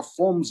particular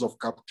forms of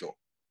capture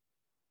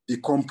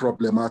become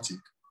problematic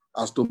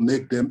as to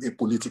make them a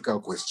political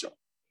question,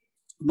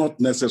 not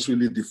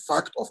necessarily the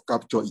fact of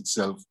capture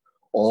itself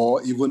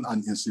or even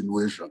an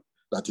insinuation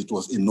that it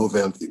was a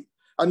novel thing.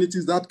 And it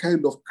is that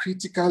kind of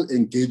critical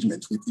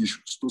engagement with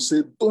issues to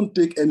say, don't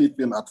take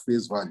anything at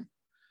face value.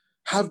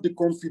 Have the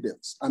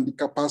confidence and the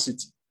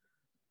capacity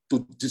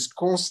to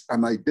discuss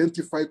and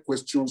identify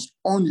questions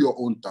on your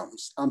own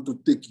terms and to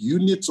take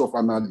units of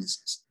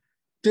analysis.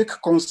 Take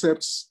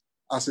concepts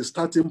as a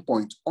starting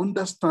point,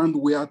 understand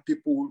where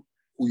people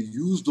who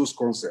use those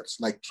concepts,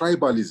 like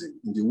tribalism,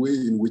 in the way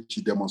in which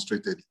he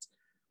demonstrated it,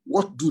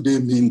 what do they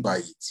mean by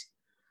it?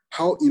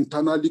 How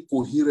internally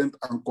coherent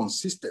and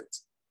consistent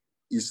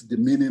is the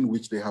meaning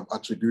which they have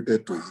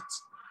attributed to it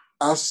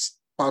as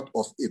part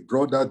of a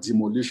broader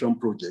demolition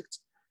project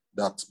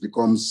that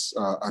becomes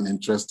an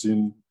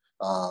interesting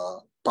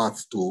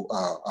path to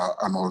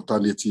an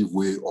alternative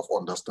way of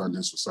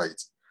understanding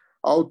society.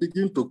 I'll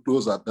begin to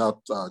close at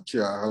that,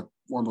 Chair. I had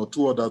one or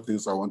two other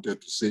things I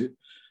wanted to say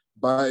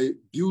by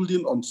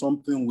building on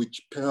something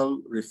which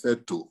Pearl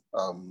referred to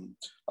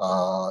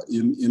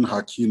in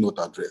her keynote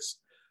address.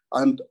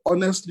 And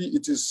honestly,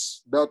 it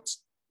is that,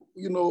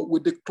 you know,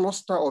 with the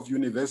cluster of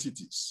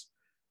universities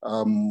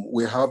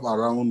we have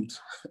around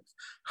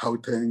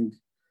Gauteng,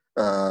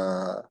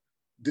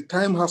 the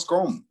time has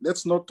come.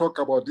 Let's not talk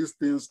about these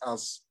things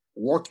as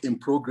work in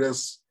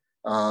progress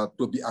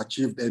to be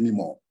achieved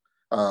anymore,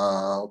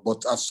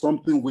 but as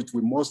something which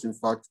we must, in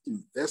fact,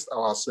 invest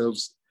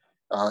ourselves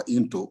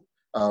into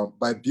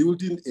by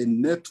building a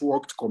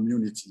networked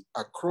community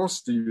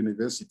across the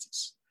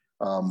universities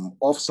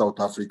of South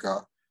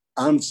Africa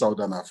and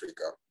Southern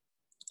Africa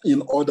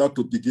in order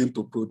to begin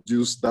to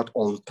produce that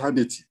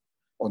alternative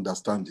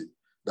understanding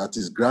that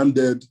is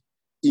grounded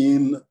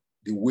in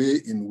the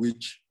way in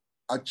which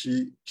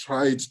Achi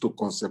tried to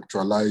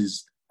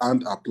conceptualize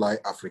and apply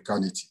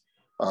Africanity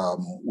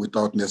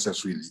without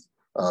necessarily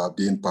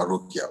being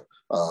parochial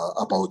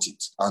about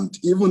it. And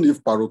even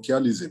if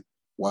parochialism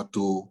were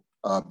to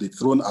be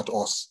thrown at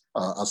us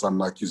as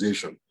an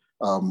accusation.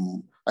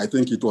 I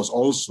think it was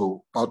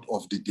also part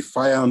of the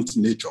defiant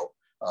nature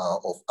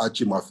of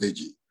Archie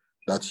Mafeji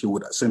that he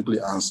would simply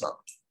answer,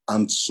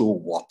 and so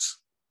what?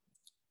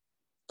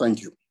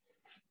 Thank you.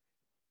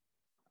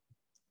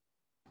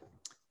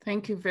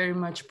 Thank you very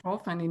much,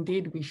 Prof. And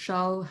indeed, we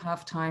shall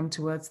have time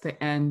towards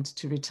the end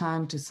to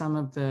return to some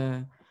of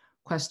the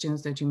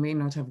questions that you may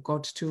not have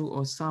got to,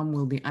 or some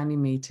will be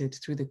animated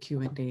through the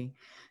Q&A.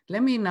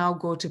 Let me now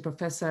go to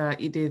Professor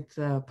Edith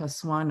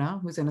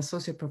Paswana, who's an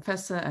associate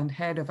professor and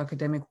head of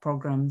academic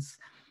programs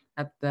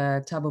at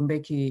the Thabo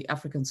Mbeki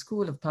African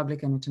School of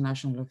Public and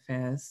International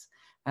Affairs,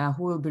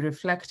 who will be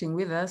reflecting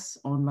with us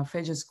on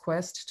Mafeji's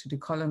quest to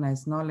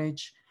decolonize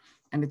knowledge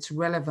and its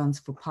relevance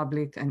for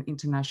public and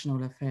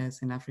international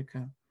affairs in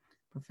Africa.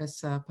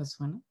 Professor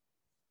Paswana.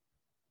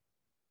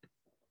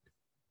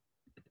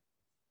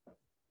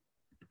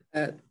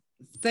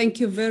 Thank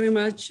you very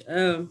much,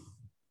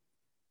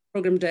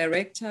 Program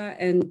Director.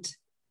 And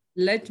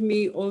let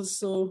me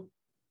also,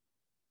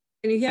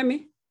 can you hear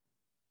me?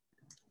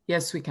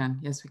 Yes, we can.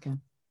 Yes, we can.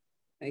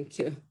 Thank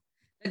you.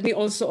 Let me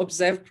also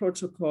observe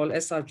protocol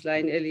as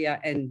outlined earlier,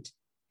 and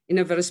in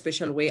a very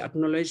special way,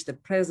 acknowledge the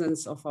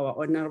presence of our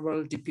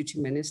Honorable Deputy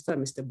Minister,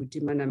 Mr.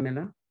 Butima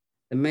Namela,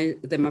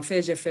 the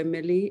Mafeji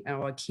family,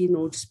 our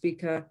keynote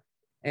speaker,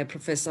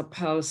 Professor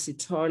Paul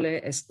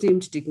Sithole,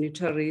 esteemed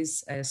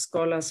dignitaries,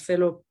 scholars,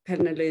 fellow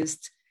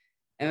panelists,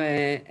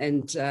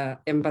 and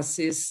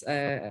embassies,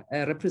 a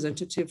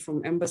representative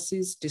from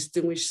embassies,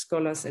 distinguished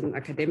scholars and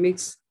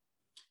academics,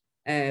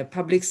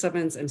 public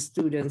servants and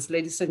students.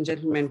 Ladies and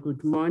gentlemen,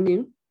 good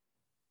morning.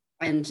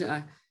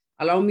 And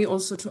allow me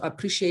also to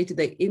appreciate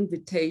the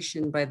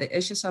invitation by the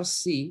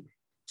HSRC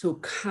to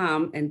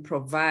come and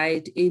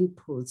provide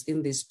inputs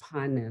in this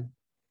panel.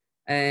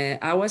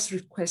 I was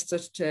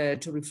requested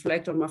to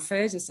reflect on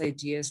Mafeji's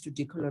ideas to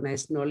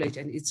decolonize knowledge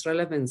and its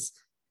relevance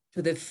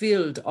to the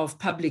field of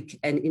public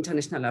and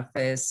international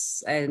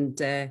affairs. And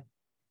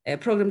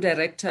Program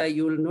Director,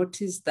 you will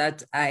notice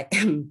that I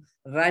am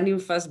running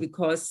fast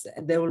because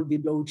there will be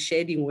load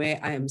shedding where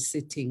I am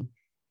sitting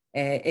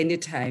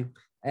anytime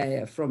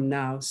from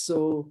now.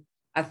 So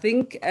I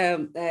think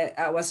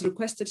I was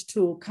requested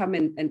to come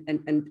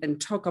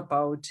and talk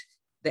about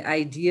the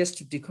ideas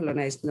to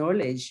decolonize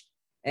knowledge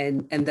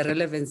and the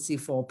relevancy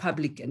for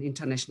public and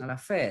international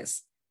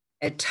affairs,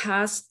 a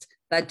task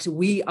that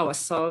we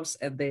ourselves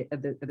at the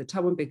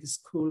Thabo Mbeki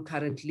School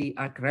currently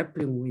are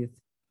grappling with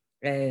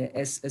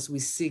as we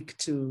seek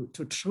to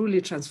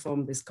truly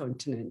transform this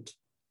continent.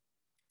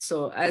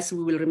 So as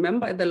we will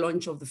remember at the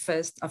launch of the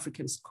first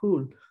African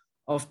School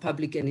of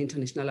Public and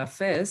International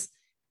Affairs,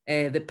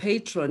 the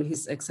patron,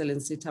 His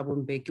Excellency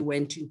Thabo Mbeki,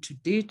 went into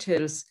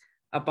details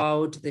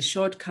about the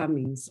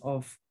shortcomings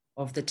of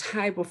the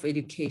type of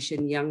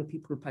education young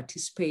people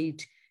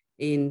participate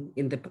in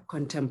the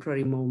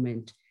contemporary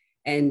moment.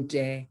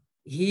 And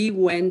he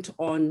went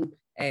on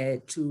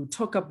to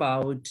talk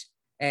about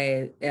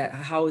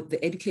how the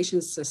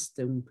education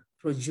system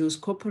produces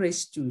corporate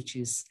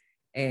stooges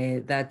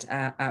that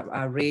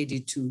are ready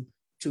to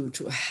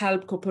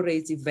help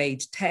corporates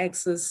evade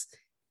taxes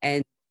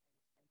and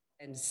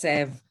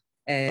serve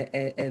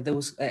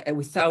those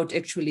without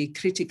actually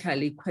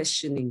critically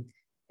questioning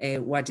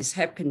what is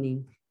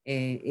happening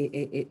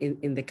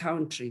in the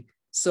country.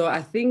 So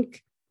I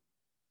think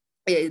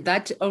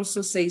that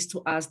also says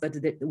to us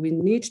that we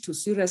need to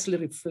seriously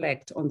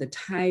reflect on the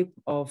type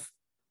of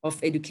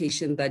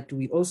education that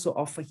we also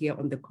offer here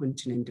on the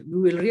continent. We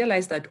will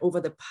realize that over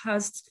the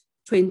past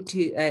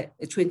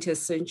 20th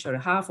century,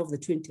 half of the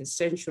 20th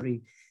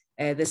century,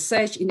 the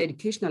surge in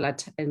educational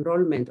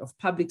enrollment of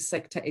public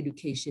sector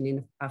education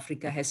in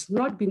Africa has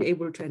not been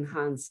able to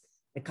enhance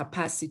the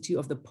capacity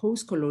of the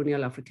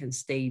post-colonial African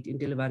state in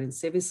delivering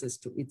services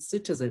to its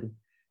citizens,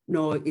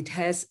 nor it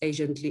has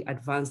urgently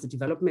advanced the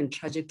development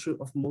trajectory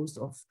of most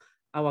of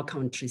our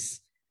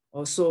countries.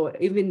 Also,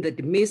 even the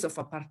demise of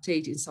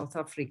apartheid in South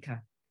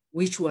Africa,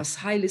 which was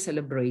highly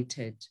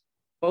celebrated,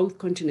 both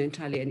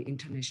continentally and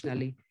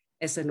internationally,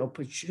 as an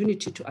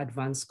opportunity to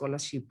advance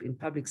scholarship in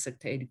public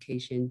sector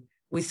education,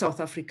 with South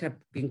Africa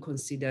being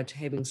considered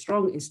having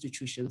strong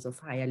institutions of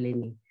higher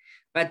learning.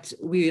 But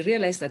we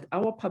realized that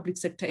our public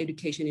sector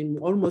education in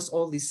almost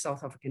all these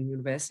South African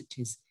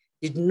universities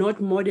did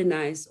not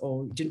modernize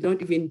or did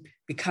not even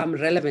become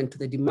relevant to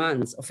the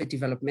demands of a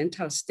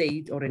developmental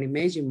state or an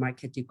emerging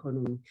market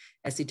economy,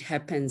 as it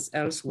happens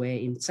elsewhere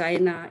in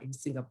China, in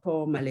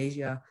Singapore,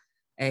 Malaysia,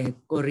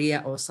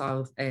 Korea, or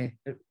South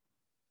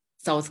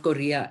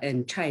Korea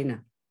and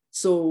China.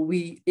 So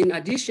in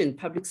addition,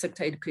 public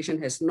sector education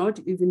has not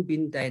even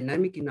been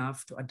dynamic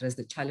enough to address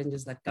the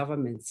challenges that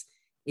governments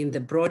in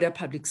the broader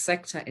public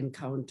sector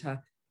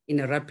encounter in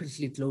a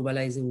rapidly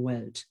globalizing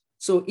world.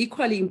 So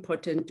equally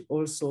important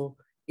also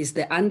is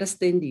the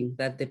understanding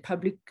that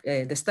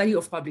the study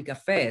of public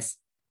affairs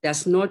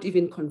does not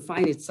even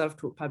confine itself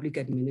to public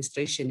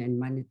administration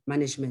and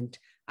management.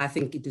 I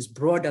think it is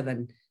broader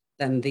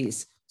than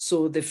this.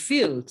 So the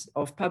field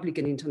of public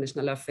and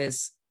international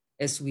affairs,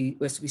 as we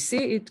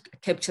say,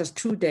 it captures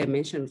two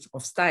dimensions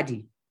of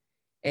study.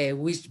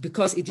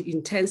 because it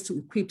intends to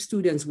equip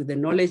students with the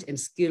knowledge and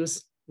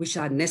skills which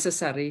are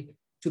necessary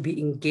to be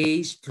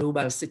engaged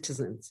global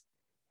citizens.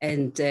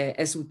 And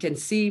as we can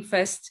see,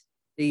 first,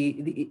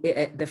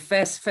 the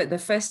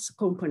first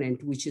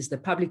component, which is the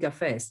public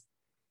affairs,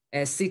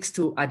 seeks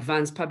to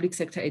advance public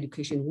sector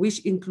education,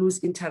 which includes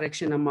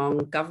interaction among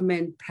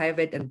government,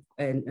 private,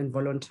 and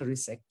voluntary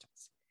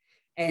sectors.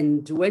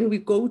 And when we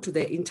go to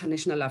the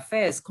international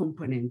affairs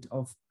component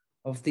of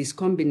this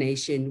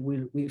combination,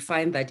 we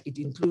find that it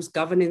includes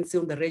governance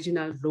on the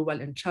regional, global,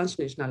 and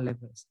transnational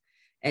levels.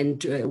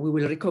 And we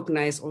will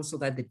recognize also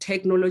that the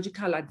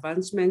technological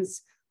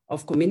advancements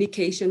of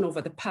communication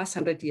over the past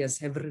 100 years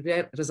have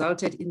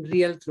resulted in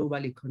real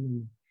global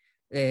economy.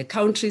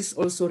 Countries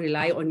also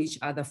rely on each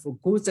other for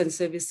goods and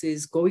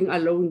services. Going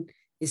alone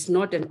is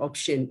not an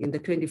option in the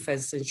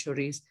 21st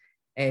century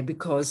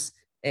because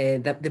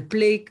the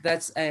plague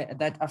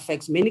that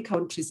affects many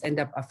countries end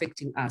up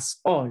affecting us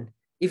all.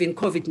 Even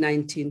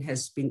COVID-19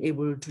 has been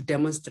able to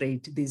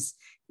demonstrate this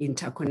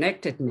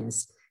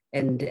interconnectedness.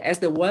 And as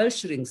the world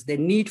shrinks, the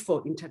need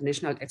for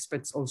international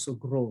experts also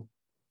grow.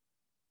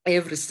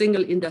 Every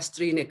single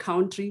industry in a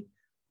country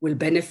will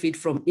benefit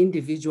from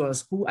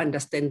individuals who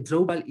understand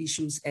global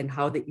issues and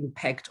how they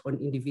impact on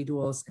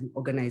individuals and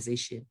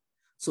organizations.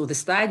 So the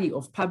study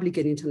of public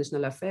and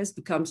international affairs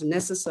becomes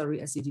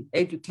necessary as it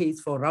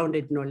educates for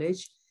rounded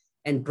knowledge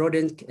and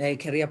broadens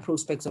career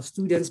prospects of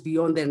students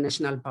beyond their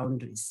national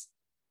boundaries.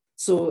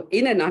 So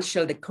in a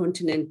nutshell, the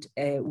continent,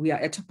 we are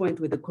at a point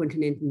where the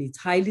continent needs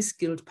highly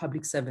skilled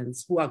public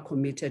servants who are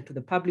committed to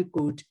the public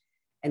good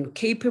and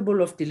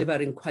capable of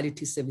delivering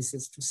quality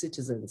services to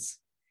citizens.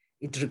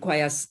 It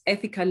requires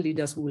ethical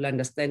leaders who will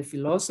understand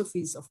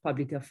philosophies of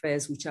public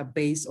affairs which are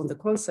based on the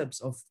concepts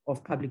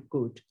of public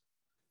good.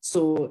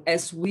 So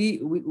as we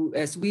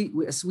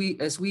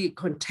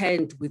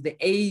contend with the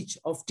age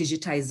of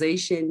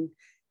digitization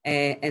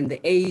and the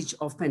age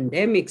of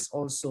pandemics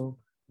also,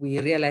 we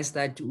realize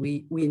that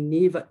we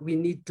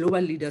need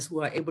global leaders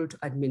who are able to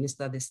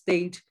administer the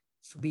state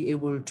to be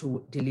able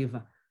to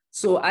deliver.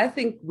 So I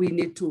think we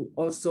need to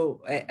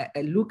also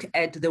look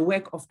at the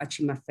work of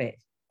Achima Fair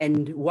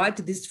and what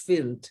this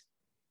field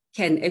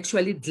can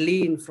actually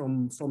glean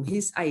from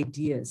his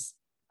ideas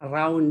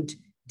around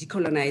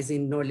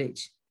decolonizing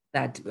knowledge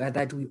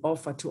that we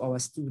offer to our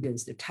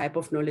students, the type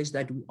of knowledge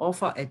that we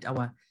offer at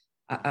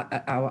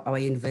our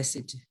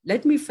university.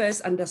 Let me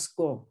first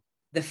underscore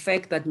the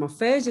fact that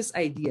Mofeje's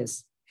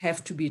ideas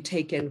have to be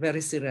taken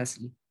very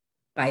seriously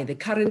by the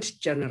current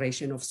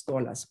generation of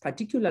scholars,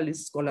 particularly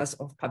scholars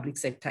of public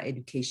sector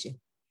education,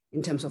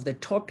 in terms of the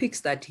topics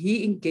that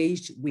he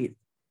engaged with.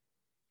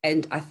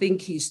 And I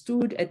think he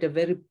stood at the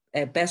very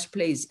best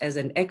place as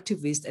an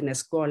activist and a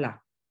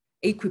scholar,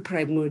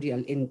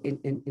 equiprimordial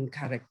in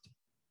character.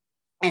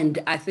 And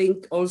I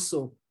think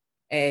also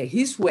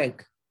his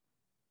work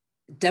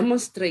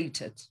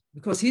demonstrated,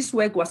 because his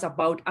work was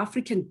about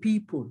African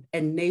people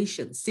and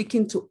nations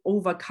seeking to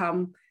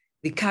overcome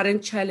the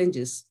current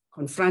challenges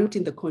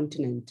confronting the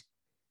continent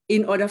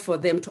in order for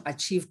them to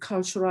achieve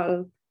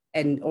cultural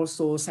and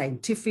also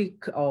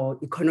scientific or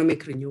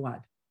economic renewal.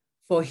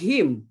 For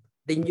him,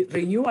 the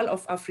renewal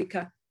of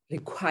Africa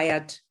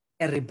required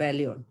a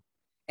rebellion,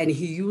 and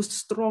he used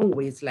strong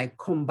words like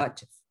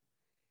combative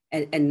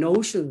and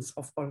notions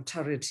of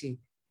authority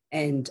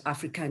and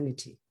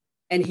Africanity.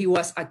 And he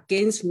was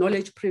against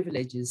knowledge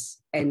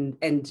privileges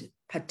and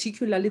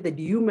particularly the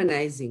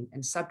dehumanizing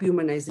and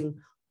subhumanizing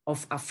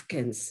of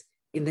Africans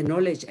in the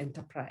knowledge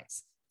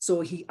enterprise.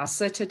 So he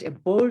asserted a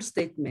bold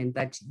statement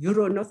that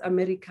Euro-North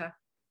America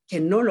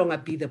can no longer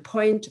be the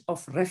point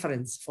of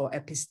reference for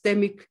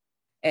epistemic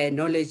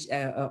knowledge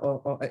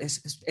or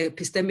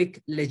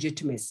epistemic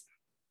legitimacy.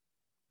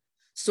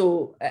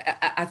 So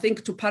I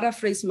think, to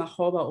paraphrase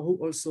Makgoba, who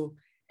also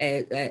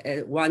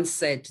once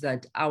said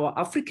that our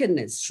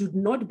Africanness should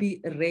not be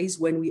erased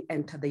when we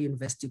enter the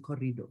university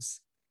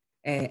corridors.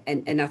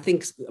 And I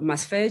think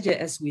Mofeje,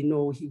 as we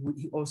know, he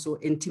also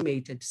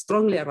intimated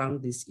strongly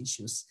around these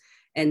issues.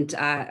 And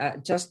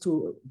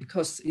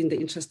because in the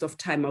interest of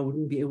time, I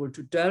wouldn't be able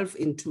to delve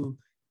into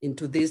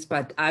this,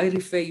 but I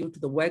refer you to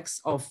the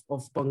works of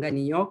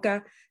Bongani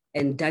Nyoka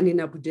and Dani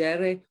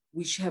Nabudere,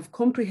 which have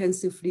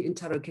comprehensively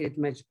interrogated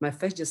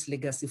Mofeje's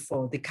legacy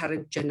for the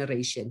current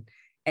generation,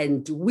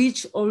 and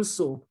which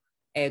also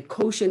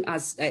caution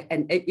us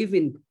and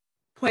even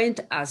point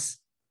us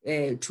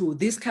to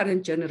this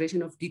current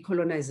generation of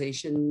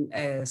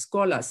decolonization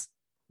scholars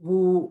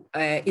who,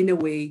 in a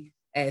way,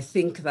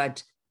 think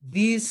that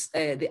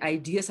the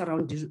ideas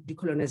around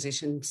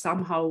decolonization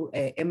somehow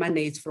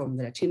emanates from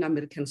the Latin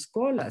American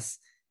scholars,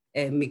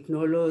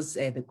 Mignolos,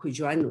 the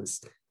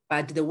Cujuanos.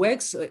 But the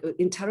works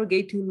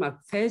interrogating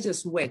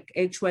Mofeje's work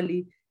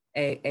actually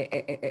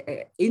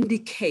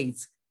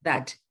indicates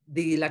that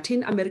the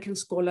Latin American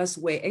scholars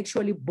were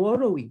actually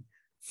borrowing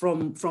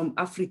from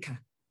Africa,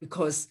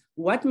 because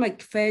what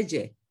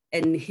Mofeje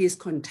and his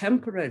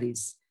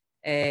contemporaries,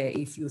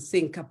 if you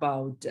think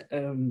about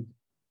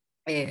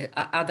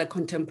other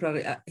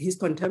his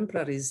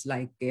contemporaries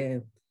like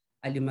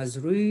Ali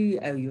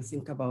Mazrui, you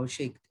think about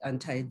Sheikh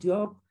Anta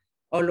Diop,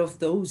 all of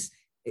those,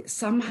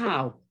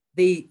 somehow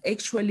they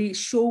actually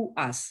show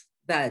us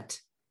that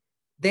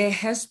there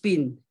has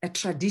been a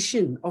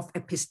tradition of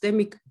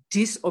epistemic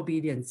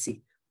disobedience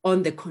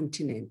on the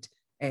continent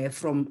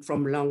from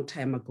long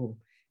time ago.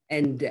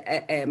 And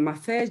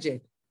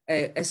Mafeje,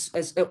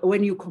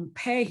 when you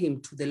compare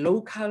him to the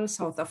local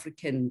South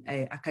African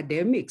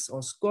academics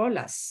or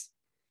scholars,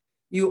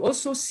 you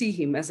also see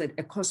him as a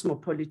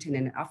cosmopolitan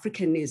and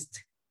Africanist,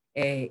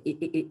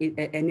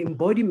 an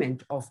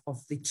embodiment of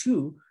the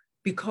two,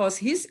 because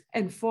his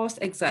enforced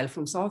exile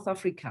from South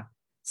Africa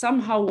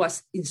somehow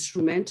was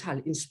instrumental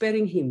in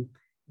sparing him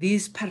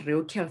this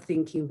parochial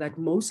thinking that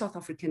most South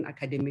African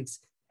academics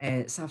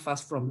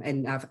suffers from,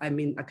 and I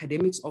mean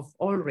academics of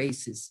all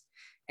races.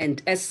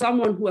 And as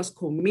someone who was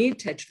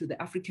committed to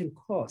the African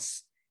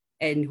cause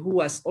and who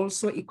was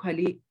also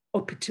equally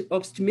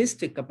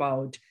optimistic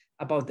about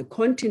the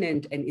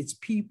continent and its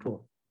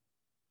people,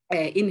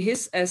 in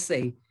his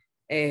essay,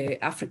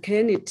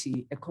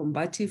 Africanity, a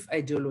Combative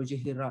Ideology,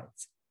 he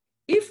writes,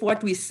 if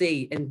what we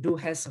say and do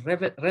has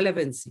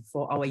relevancy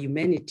for our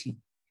humanity,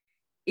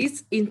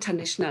 its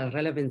international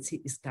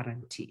relevancy is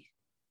guaranteed.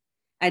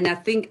 And I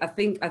think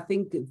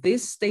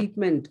this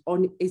statement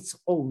on its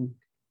own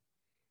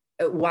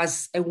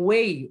was a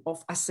way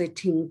of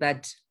asserting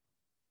that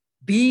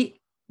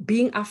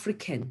being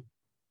African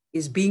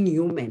is being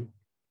human,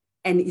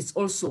 and it's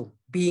also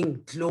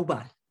being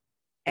global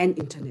and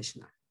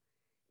international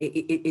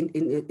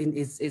in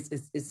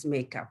its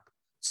makeup.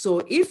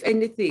 So if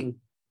anything,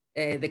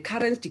 the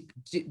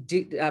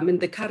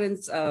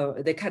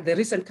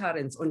recent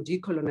currents on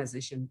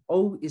decolonization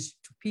owe is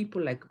to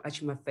people like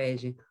Achima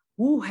Feje,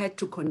 who had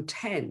to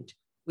contend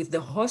with the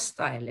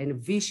hostile and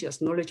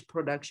vicious knowledge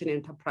production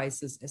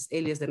enterprises as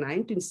early as the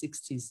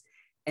 1960s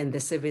and the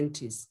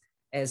 70s,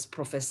 as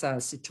Professor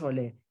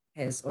Sithole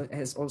has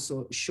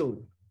also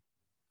shown.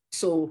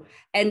 So,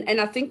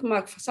 and I think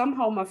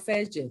somehow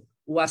Mafeje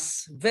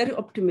was very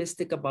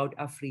optimistic about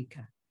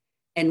Africa,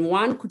 and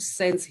one could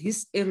sense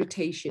his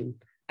irritation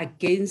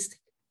against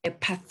a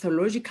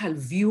pathological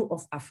view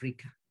of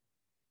Africa,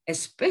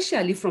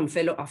 especially from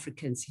fellow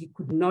Africans. He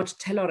could not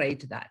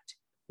tolerate that,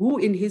 who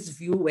in his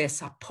view were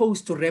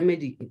supposed to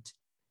remedy it.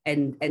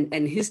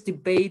 And his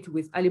debate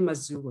with Ali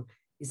Mazrui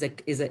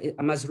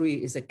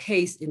is a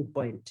case in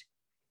point.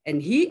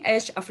 And he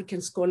urged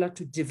African scholars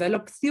to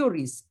develop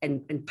theories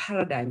and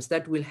paradigms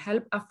that will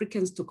help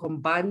Africans to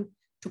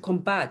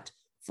combat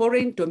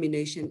foreign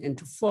domination and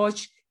to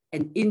forge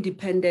an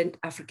independent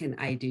African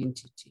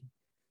identity.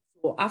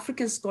 For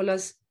African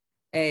scholars,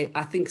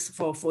 I think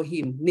for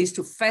him, needs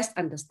to first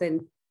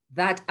understand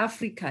that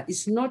Africa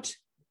is not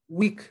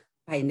weak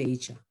by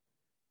nature.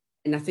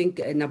 And I think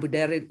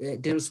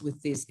Nabudere deals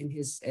with this in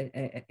his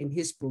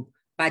book,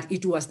 but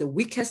it was the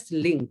weakest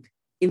link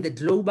in the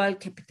global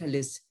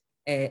capitalist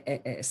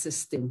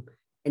system.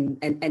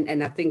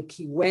 And I think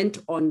he went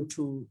on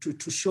to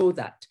show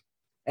that.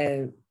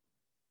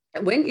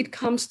 When it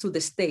comes to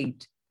the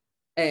state,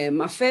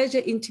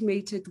 Mafeje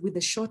intimated with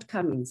the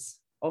shortcomings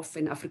of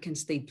an African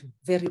state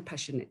very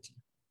passionately.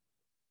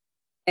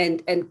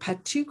 And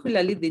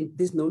particularly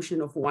this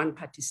notion of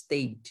one-party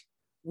state,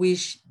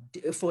 which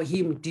for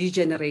him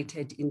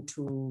degenerated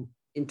into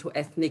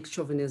ethnic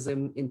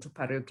chauvinism, into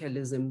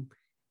parochialism.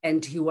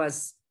 And he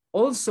was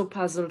also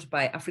puzzled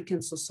by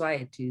African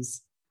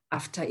societies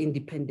after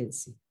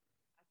independence. I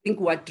think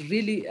what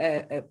really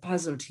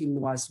puzzled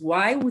him was,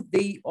 why would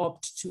they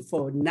opt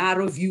for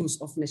narrow views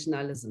of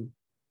nationalism?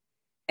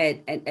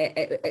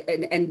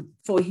 And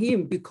for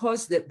him,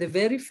 because the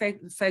very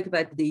fact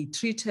that they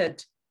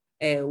treated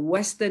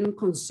Western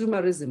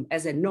consumerism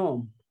as a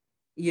norm,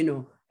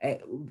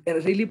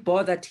 really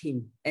bothered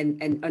him,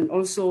 and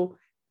also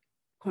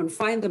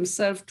confined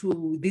themselves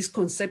to this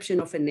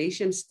conception of a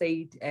nation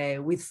state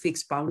with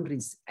fixed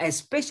boundaries,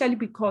 especially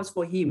because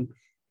for him,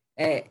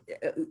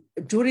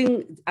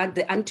 during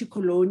the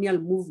anti-colonial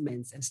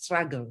movements and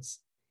struggles,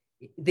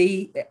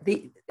 the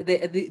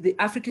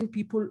African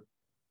people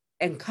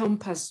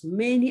encompass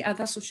many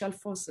other social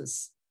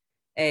forces,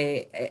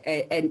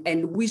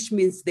 and which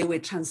means they were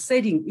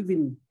transcending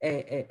even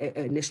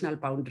national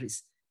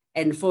boundaries.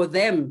 And for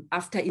them,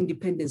 after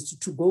independence,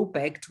 to go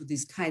back to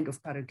this kind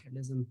of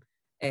parochialism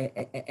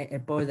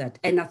about that.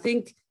 And I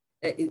think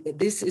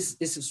this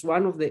is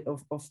one of the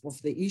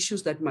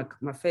issues that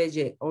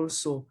Mafeje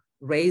also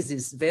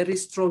raises very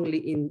strongly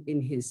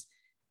in his,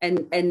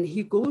 and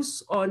he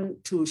goes on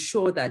to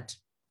show that,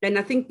 and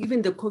I think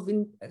even the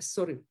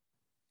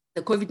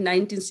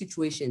COVID-19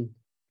 situation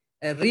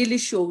really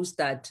shows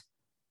that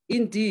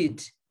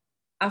indeed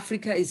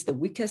Africa is the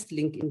weakest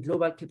link in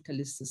global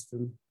capitalist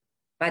system,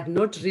 but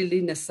not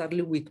really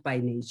necessarily weak by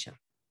nature,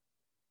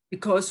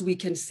 because we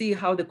can see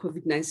how the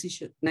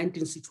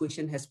COVID-19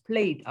 situation has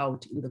played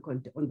out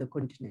on the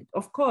continent.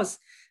 Of course,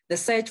 the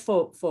search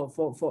for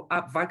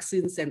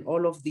vaccines and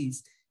all of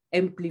these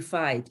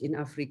amplified in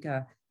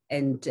Africa,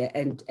 and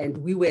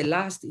we were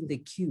last in the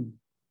queue.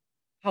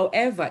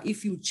 However,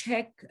 if you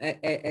check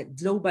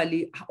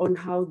globally on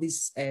how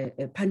this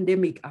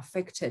pandemic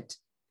affected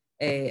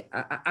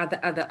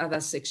other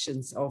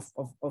sections of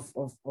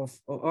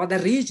other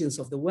regions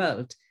of the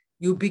world,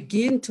 you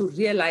begin to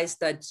realize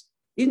that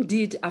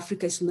indeed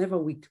Africa is never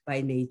weak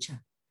by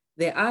nature.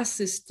 There are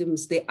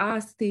systems, there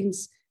are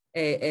things,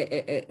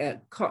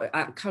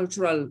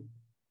 cultural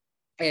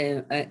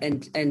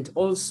and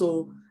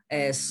also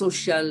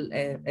social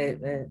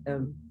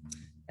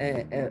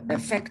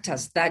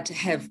factors that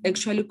have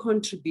actually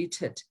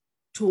contributed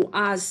to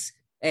us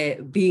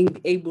being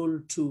able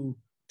to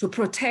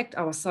protect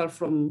ourselves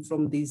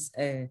from these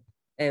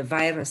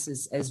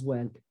viruses as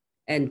well.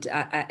 And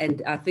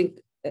I think,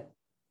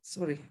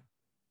 sorry.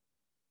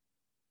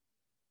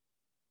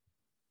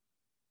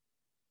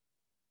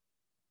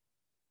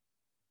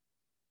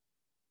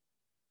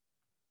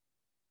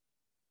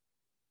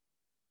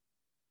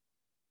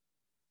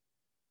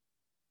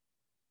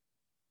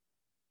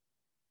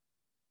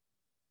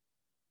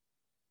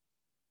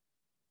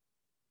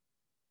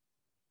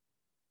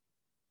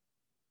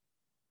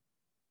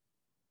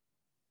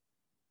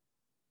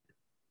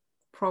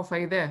 Prof, are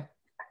you there?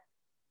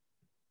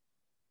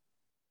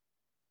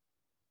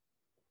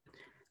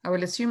 I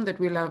will assume that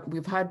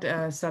we've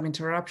had some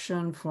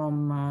interruption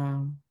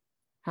from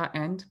her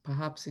end.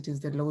 Perhaps it is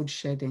the load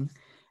shedding,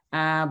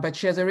 but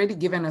she has already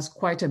given us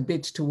quite a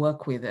bit to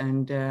work with.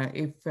 And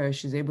if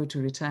she's able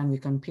to return, we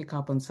can pick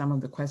up on some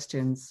of the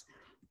questions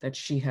that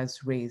she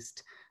has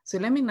raised. So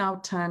let me now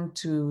turn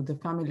to the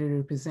family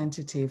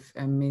representative,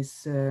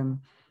 Ms.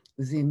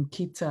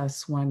 Zimkita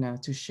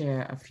Swana, to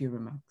share a few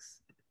remarks.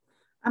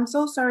 I'm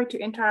so sorry to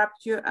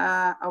interrupt you,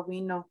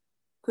 Awino.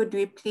 Could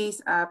we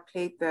please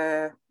play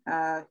the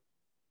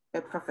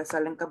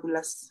Professor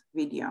Lenkabula's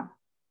video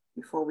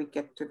before we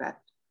get to that?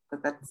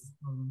 But that's,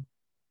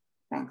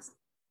 thanks.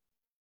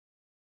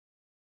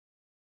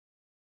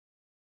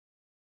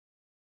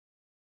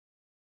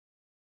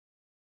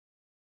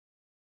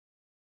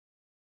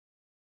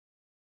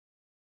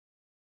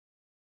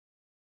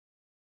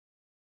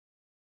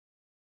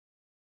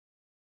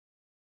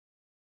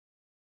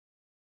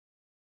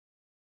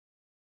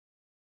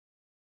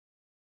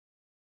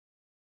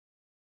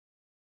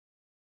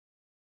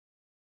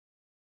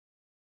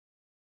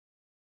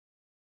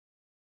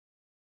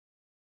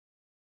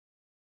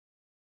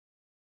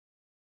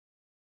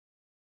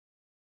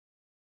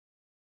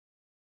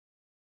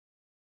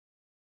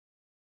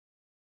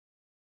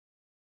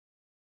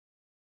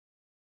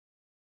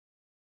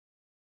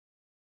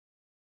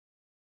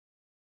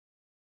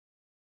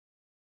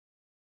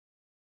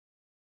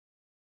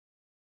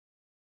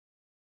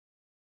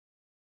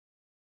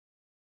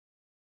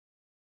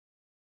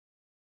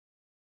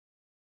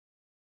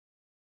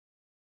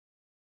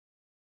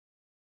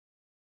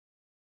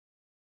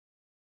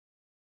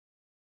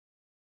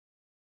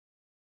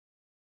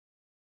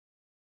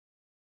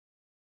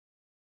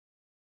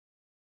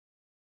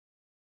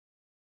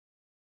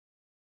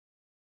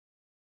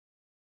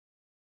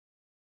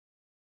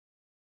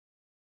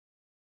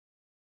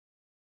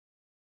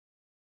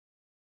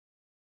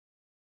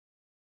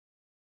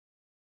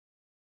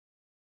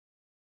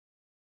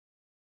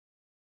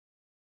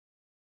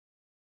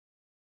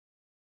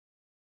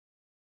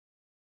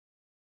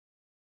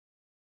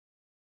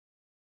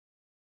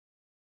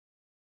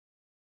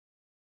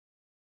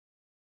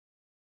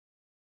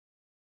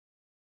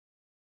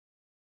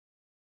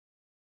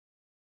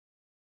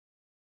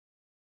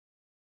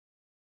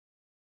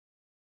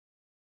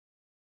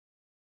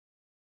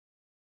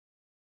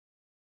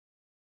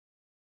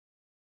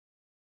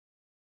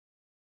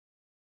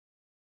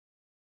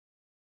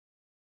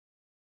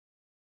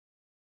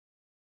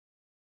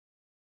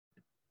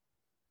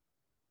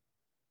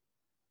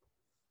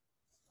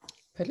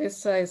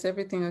 Pelissa, is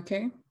everything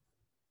okay?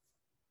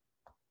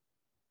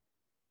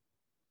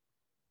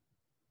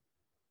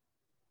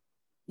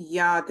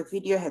 Yeah, the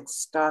video had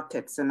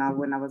started. So now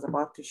when I was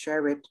about to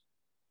share it,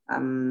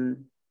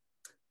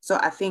 so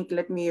I think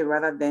let me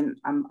rather than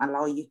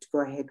allow you to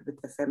go ahead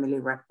with the family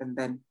wrap and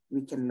then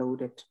we can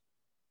load it.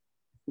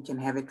 We can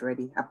have it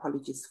ready.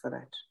 Apologies for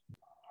that.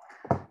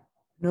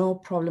 No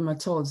problem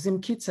at all.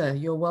 Zimkita,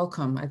 you're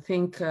welcome. I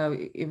think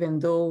even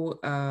though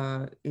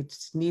it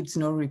needs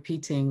no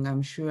repeating,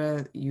 I'm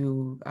sure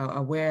you are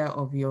aware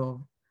of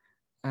your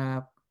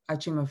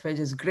Achi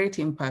Mafeje's great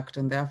impact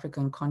on the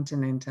African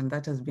continent, and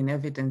that has been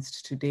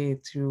evidenced today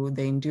through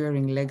the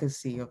enduring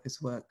legacy of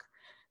his work,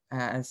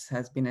 as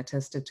has been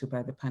attested to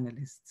by the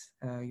panelists.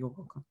 You're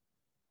welcome.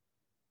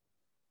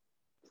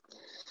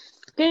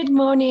 Good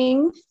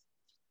morning.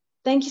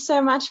 Thank you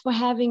so much for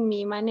having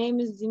me. My name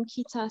is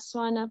Zimkita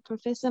Swana.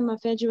 Professor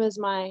Mafeje was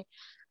my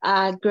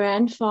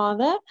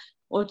grandfather,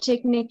 or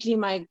technically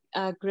my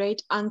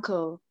great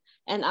uncle,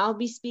 and I'll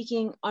be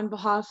speaking on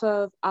behalf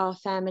of our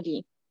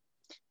family.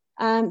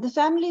 The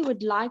family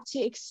would like to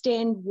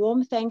extend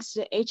warm thanks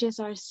to the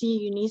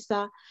HSRC,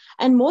 UNISA,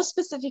 and more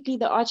specifically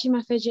the Achi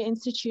Mafeje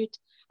Institute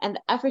and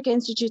the Africa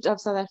Institute of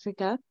South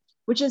Africa,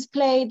 which has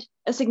played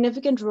a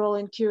significant role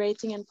in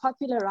curating and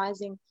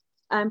popularizing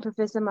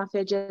Professor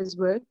Mafeje's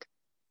work.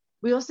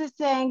 We also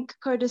thank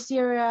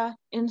Codicera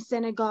in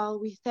Senegal.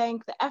 We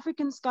thank the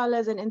African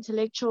scholars and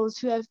intellectuals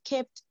who have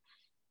kept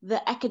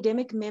the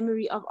academic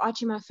memory of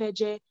Archie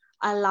Mafeje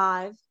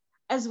alive,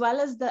 as well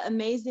as the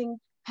amazing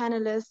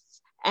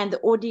panelists and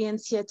the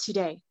audience here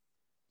today.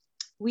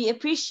 We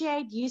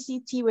appreciate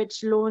UCT,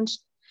 which launched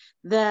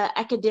the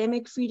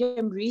Academic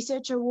Freedom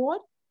Research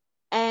Award,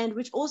 and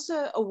which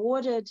also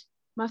awarded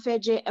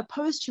Mafeje a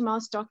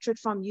posthumous doctorate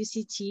from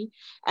UCT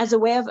as a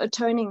way of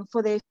atoning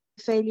for their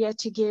failure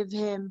to give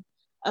him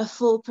a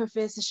full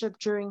professorship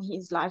during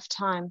his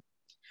lifetime.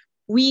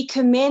 We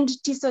commend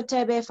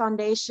Tisotebe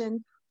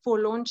Foundation for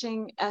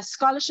launching a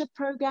scholarship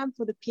program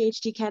for the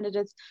PhD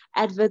candidates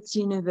at Wits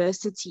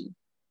University.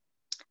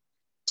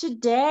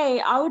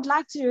 Today, I would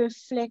like to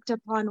reflect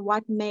upon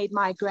what made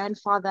my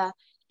grandfather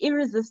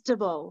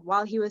irresistible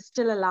while he was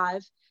still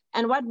alive,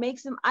 and what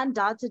makes him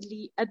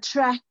undoubtedly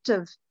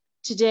attractive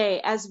today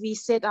as we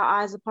set our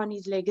eyes upon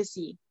his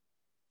legacy.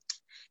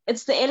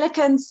 It's the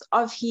elegance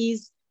of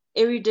his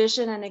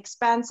erudition and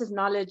expansive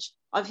knowledge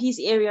of his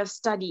area of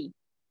study.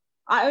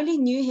 I only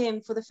knew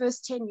him for the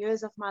first 10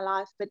 years of my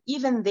life, but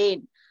even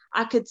then,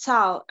 I could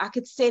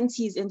sense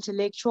his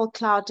intellectual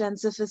clout and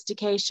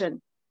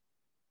sophistication.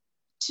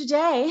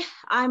 Today,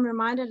 I'm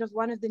reminded of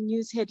one of the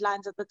news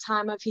headlines at the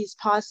time of his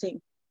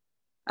passing,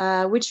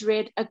 which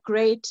read, "A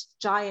great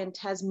giant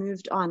has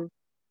moved on."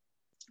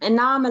 And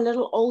now I'm a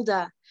little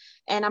older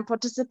and I'm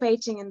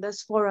participating in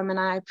this forum, and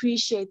I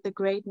appreciate the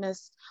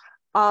greatness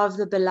of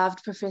the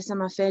beloved Professor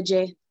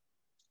Mafeje.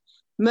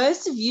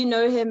 Most of you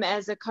know him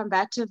as a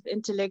combative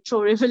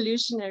intellectual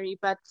revolutionary,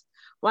 but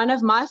one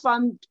of my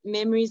fond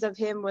memories of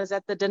him was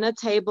at the dinner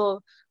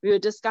table. We were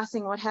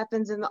discussing what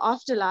happens in the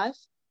afterlife.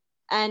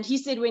 And he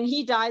said when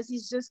he dies,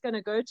 he's just going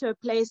to go to a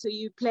place where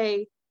you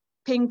play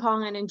ping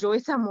pong and enjoy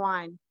some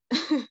wine.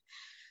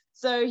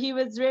 So he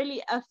was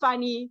really a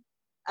funny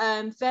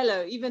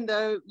fellow, even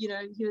though, you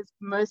know, he was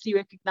mostly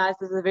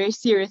recognized as a very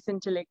serious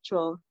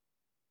intellectual.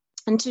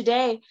 And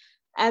today,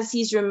 as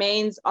his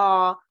remains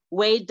are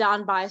weighed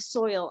down by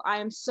soil, I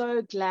am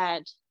so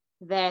glad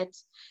that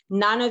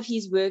none of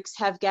his works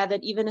have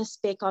gathered even a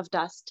speck of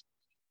dust.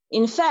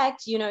 In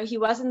fact, you know, he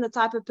wasn't the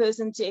type of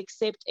person to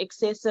accept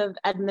excessive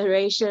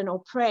admiration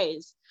or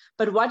praise.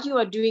 But what you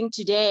are doing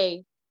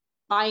today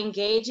by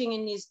engaging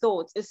in his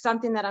thoughts is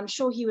something that I'm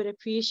sure he would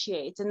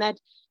appreciate, and that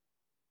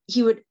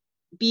he would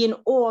be in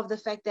awe of the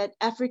fact that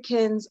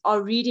Africans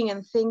are reading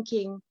and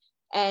thinking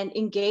and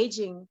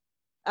engaging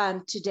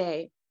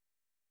today.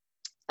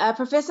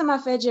 Professor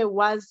Mafeje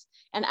was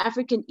an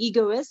African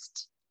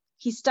egoist.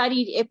 He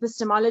studied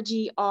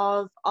epistemology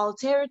of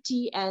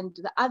alterity and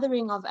the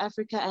othering of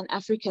Africa and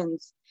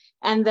Africans,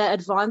 and the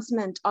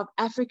advancement of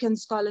African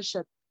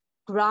scholarship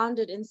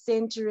grounded in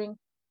centering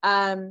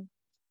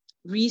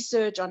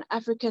research on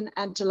African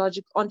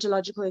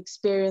ontological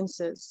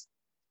experiences.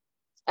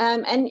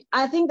 And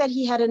I think that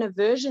he had an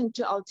aversion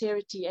to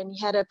alterity, and he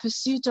had a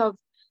pursuit of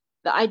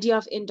the idea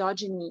of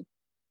endogeny.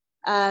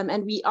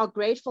 And we are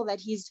grateful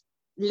that his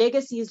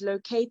legacy is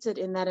located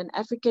in that, and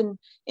African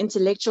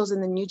intellectuals in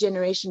the new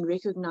generation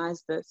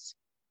recognize this.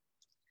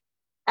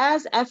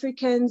 As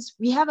Africans,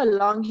 we have a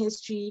long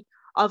history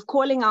of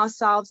calling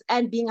ourselves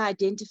and being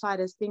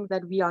identified as things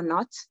that we are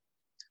not.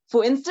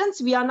 For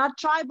instance, we are not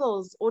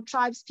tribals or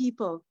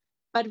tribespeople,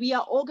 but we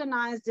are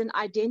organized in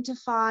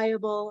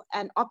identifiable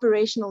and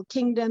operational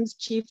kingdoms,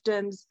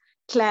 chiefdoms,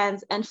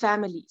 clans, and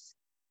families.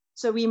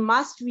 So we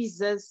must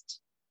resist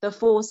the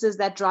forces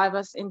that drive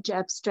us into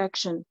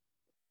abstraction.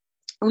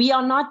 We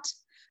are not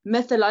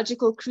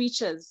mythological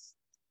creatures.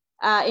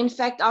 In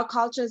fact, our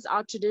cultures,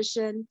 our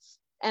tradition,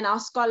 and our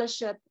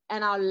scholarship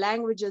and our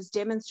languages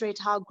demonstrate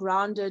how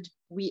grounded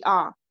we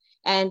are.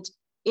 And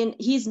in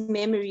his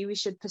memory, we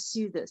should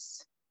pursue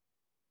this.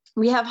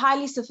 We have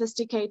highly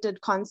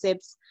sophisticated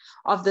concepts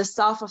of the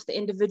self, of the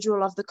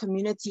individual, of the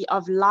community,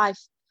 of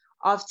life,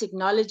 of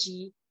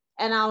technology,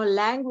 and our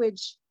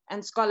language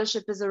and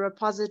scholarship is a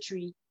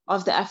repository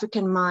of the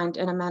African mind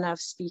and a manner of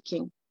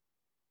speaking.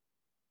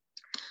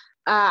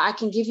 I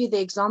can give you the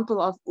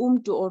example of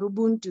Umtu or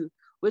Ubuntu,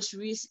 which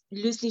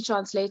loosely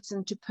translates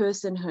into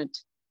personhood.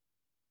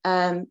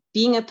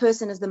 Being a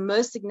person is the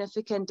most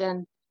significant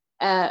and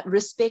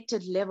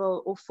respected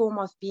level or form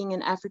of being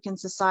in African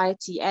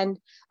society. And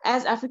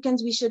as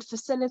Africans, we should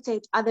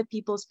facilitate other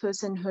people's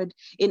personhood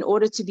in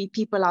order to be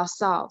people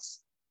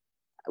ourselves.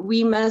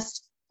 We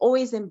must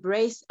always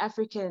embrace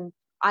African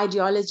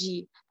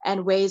ideology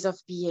and ways of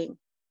being.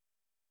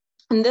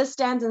 And this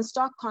stands in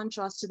stark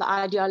contrast to the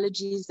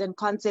ideologies and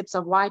concepts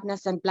of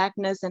whiteness and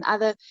blackness and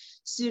other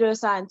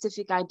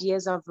pseudoscientific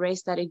ideas of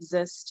race that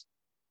exist.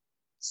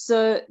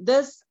 So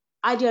this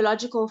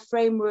ideological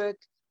framework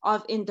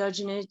of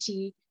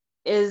indigeneity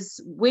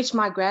is which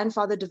my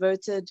grandfather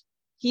devoted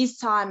his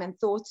time and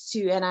thoughts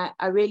to, and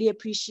I really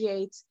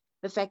appreciate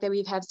the fact that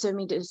we've had so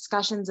many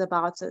discussions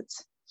about it.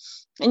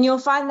 And you'll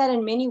find that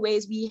in many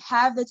ways we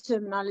have the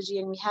terminology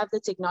and we have the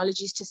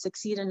technologies to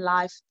succeed in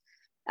life,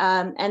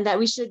 and that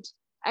we should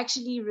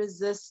actually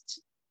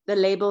resist the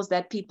labels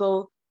that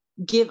people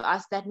give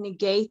us that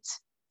negate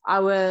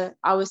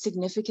our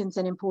significance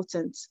and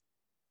importance.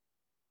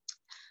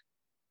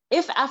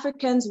 If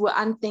Africans were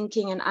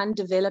unthinking and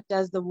undeveloped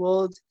as the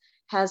world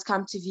has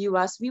come to view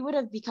us, we would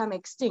have become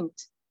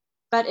extinct.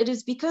 But it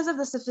is because of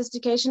the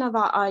sophistication of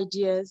our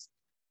ideas,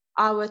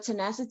 our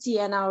tenacity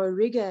and our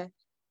rigor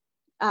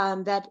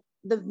that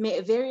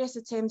the various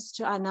attempts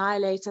to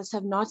annihilate us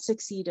have not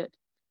succeeded.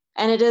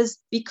 And it is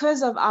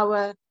because of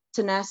our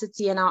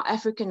tenacity and our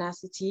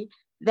Africanacity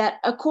that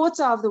a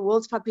quarter of the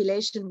world's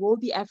population will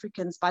be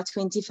Africans by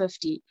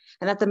 2050,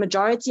 and that the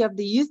majority of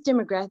the youth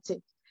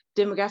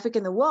demographic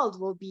in the world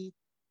will be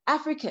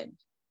African.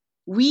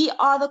 We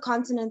are the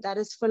continent that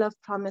is full of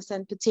promise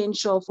and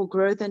potential for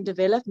growth and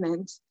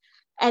development.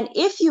 And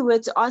if you were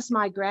to ask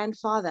my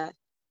grandfather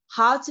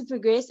how to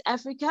progress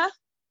Africa,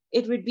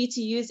 it would be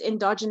to use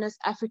endogenous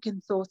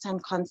African thoughts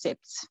and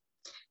concepts.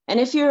 And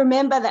if you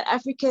remember that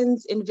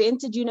Africans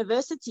invented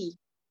university,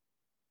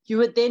 you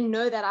would then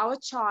know that our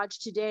charge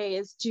today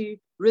is to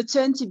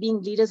return to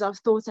being leaders of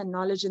thought and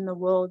knowledge in the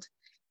world.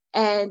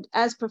 And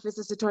as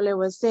Professor Sithole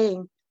was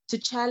saying, to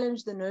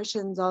challenge the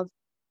notions of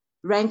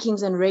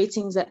rankings and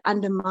ratings that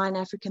undermine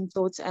African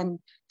thoughts and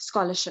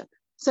scholarship.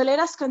 So let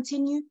us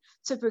continue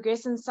to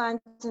progress in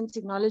science and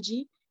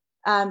technology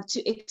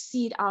to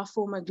exceed our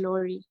former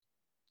glory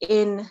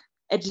in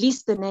at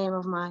least the name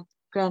of my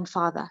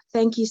grandfather.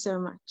 Thank you so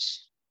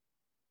much.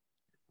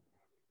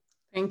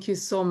 Thank you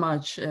so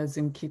much,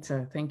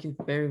 Zimkita. Thank you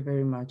very,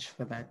 very much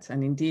for that.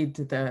 And indeed,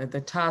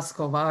 the task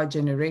of our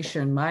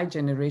generation, my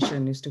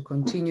generation, is to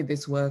continue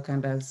this work.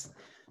 And as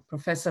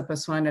Professor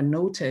Paswana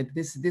noted,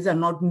 these are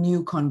not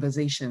new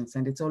conversations.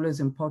 And it's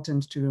always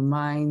important to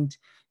remind,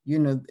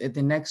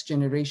 the next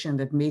generation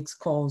that makes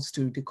calls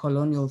to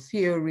decolonial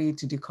theory,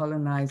 to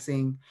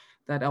decolonizing,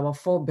 that our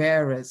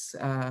forebearers,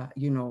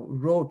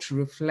 wrote,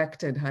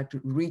 reflected, had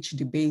rich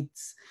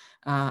debates,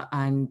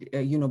 and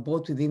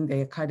both within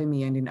the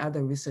academy and in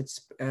other research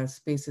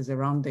spaces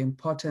around the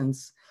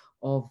importance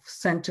of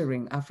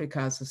centering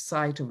Africa as a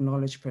site of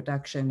knowledge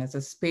production, as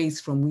a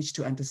space from which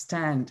to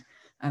understand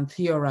and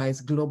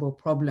theorize global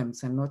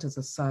problems, and not as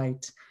a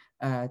site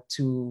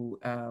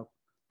to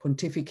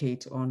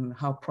pontificate on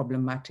how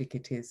problematic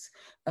it is.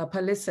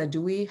 Palisa,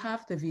 do we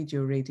have the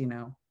video ready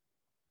now?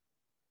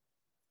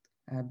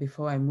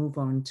 Before I move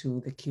on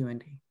to the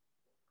Q&A.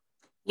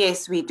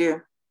 Yes, we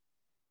do.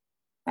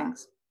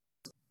 Thanks.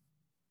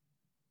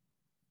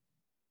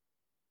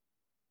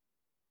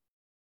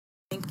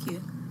 Thank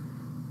you.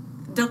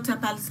 Dr.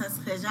 Palisa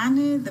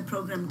Skhejane, the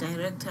program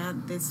director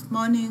this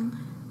morning,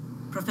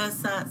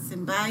 Professor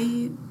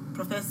Simbai,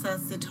 Professor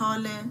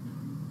Sithole,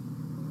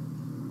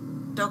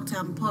 Dr.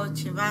 Mpho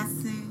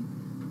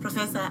Chivasi,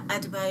 Professor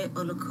Adibai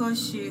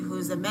Olukoshi,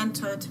 who's a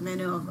mentor to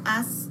many of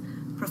us,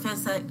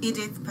 Professor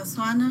Edith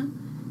Paswana,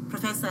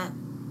 Professor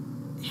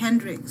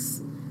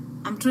Hendricks.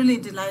 I'm truly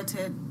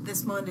delighted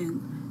this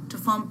morning to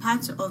form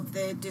part of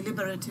the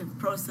deliberative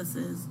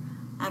processes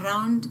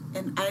around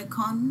an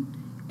icon,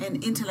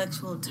 an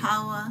intellectual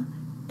tower,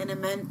 and a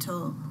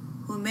mentor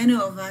who many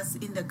of us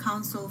in the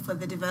Council for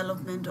the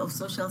Development of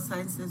Social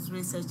Sciences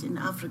Research in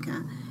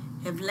Africa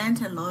have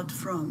learned a lot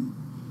from.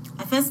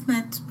 I first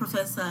met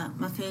Professor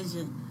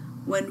Mafeji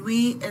when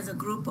we, as a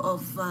group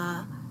of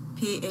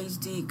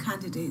PhD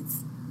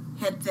candidates,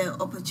 had the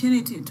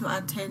opportunity to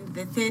attend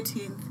the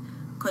 13th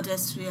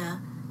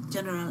Codestria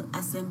General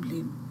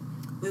Assembly.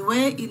 We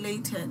were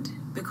elated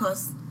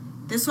because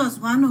this was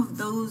one of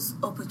those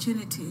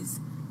opportunities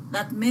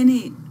that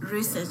many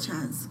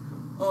researchers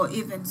or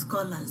even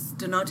scholars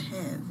do not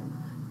have,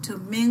 to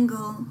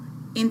mingle,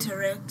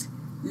 interact,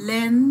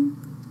 learn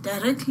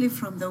directly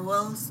from the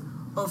worlds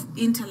of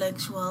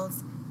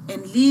intellectuals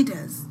and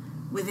leaders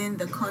within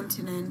the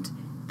continent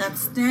that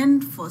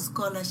stand for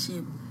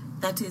scholarship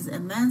that is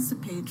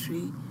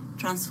emancipatory,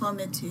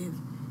 transformative,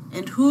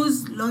 and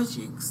whose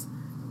logics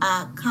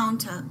are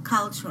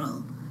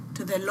countercultural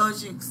to the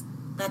logics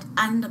that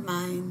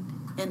undermine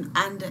and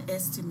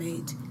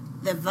underestimate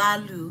the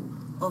value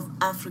of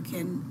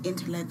African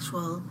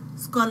intellectual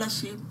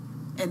scholarship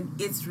and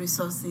its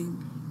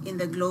resourcing in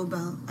the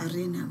global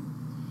arena.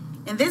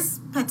 And this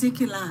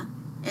particular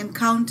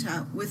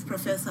encounter with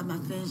Professor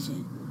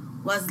Mafeji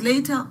was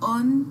later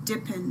on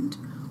deepened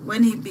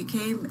when he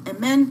became a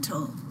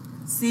mentor,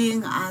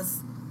 seeing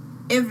us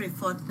every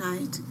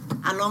fortnight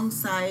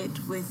alongside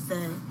with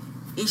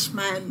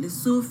Ismail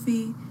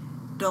Lesufi,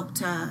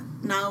 Dr.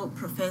 now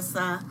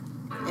Professor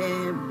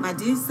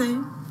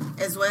Madise,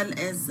 as well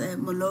as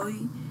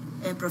Moloi,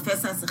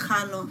 Professor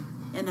Sekgalo,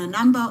 and a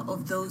number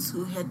of those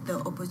who had the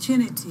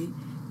opportunity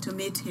to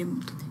meet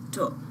him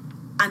to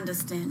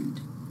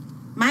understand.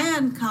 My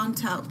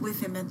encounter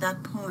with him at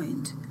that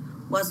point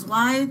was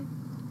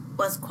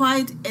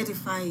quite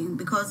edifying,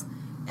 because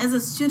as a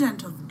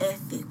student of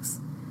ethics,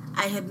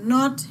 I had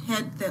not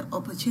had the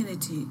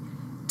opportunity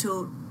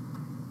to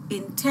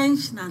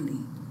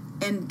intentionally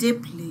and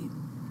deeply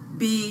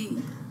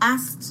be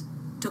asked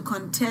to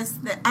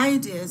contest the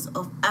ideas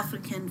of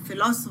African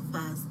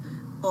philosophers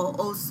or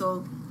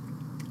also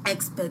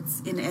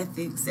experts in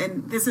ethics.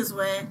 And this is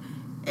where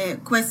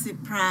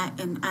Kwesi Pra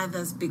and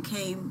others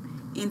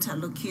became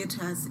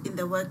interlocutors in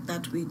the work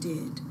that we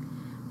did.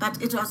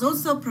 But it was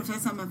also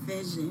Professor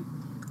Mafeji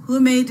who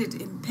made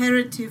it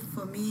imperative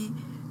for me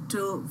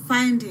to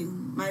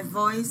finding my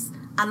voice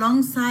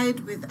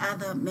alongside with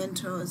other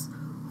mentors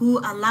who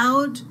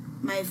allowed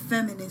my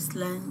feminist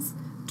lens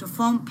to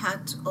form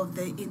part of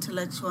the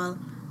intellectual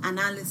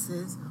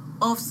analysis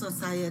of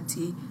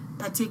society,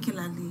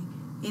 particularly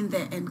in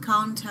the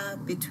encounter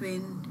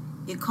between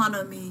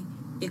economy,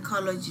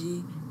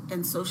 ecology,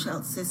 and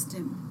social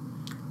system.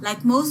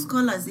 Like most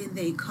scholars in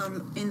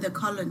the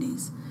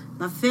colonies,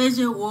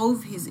 Mafeji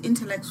wove his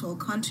intellectual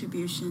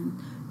contribution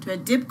to a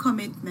deep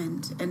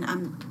commitment and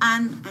an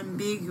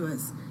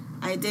unambiguous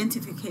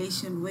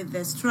identification with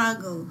the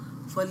struggle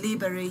for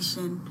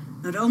liberation,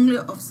 not only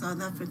of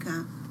South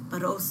Africa,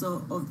 but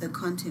also of the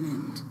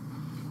continent.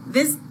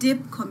 This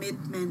deep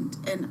commitment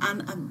and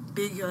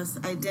unambiguous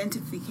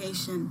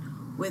identification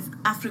with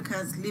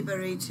Africa's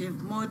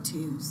liberative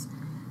motives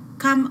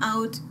come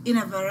out in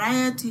a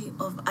variety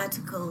of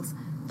articles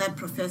that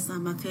Professor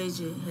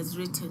Mafeji has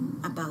written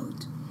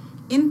about.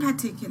 In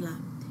particular,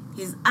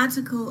 his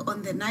article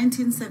on the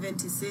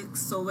 1976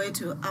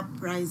 Soweto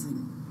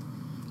uprising.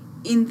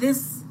 In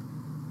this,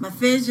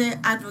 Mafeji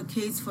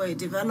advocates for a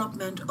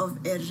development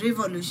of a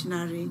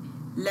revolutionary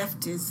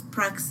leftist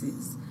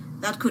praxis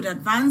that could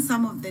advance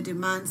some of the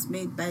demands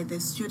made by the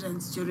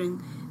students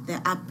during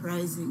the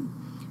uprising.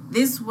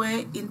 These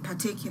were in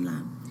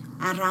particular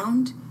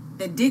around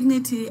the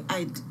dignity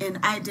and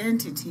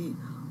identity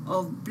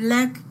of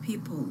Black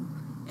people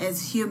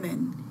as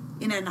human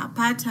in an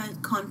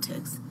apartheid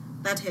context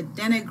that had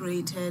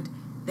denigrated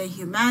the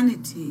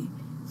humanity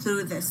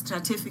through the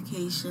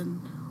stratification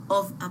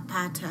of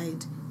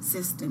apartheid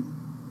system.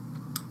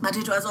 But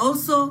it was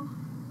also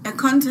a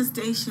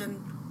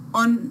contestation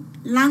on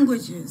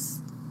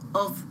languages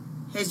of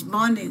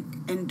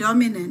hegemonic and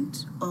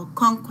dominant or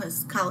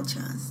conquest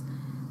cultures,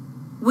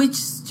 which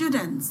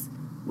students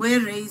were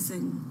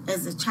raising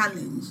as a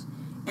challenge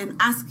and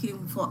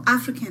asking for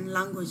African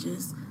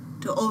languages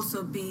to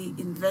also be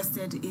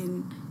invested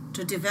in,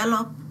 to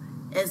develop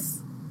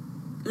as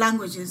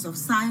languages of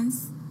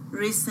science,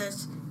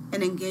 research,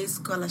 and engaged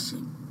scholarship.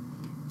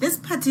 This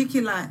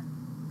particular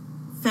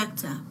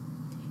factor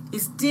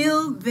is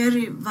still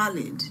very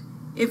valid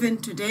even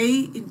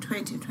today in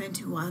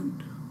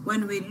 2021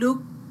 when we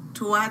look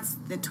towards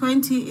the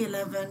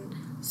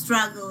 2011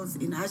 struggles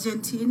in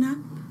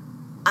Argentina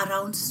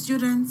around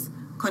students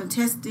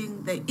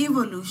contesting the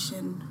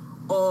evolution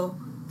or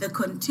the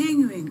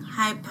continuing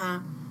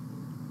hyper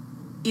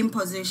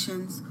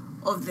impositions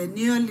of the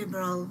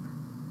neoliberal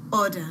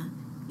order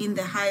in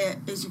the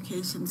higher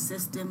education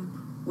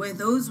system, where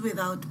those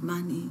without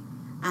money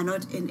are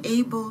not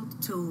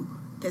enabled to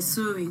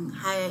pursuing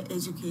higher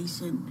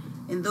education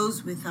and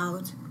those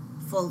without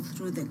fall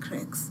through the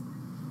cracks.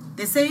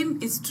 The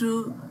same is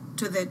true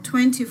to the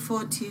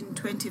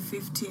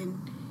 2014-2015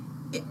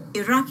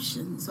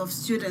 eruptions of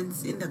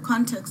students in the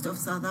context of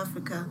South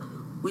Africa,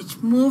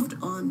 which moved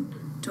on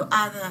to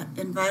other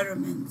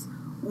environments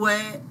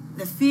where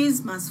the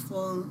fees must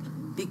fall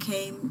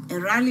became a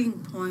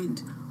rallying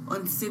point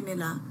on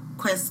similar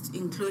quests,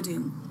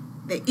 including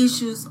the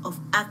issues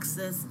of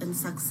access and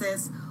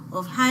success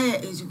of higher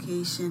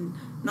education,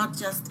 not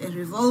just a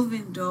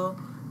revolving door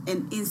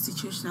and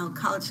institutional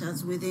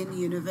cultures within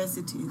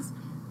universities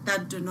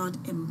that do not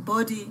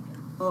embody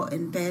or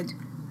embed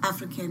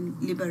African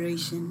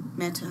liberation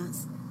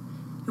matters.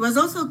 He was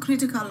also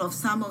critical of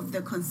some of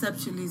the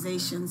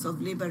conceptualizations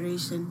of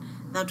liberation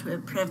that were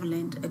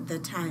prevalent at the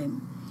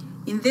time.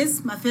 In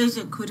this,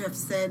 Mafeji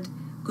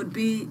could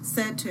be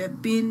said to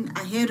have been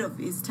ahead of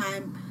his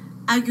time,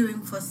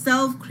 arguing for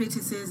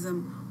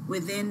self-criticism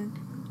within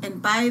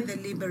and by the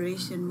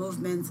liberation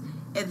movements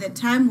at the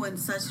time when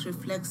such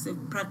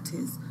reflexive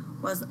practice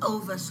was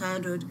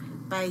overshadowed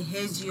by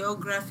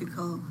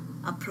hagiographical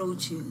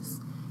approaches.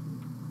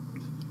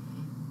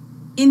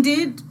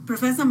 Indeed,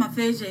 Professor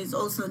Mafeji is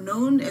also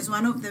known as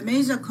one of the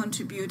major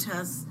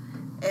contributors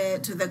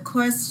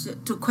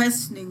to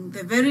questioning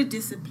the very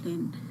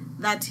discipline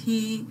that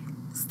he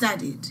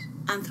studied,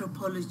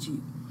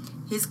 anthropology.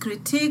 His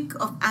critique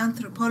of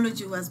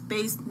anthropology was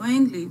based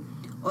mainly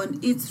on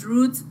its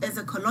roots as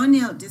a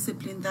colonial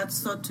discipline that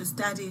sought to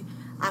study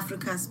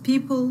Africa's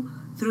people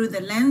through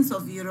the lens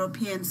of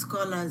European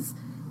scholars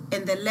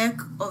and the lack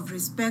of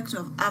respect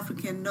of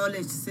African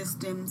knowledge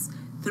systems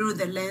through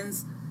the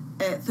lens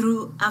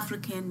through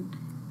African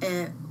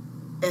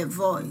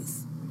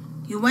voice.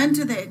 He went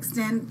to the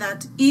extent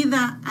that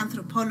either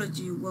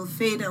anthropology will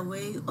fade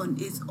away on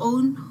its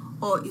own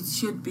or it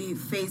should be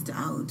phased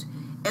out,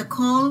 a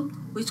call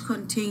which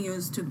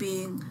continues to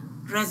be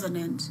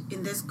resonant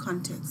in this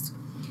context.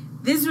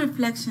 These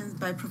reflections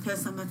by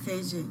Professor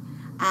Mafeji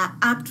are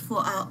apt for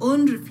our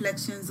own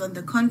reflections on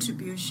the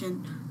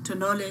contribution to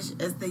knowledge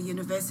as the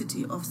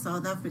University of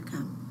South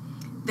Africa.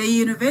 The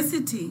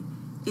university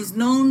is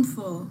known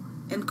for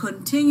and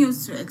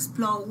continues to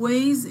explore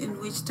ways in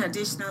which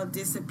traditional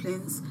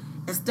disciplines,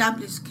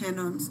 established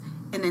canons,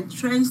 and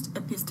entrenched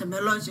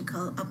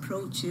epistemological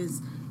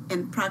approaches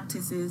and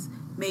practices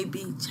may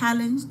be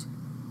challenged,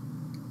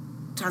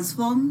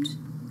 transformed,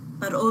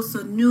 but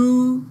also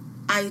new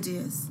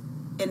ideas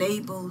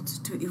enabled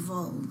to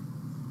evolve.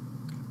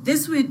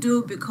 This we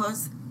do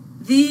because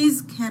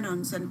these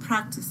canons and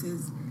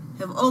practices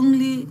have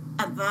only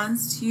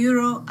advanced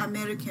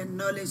Euro-American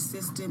knowledge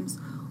systems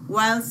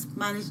whilst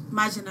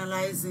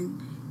marginalizing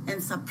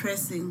and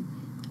suppressing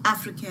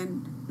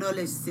African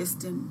knowledge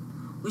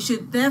system. We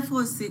should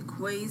therefore seek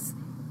ways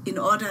in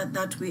order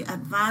that we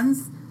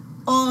advance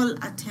all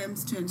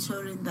attempts to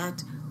ensuring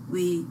that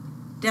we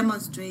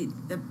demonstrate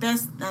the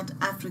best that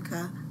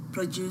Africa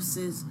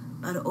produces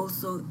but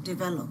also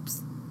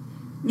develops.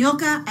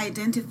 Nyoka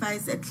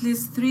identifies at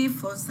least 3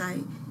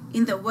 foci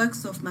in the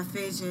works of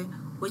Mafeje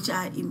which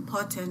are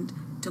important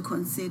to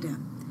consider.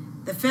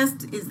 The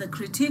first is the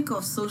critique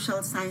of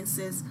social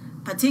sciences,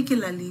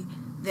 particularly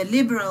the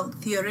liberal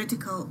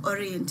theoretical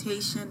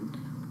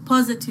orientation,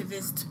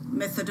 positivist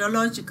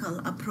methodological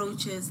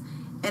approaches,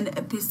 and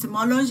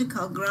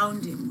epistemological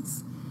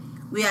groundings.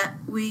 We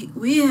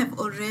have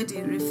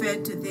already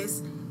referred to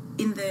this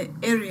in the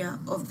area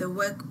of the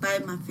work by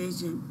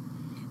Mafeje.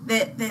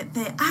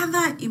 The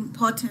other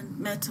important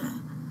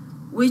matter,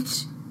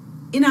 which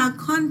in our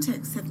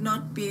context have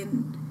not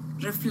been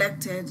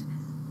reflected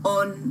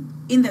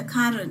on in the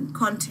current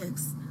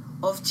context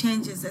of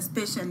changes,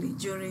 especially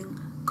during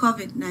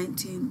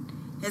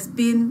COVID-19, has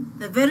been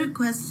the very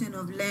question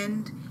of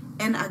land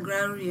and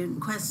agrarian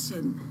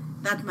question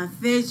that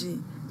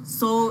Mafeje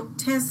so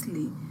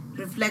tersely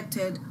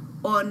reflected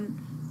on,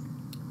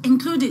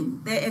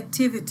 including the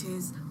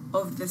activities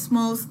of the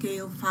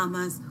small-scale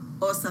farmers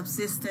or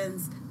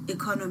subsistence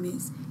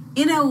economies.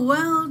 In a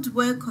world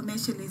where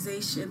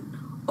commercialization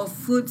of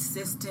food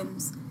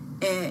systems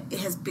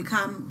has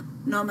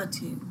become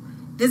normative,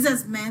 this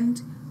has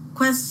meant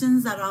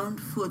questions around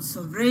food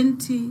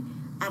sovereignty,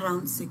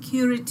 around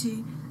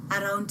security,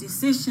 around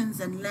decisions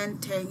and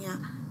land tenure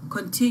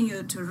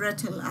continue to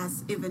rattle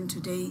us even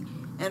today.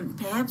 And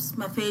perhaps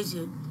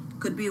Mafeje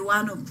could be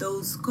one of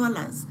those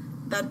scholars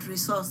that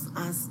resource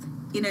us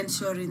in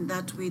ensuring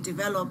that we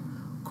develop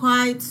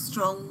quite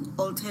strong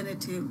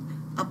alternative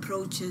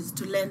approaches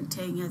to land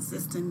tenure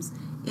systems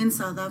in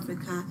South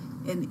Africa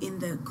and in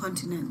the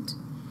continent.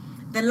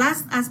 The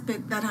last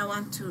aspect that I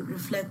want to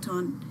reflect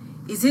on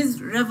is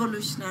his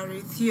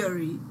revolutionary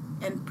theory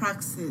and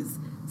praxis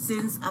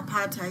since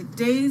apartheid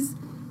days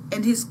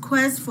and his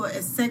quest for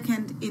a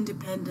second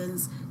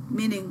independence,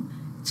 meaning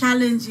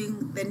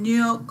challenging the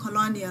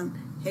neo-colonial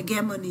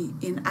hegemony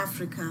in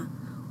Africa.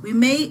 We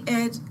may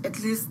add at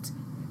least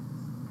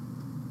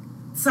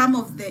some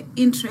of the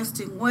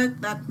interesting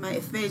work that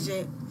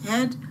Mafeje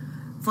had,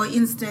 for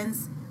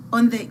instance,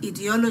 on the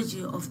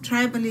ideology of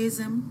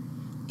tribalism.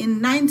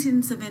 In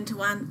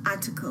 1971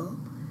 article,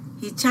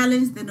 he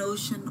challenged the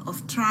notion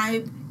of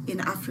tribe in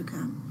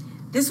Africa.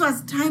 This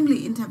was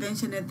timely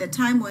intervention at the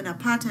time when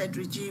apartheid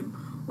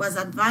regime was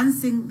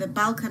advancing the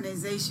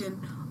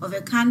balkanization of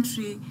a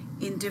country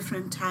in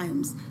different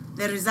times,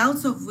 the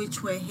results of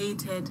which were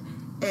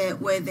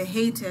the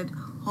hated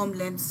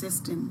homeland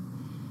system.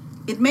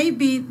 It may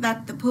be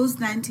that the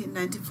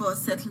post-1994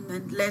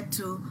 settlement led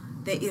to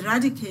the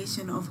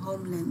eradication of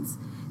homelands.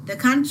 The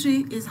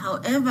country is,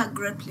 however,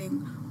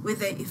 grappling with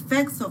the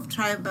effects of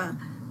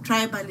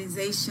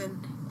tribalization,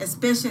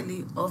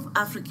 especially of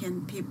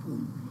African people.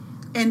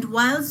 And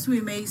whilst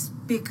we may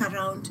speak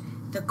around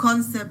the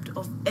concept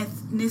of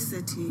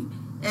ethnicity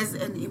as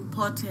an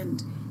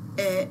important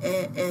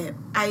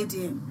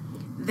idea,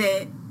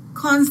 the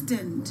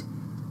constant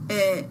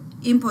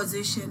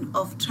imposition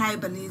of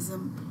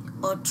tribalism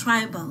or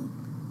tribal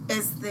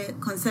as the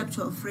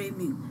conceptual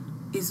framing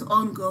is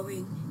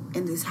ongoing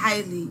and is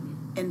highly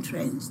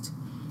entrenched.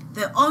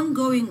 The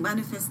ongoing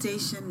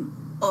manifestation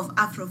of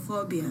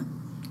Afrophobia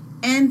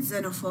and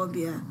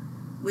xenophobia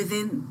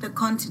within the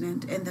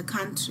continent and the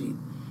country,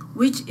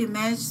 which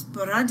emerged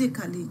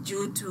sporadically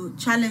due to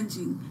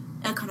challenging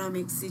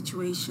economic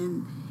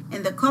situation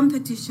and the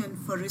competition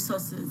for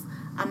resources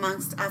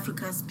amongst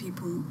Africa's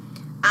people,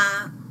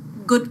 are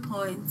good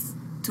points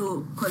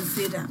to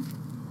consider.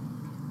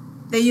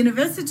 The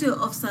University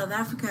of South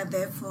Africa,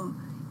 therefore,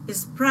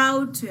 is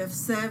proud to have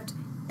served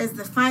as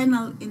the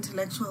final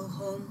intellectual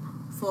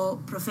home for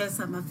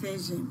Professor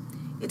Mafeje.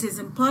 It is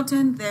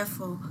important,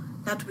 therefore,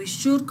 that we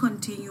should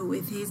continue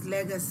with his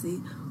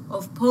legacy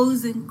of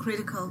posing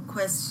critical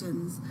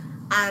questions.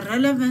 Our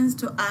relevance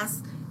to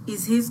us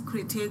is his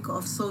critique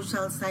of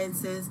social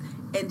sciences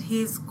and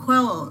his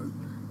call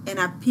and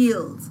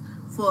appeals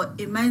for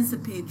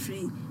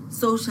emancipatory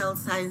social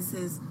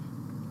sciences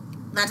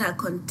that are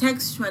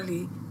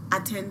contextually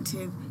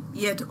attentive,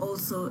 yet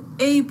also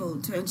able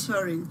to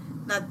ensuring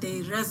that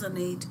they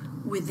resonate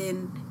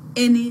within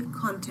any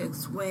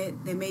context where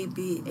they may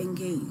be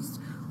engaged.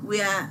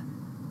 We are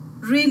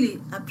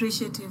really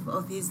appreciative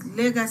of his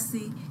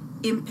legacy,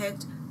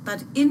 impact,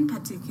 but in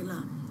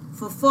particular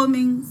for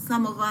forming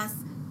some of us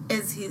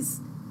as his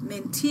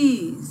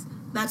mentees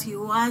that he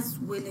was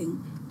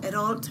willing at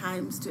all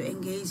times to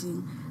engage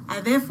in. I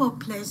therefore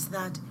pledge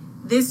that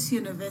this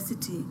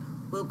university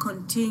will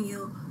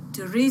continue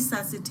to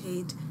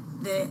resuscitate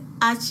the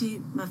Archie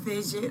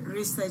Mafeji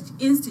Research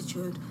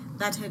Institute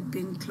that had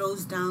been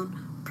closed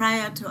down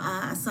prior to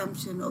our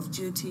assumption of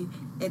duty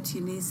at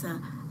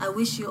UNISA. I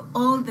wish you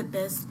all the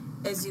best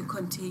as you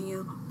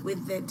continue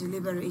with the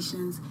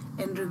deliberations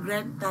and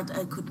regret that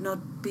I could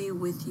not be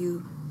with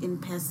you in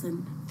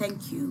person.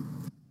 Thank you.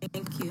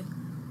 Thank you.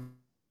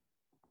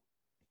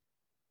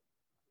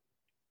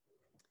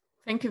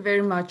 Thank you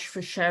very much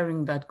for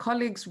sharing that.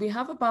 Colleagues, we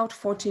have about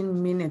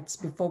 14 minutes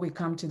before we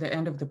come to the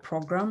end of the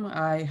program.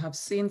 I have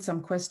seen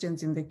some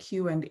questions in the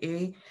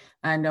Q&A,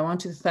 and I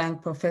want to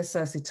thank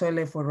Professor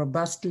Sithole for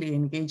robustly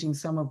engaging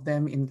some of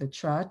them in the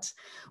chat.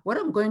 What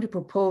I'm going to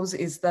propose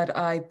is that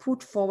I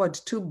put forward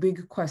two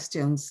big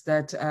questions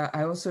that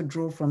I also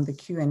drew from the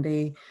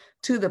Q&A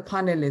to the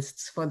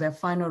panelists for their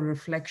final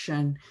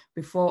reflection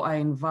before I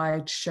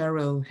invite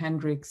Cheryl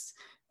Hendricks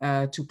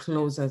to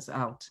close us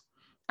out.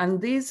 And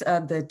these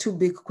are the two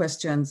big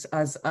questions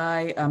as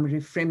I am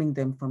reframing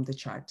them from the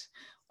chart.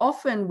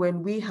 Often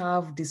when we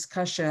have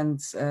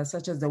discussions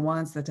such as the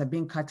ones that are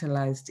being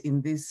catalyzed in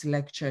this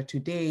lecture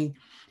today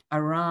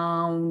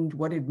around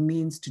what it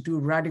means to do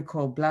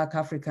radical Black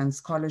African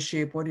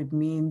scholarship, what it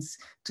means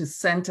to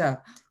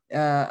center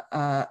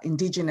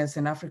indigenous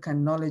and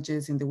African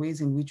knowledges in the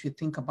ways in which we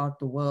think about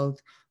the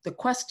world, the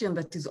question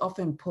that is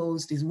often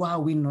posed is, why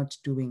are we not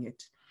doing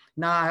it?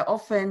 Now, I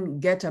often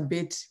get a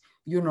bit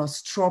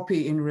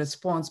stroppy in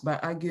response by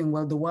arguing,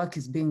 well, the work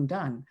is being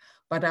done.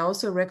 But I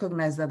also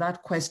recognize that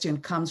that question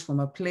comes from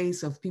a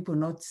place of people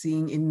not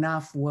seeing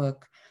enough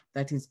work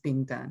that is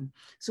being done.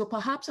 So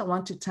perhaps I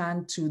want to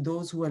turn to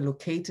those who are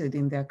located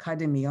in the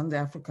academy on the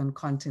African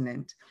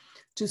continent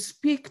to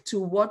speak to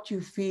what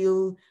you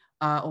feel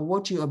or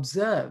what you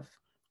observe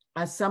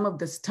as some of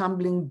the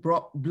stumbling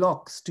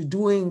blocks to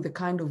doing the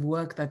kind of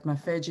work that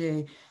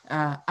Mafeji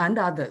and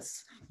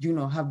others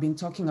have been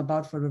talking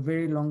about for a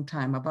very long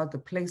time, about the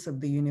place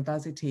of the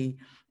university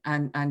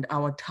and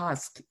our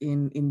task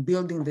in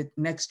building the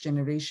next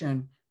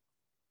generation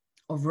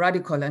of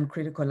radical and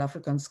critical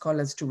African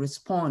scholars to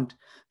respond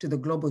to the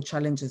global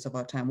challenges of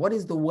our time. What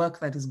is the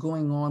work that is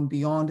going on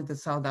beyond the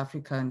South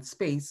African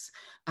space?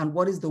 And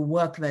what is the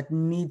work that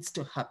needs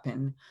to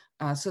happen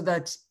so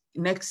that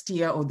next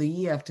year or the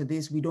year after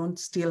this, we don't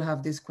still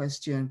have this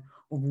question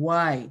of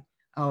why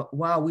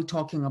are we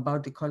talking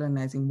about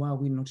decolonizing? Why are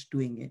we not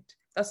doing it?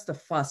 That's the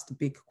first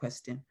big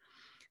question.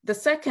 The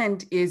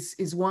second is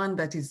one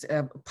that is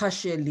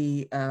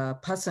partially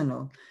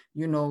personal.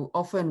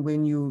 Often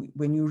when you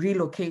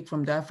relocate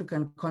from the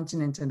African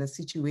continent and are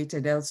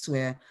situated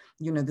elsewhere,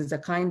 there's a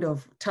kind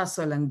of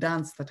tussle and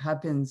dance that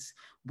happens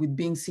with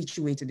being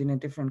situated in a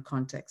different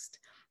context.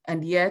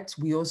 And yet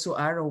we also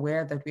are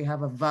aware that we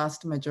have a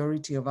vast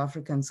majority of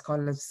African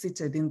scholars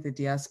seated in the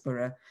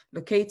diaspora,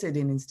 located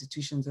in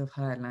institutions of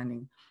higher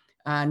learning.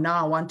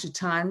 Now I want to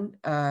turn,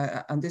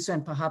 on this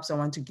one, perhaps I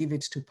want to give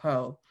it to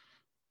Pearl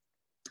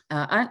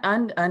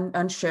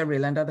and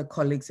Cheryl and other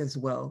colleagues as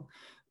well,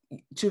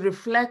 to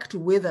reflect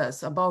with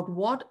us about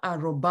what a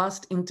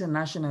robust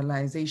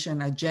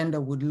internationalization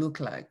agenda would look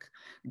like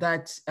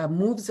that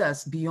moves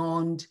us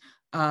beyond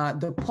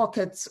the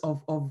pockets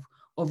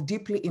of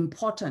deeply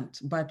important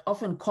but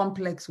often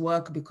complex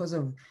work because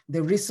of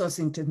the resource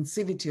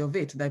intensivity of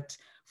it that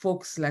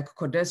folks like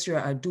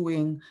Codesria are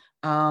doing.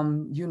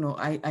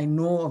 I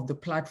know of the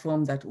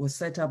platform that was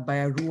set up by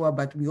Arua,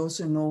 but we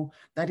also know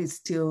that it's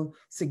still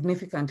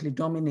significantly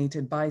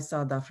dominated by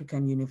South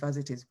African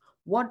universities.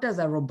 What does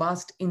a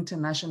robust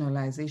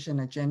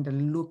internationalization agenda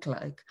look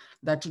like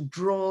that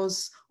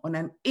draws on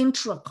an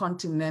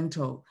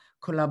intracontinental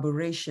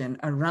collaboration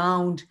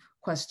around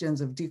questions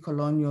of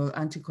decolonial,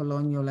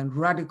 anti-colonial, and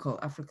radical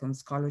African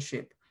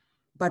scholarship,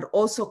 but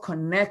also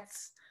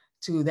connects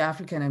to the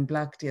African and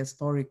Black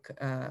diasporic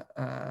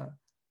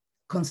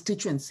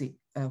constituency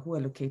who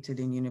are located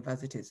in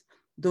universities?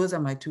 Those are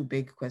my two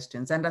big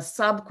questions. And a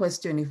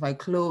sub-question, if I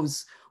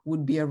close,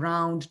 would be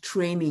around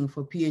training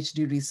for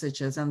PhD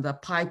researchers and the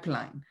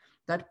pipeline,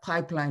 that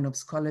pipeline of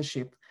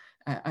scholarship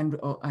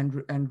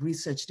and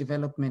research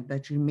development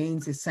that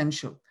remains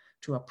essential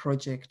to a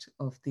project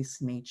of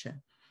this nature.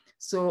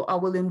 So I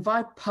will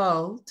invite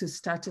Pearl to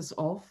start us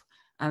off,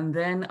 and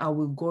then I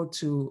will go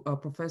to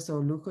Professor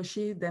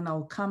Olukoshi, then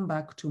I'll come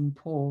back to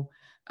Mpho,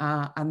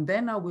 and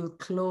then I will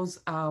close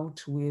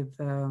out with,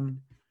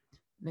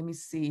 let me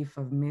see if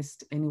I've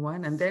missed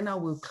anyone, and then I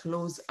will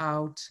close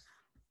out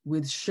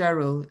with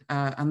Cheryl,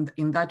 and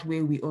in that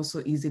way we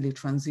also easily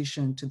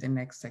transition to the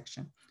next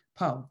section.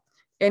 Pearl,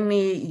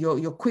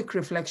 your quick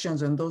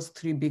reflections on those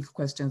three big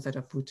questions that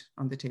I put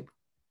on the table.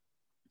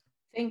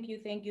 Thank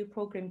you,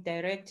 Program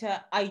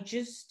Director. I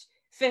just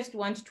first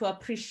want to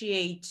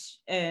appreciate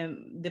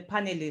the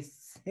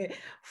panelists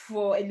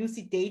for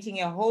elucidating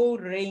a whole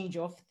range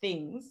of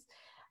things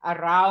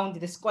around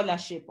the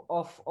scholarship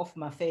of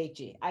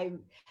Mafeji.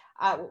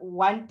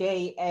 One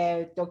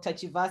day, Dr.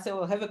 Chivasa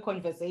will have a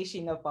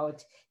conversation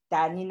about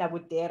Dani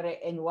Nabutere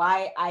and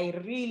why I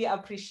really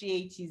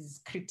appreciate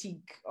his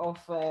critique of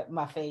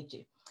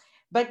Mafeji.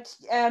 But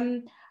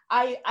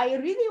I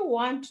really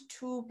want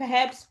to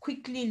perhaps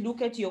quickly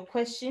look at your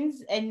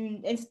questions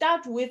and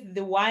start with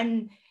the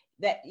one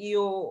that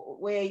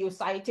where you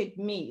cited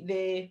me,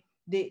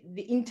 the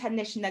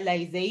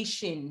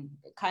internationalization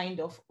kind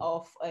of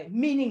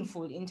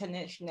meaningful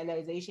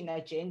internationalization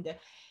agenda.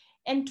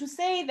 And to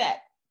say that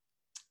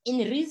in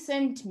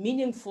recent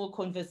meaningful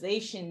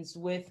conversations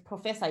with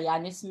Professor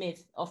Janne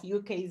Smith of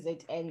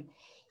UKZN,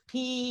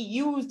 he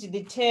used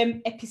the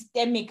term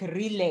epistemic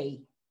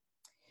relay,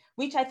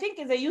 which I think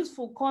is a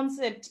useful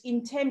concept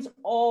in terms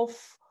of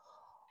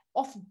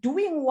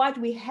doing what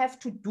we have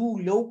to do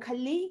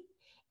locally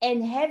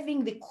and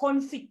having the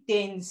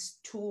confidence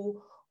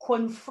to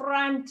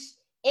confront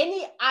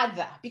any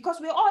other, because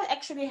we all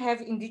actually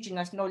have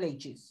indigenous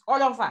knowledges,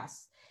 all of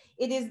us.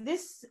 It is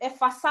this a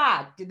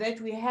facade that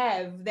we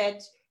have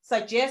that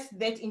suggests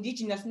that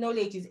indigenous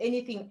knowledge is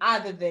anything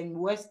other than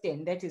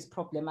Western that is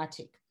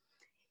problematic.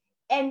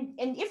 And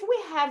if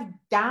we have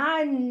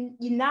done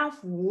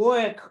enough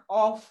work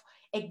of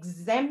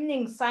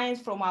examining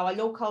science from our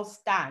local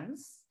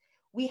stance,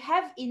 we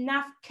have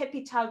enough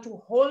capital to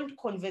hold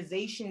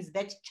conversations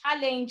that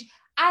challenge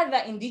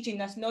other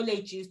indigenous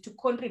knowledges to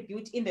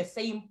contribute in the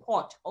same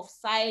pot of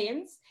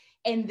science,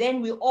 and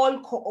then we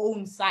all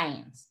co-own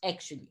science,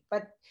 actually.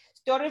 But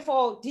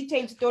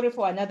detailed story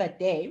for another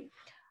day.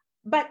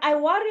 But I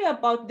worry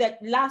about that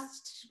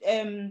last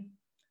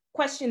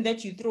question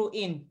that you threw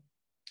in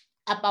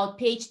about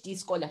PhD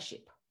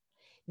scholarship.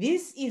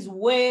 This is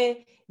where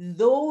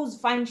those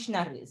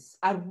functionaries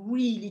are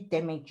really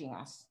damaging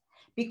us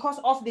because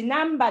of the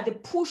number, the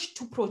push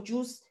to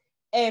produce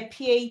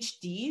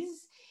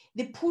PhDs,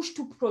 the push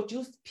to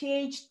produce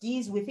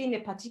PhDs within a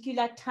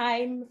particular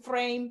time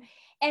frame,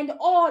 and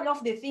all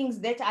of the things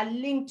that are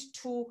linked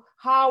to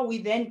how we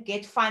then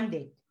get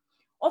funded.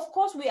 Of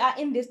course, we are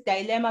in this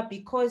dilemma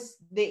because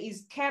there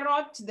is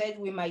carrot that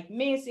we might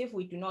miss if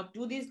we do not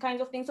do these kinds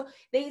of things. So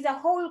there is a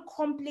whole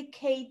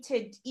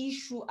complicated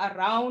issue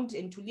around,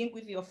 and to link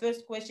with your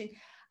first question,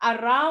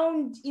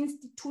 around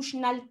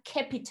institutional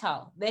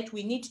capital that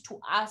we need to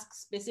ask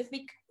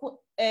specific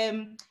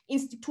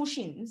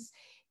institutions.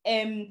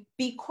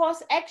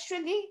 Because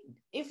actually,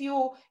 if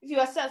you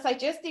are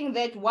suggesting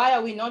that why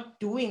are we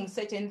not doing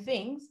certain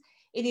things,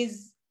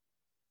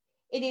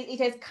 it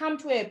has come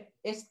to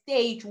a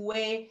stage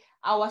where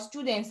our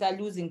students are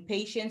losing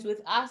patience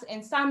with us,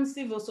 and some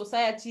civil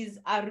societies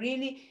are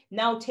really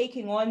now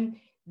taking on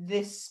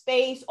the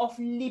space of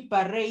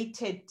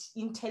liberated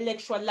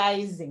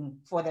intellectualizing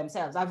for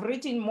themselves. I've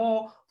written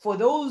more for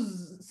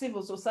those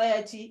civil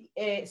society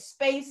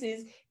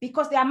spaces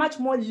because they are much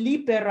more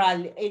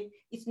liberal.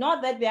 It's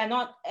not that they are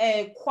not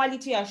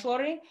quality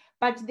assuring,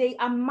 but they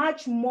are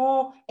much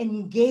more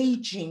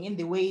engaging in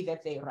the way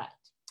that they write.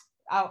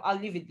 I'll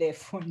leave it there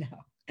for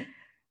now.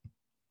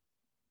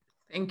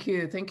 Thank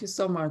you. Thank you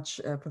so much,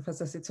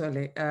 Professor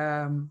Sithole.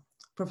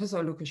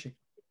 Professor Olukoshi.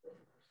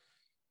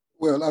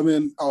 Well, I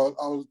mean,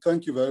 I'll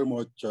thank you very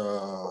much,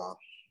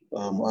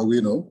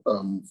 Awino,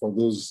 for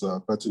those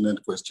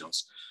pertinent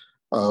questions.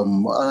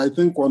 I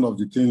think one of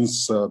the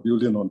things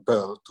building on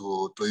Pearl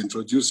to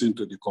introduce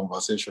into the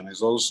conversation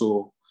is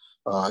also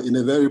in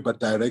a very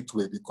direct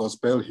way, because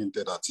Pearl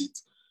hinted at it,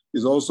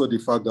 is also the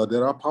fact that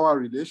there are power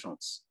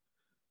relations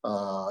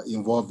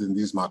involved in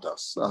these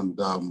matters.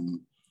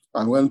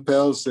 And when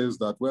Pearl says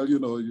that, well, you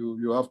know,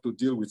 you have to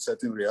deal with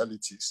certain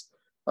realities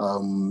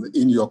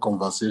in your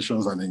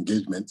conversations and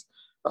engagement,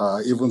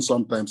 even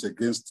sometimes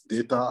against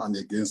data and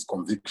against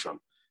conviction,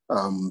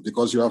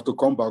 because you have to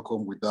come back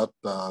home with that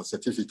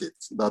certificate,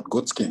 that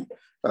goat skin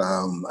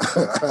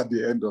at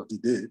the end of the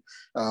day.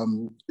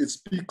 It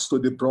speaks to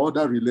the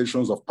broader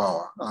relations of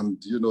power, and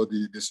you know,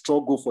 the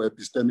struggle for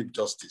epistemic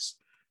justice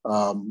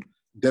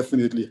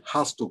definitely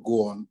has to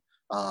go on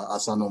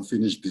as an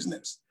unfinished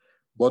business.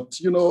 But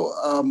you know,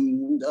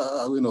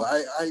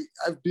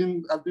 I've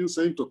been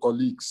saying to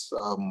colleagues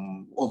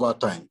over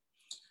time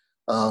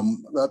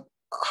that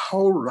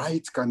how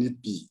right can it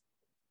be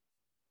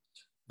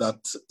that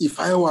if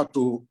I were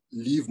to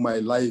live my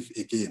life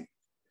again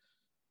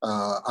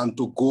and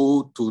to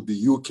go to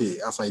the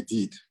UK as I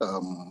did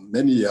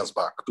many years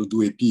back to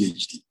do a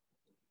PhD,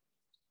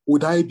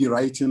 would I be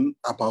writing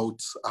about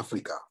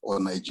Africa or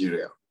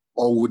Nigeria?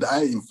 Or would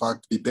I in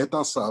fact be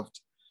better served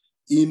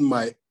in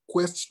my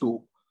quest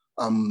to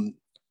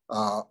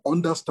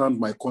understand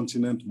my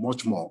continent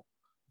much more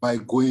by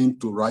going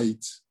to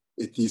write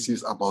a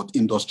thesis about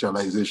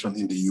industrialization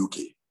in the UK,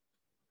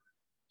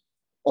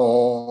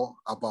 or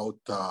about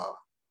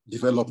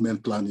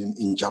development planning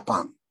in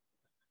Japan,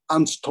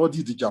 and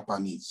study the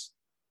Japanese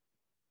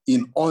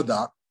in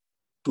order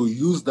to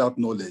use that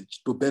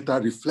knowledge to better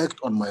reflect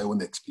on my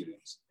own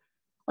experience.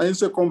 And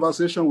it's a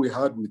conversation we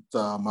had with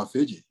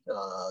Mafeji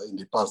in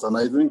the past, and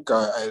I think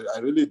I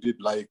really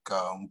did like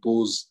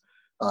Mpo's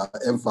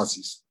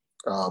emphasis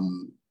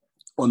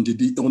on the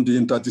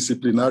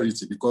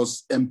interdisciplinarity,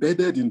 because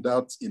embedded in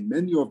that, in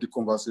many of the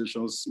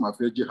conversations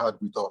Mafeji had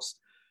with us,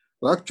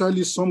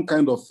 actually some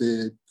kind of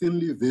a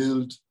thinly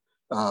veiled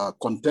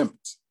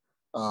contempt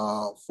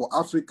for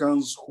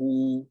Africans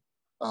who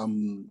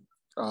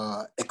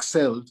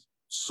excelled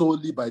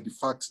solely by the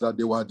fact that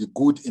they were the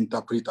good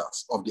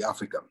interpreters of the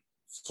African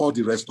for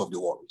the rest of the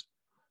world,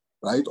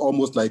 right?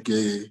 Almost like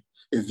a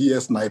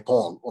V.S.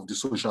 Naipaul of the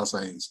social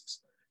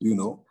sciences, you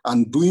know,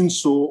 and doing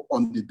so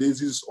on the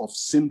basis of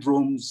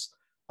syndromes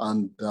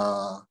and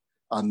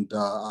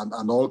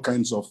all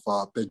kinds of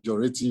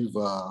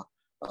pejorative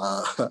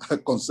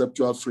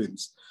conceptual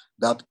frames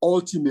that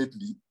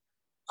ultimately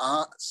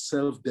are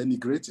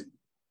self-denigrating.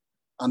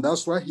 And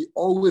that's why he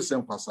always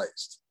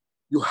emphasized,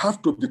 you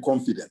have to be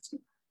confident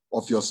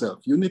of yourself.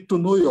 You need to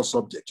know your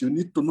subject. You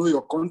need to know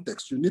your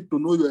context. You need to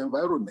know your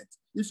environment.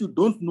 If you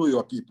don't know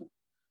your people,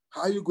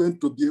 how are you going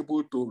to be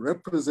able to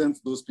represent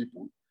those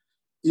people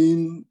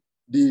in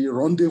the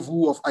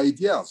rendezvous of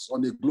ideas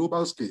on a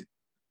global scale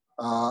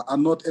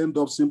and not end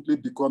up simply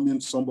becoming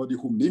somebody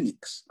who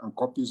mimics and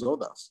copies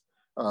others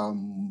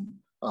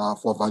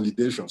for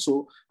validation?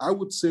 So I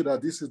would say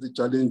that this is the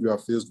challenge we are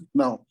faced with.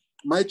 Now,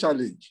 my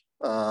challenge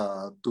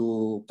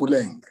to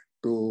Puleng,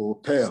 to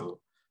Pearl,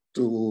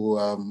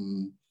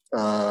 to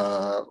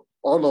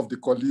all of the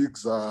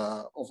colleagues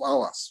of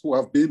ours who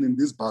have been in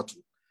this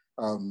battle,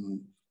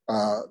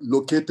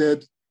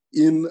 located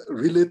in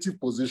relative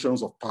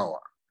positions of power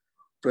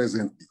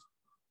presently.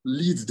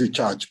 Lead the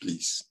charge,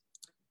 please.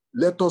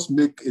 Let us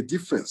make a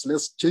difference.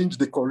 Let's change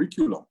the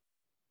curriculum.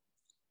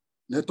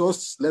 Let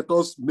us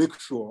make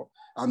sure,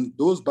 and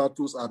those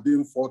battles are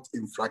being fought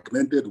in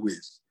fragmented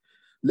ways.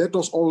 Let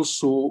us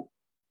also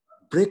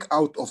break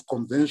out of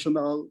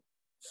conventional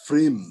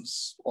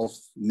frames of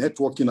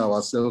networking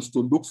ourselves to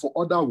look for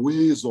other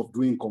ways of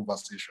doing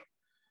conversation,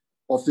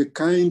 of the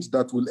kind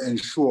that will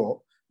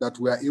ensure that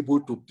we are able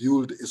to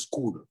build a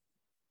school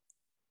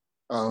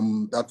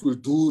that will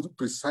do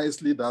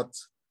precisely that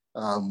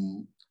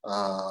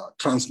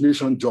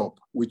transmission job,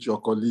 which your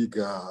colleague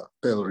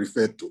Pearl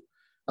referred to,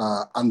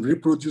 and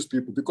reproduce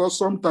people. Because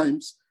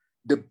sometimes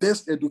the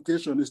best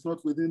education is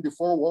not within the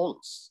four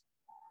walls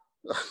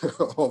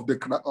of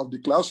the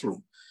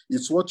classroom.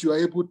 It's what you are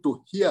able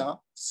to hear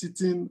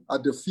sitting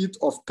at the feet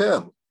of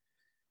Pearl,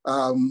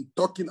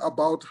 talking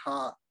about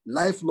her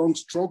lifelong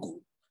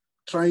struggle,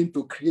 trying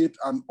to create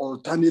an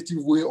alternative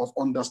way of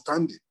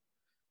understanding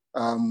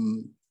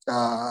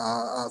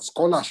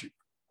scholarship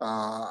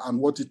and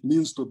what it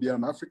means to be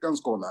an African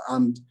scholar,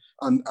 and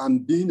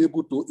being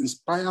able to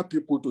inspire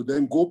people to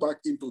then go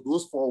back into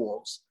those four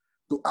walls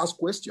to ask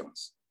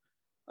questions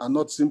and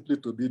not simply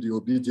to be the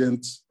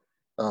obedient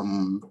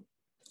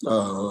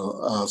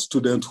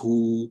student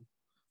who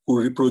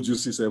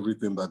reproduces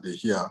everything that they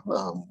hear,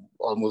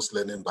 almost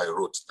learning by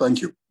rote.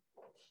 Thank you.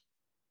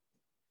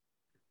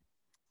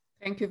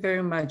 Thank you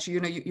very much. You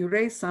know, you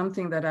raised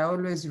something that I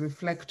always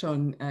reflect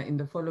on in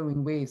the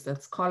following ways,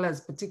 that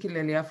scholars,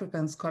 particularly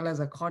African scholars,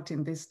 are caught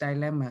in this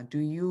dilemma. Do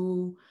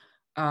you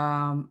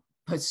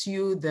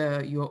pursue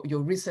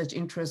your research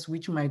interests,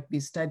 which might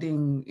be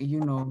studying, you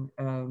know,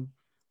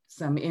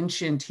 some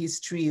ancient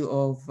history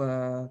of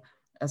a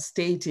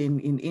state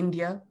in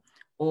India?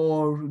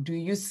 Or do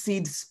you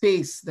cede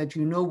space that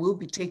you know will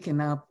be taken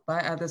up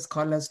by other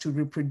scholars to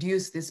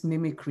reproduce this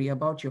mimicry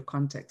about your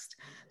context?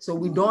 So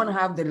we don't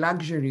have the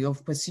luxury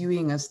of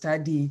pursuing a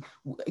study.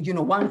 You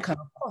know, one can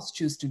of course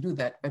choose to do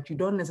that, but you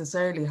don't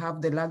necessarily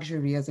have the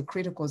luxury as a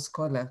critical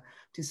scholar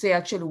to say,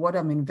 actually what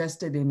I'm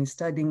invested in is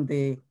studying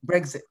the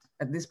Brexit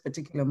at this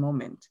particular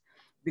moment.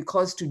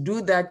 Because to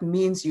do that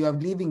means you are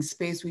leaving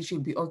space which will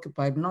be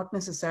occupied not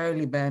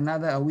necessarily by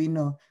another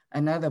Awino,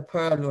 another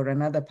Pearl, or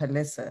another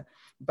Palesa,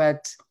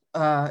 but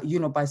you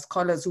know, by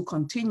scholars who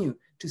continue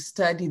to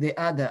study the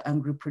other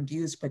and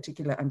reproduce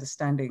particular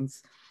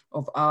understandings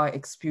of our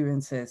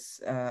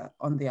experiences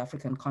on the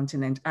African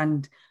continent,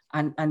 and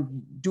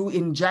do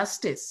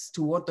injustice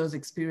to what those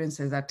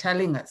experiences are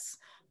telling us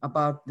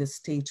about the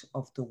state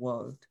of the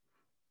world.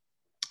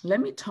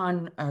 Let me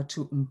turn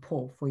to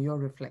Mpho for your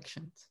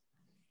reflections.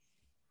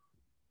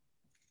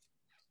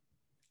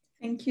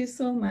 Thank you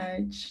so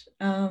much.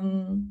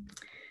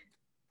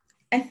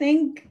 I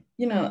think,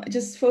 you know,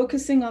 just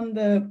focusing on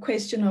the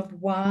question of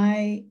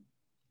why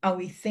are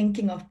we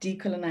thinking of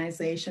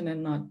decolonization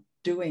and not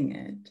doing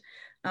it?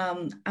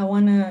 I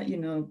want to, you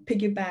know,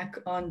 piggyback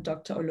on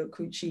Dr.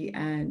 Olokushi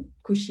and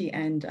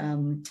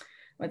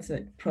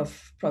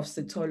Prof.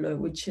 Sithole,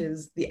 which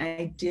is the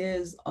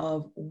ideas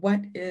of what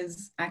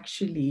is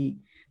actually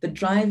the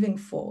driving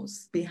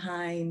force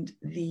behind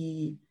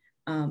the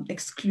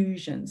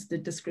exclusions, the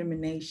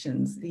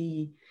discriminations,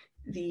 the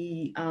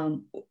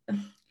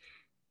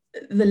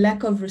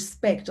lack of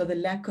respect, or the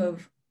lack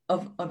of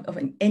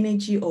an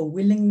energy or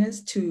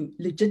willingness to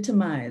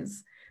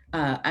legitimize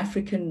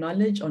African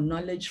knowledge, or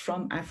knowledge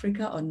from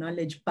Africa, or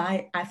knowledge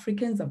by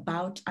Africans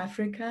about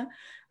Africa.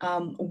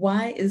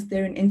 Why is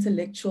there an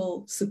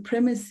intellectual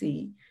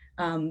supremacy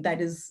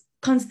that is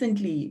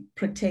constantly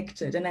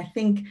protected? And I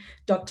think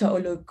Dr.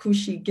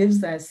 Olokushi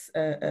gives us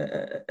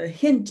a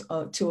hint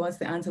towards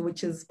the answer,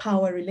 which is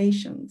power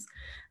relations.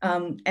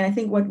 And I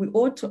think what we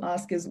ought to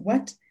ask is,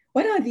 what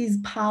are these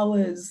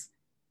powers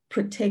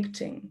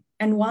protecting?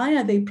 And why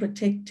are they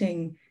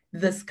protecting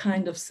this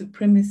kind of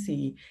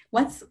supremacy?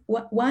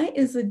 Why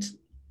is it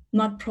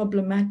not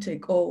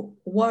problematic or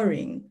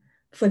worrying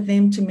for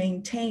them to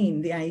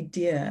maintain the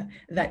idea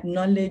that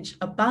knowledge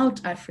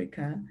about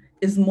Africa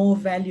is more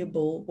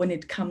valuable when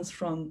it comes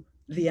from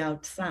the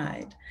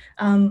outside.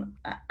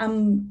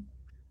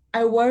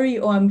 I worry,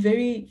 or I'm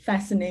very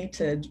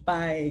fascinated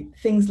by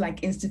things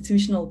like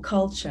institutional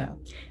culture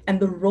and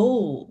the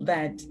role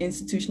that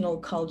institutional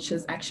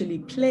cultures actually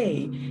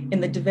play in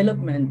the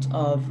development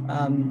of,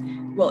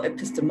 well,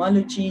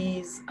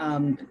 epistemologies,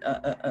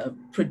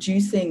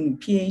 producing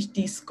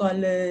PhD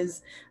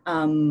scholars,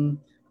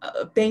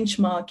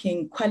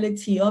 benchmarking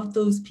quality of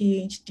those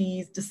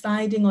PhDs,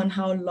 deciding on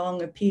how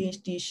long a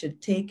PhD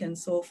should take and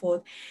so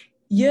forth.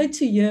 Year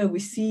to year, we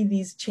see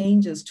these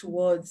changes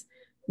towards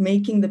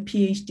making the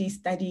PhD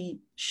study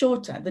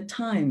shorter, the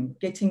time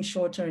getting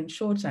shorter and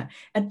shorter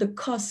at the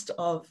cost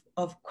of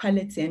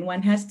quality. And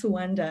one has to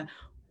wonder,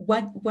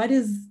 why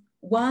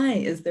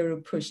is there a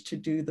push to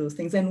do those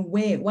things, and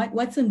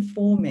what's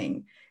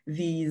informing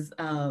these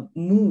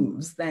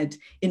moves that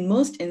in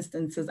most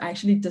instances are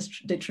actually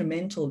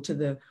detrimental to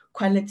the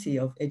quality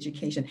of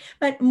education.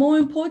 But more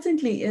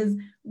importantly is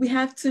we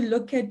have to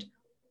look at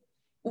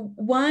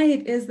why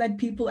it is that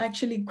people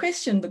actually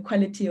question the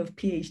quality of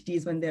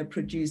PhDs when they're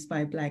produced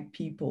by Black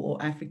people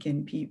or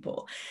African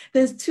people.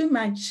 There's too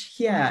much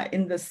here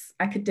in this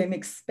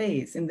academic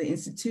space, in the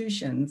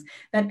institutions,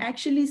 that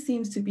actually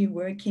seems to be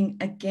working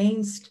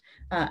against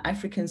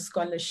African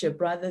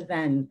scholarship rather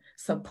than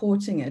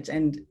supporting it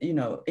and, you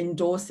know,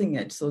 endorsing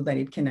it so that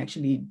it can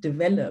actually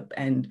develop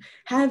and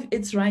have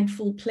its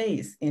rightful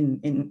place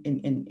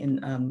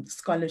in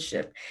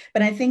scholarship.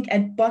 But I think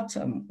at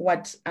bottom,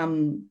 what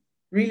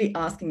really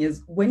asking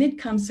is, when it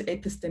comes to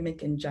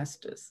epistemic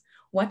injustice,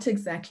 what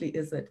exactly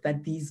is it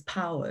that these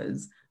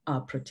powers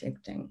are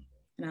protecting?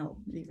 And I'll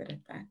leave it at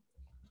that.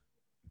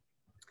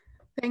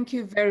 Thank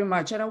you very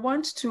much. And I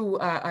want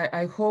to,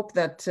 I hope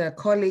that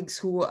colleagues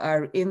who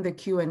are in the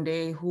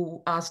Q&A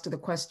who asked the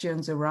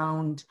questions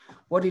around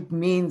what it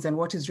means and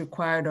what is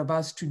required of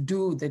us to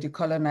do the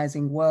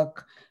decolonizing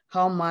work,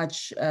 how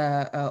much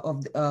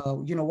of,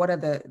 you know, what are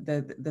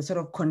the sort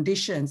of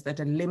conditions that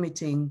are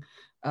limiting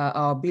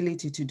our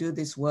ability to do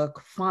this work,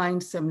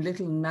 find some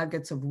little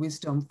nuggets of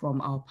wisdom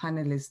from our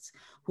panelists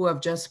who have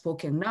just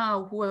spoken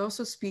now, who are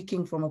also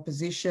speaking from a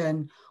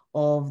position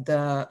of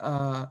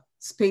the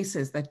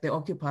spaces that they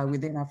occupy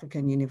within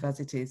African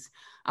universities.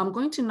 I'm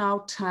going to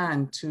now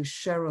turn to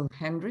Cheryl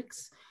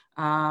Hendricks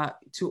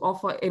to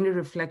offer any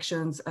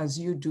reflections as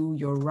you do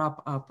your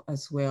wrap up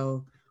as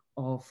well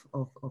of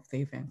the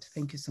event.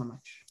 Thank you so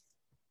much.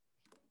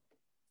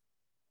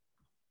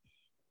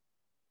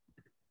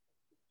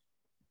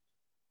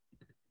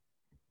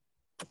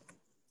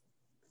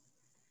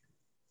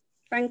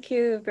 Thank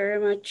you very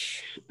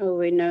much,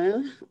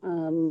 Owino.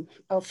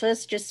 I'll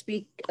first just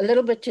speak a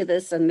little bit to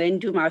this and then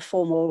do my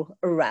formal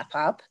wrap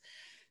up.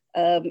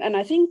 And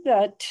I think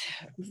that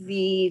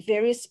the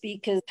various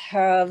speakers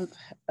have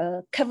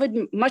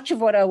covered much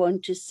of what I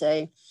want to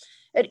say.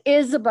 It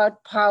is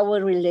about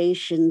power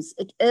relations.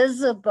 It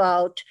is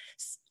about,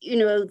 you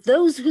know,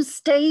 those who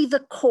stay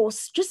the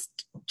course,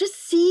 just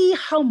see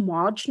how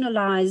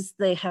marginalized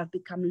they have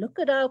become. Look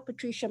at our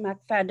Patricia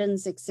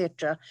McFadden's,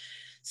 etc.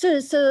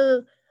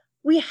 So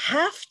we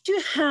have to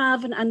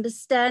have an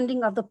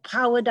understanding of the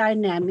power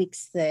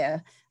dynamics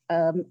there.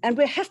 And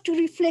we have to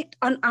reflect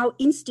on our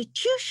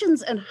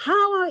institutions and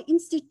how our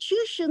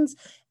institutions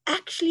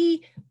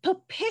actually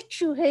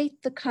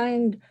perpetuate the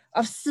kind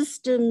of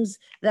systems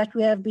that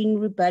we have been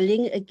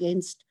rebelling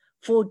against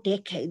for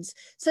decades.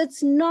 So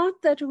it's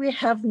not that we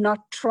have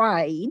not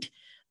tried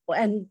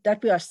and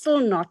that we are still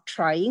not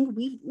trying.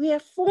 We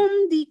have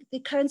formed the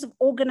kinds of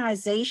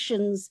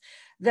organizations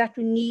that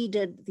we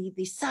needed,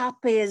 the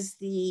SAPES,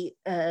 the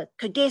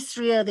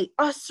CADESRIA, the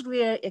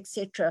OSRIA,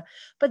 etc.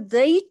 But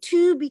they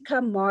too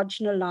become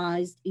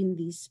marginalized in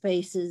these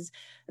spaces.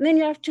 And then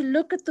you have to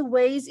look at the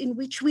ways in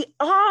which we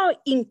are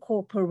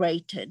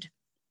incorporated.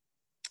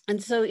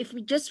 And so if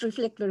we just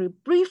reflect very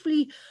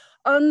briefly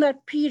on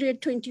that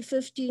period,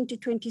 2015 to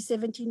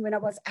 2017, when I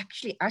was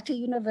actually at a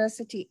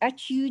university at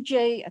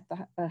UJ at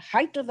the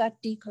height of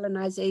that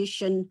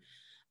decolonization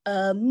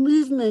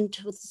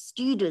movement with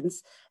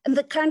students, and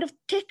the kind of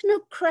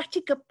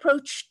technocratic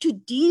approach to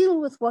deal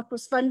with what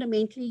was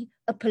fundamentally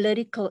a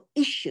political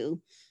issue.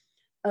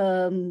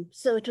 So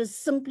it was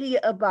simply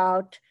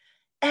about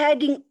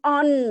adding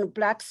on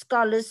Black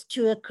scholars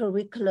to a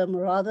curriculum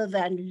rather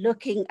than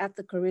looking at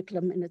the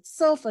curriculum in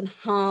itself and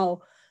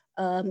how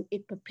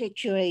it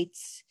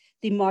perpetuates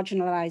the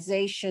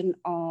marginalization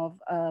of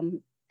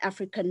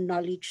African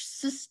knowledge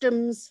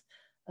systems,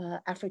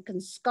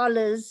 African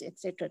scholars,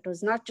 etc. It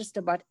was not just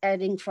about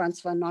adding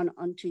Frantz Fanon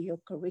onto your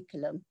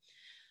curriculum.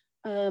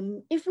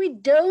 If we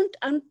don't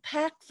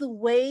unpack the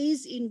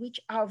ways in which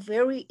our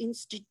very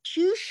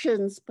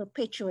institutions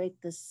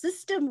perpetuate the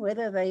system,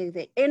 whether they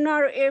the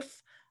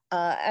NRF,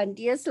 and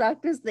yes,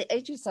 like this, the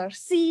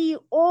HSRC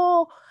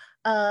or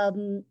a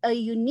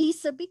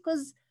UNISA,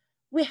 because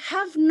we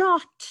have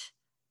not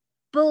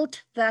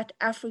built that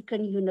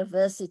African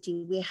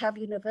university. We have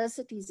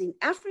universities in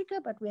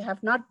Africa, but we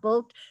have not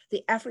built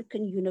the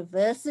African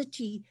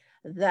university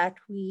that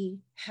we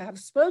have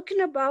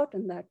spoken about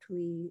and that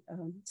we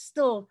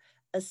still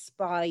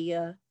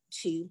aspire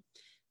to.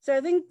 So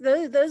I think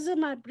those are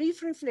my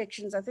brief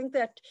reflections. I think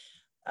that,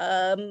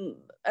 and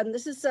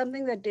this is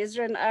something that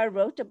Desiree and I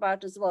wrote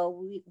about as well,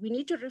 we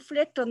need to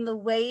reflect on the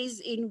ways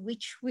in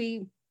which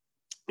we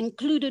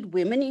included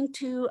women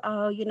into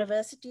our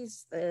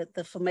universities,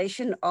 the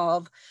formation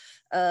of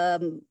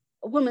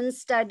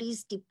women's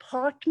studies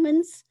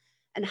departments,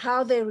 and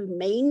how they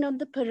remain on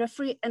the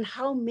periphery, and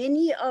how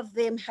many of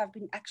them have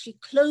been actually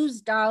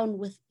closed down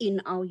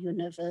within our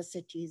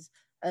universities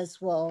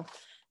as well.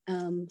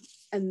 And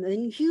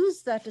then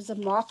use that as a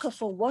marker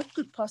for what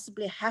could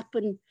possibly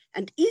happen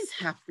and is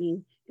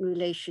happening in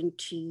relation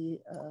to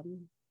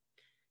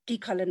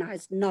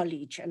decolonized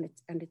knowledge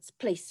and its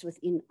place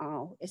within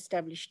our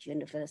established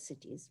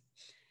universities.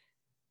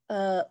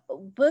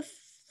 With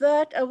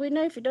that,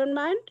 Awina, if you don't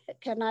mind,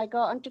 can I go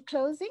on to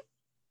closing?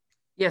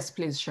 Yes,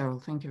 please,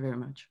 Cheryl. Thank you very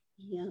much.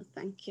 Yeah,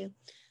 thank you.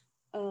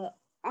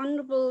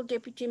 Honorable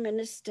Deputy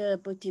Minister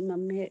Buti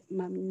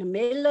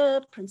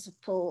Manamela,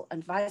 Principal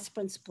and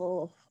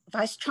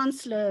Vice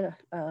Chancellor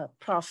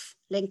Prof.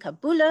 Lenka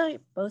Bula,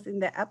 both in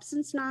their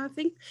absence now, I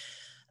think.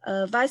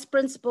 Vice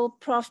Principal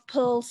Prof.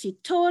 Pearl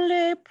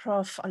Sitole,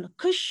 Prof.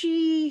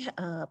 Olukoshi,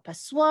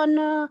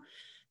 Paswana,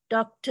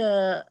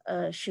 Dr.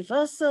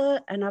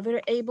 Shivasa, and our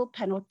very able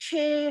panel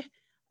chair,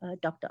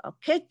 Dr.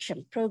 Okech,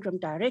 and Program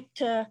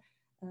Director,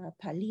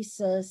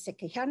 Palisa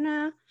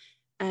Sekehana,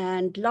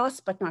 and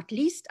last but not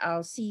least,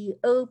 our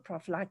CEO,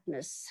 Prof.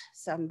 Lightness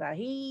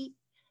Sambahi,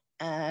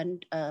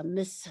 and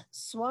Ms.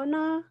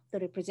 Swana, the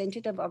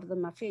representative of the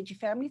Mafeji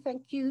family.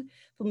 Thank you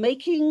for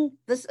making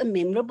this a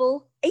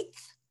memorable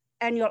 8th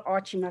annual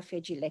Archie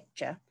Mafeji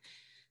lecture.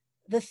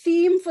 The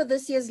theme for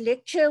this year's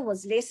lecture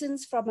was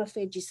lessons from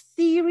Mafeji's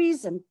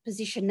theories and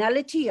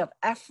positionality of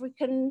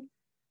African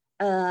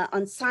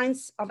on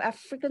science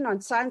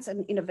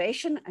and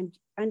innovation.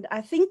 And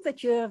I think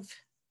that you have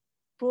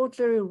brought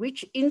very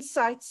rich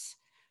insights,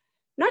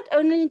 not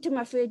only into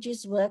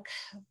Mafeji's work,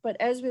 but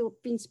as we've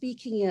been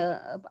speaking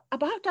here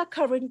about our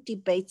current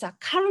debates, our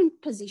current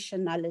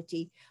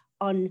positionality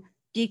on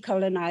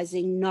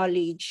decolonizing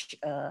knowledge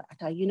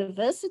at our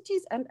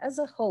universities and as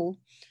a whole.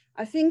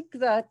 I think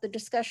that the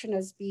discussion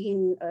has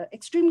been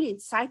extremely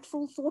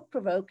insightful,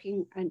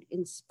 thought-provoking, and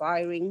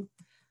inspiring.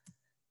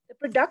 The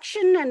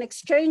production and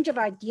exchange of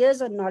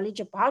ideas and knowledge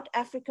about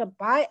Africa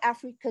by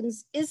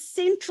Africans is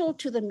central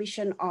to the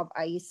mission of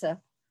AISA.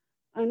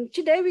 And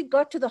today we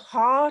got to the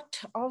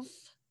heart of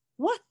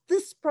what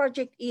this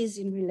project is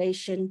in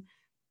relation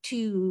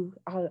to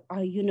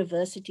our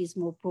universities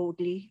more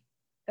broadly,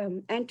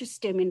 and to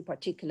STEM in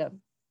particular.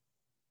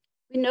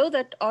 We know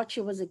that Archie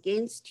was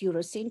against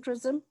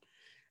Eurocentrism,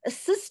 a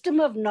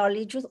system of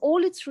knowledge with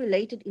all its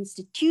related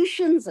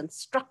institutions and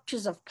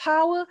structures of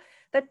power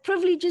that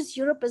privileges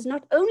Europe as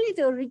not only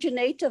the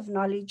originator of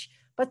knowledge,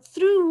 but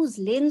through whose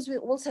lens we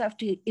also have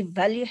to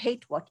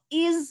evaluate what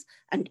is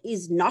and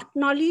is not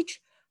knowledge,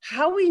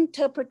 how we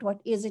interpret what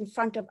is in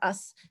front of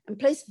us, and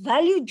place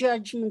value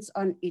judgments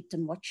on it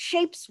and what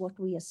shapes what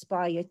we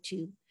aspire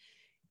to.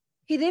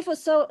 He therefore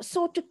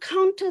sought to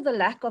counter the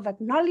lack of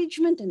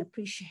acknowledgement and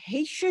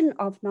appreciation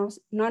of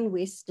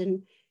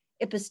non-Western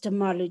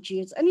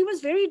epistemologies. And he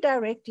was very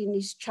direct in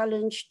his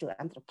challenge to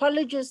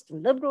anthropologists, to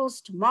liberals,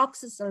 to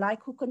Marxists alike,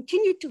 who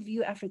continue to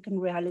view African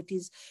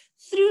realities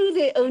through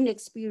their own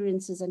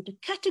experiences and to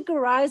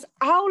categorize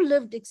our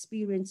lived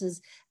experiences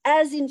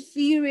as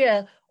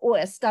inferior or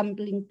as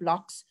stumbling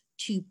blocks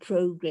to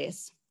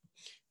progress.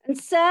 And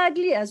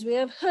sadly, as we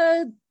have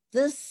heard,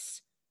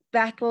 this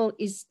battle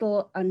is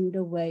still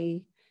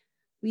underway.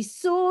 We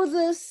saw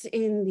this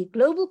in the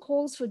global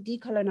calls for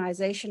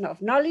decolonization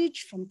of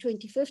knowledge from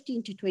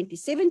 2015 to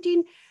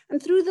 2017,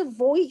 and through the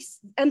voice,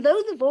 and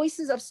though the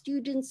voices of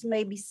students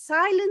may be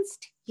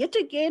silenced, yet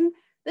again,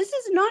 this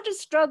is not a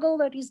struggle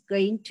that is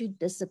going to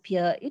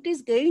disappear. It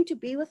is going to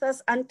be with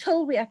us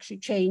until we actually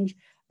change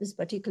this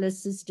particular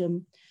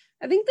system.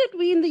 I think that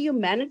we in the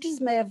humanities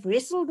may have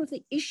wrestled with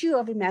the issue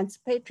of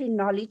emancipatory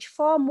knowledge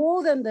far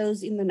more than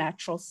those in the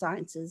natural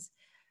sciences.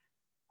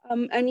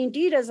 And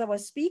indeed, as I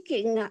was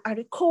speaking, I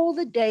recall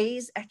the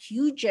days at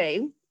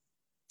UJ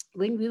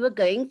when we were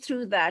going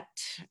through that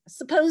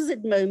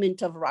supposed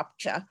moment of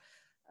rupture,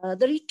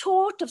 the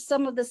retort of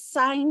some of the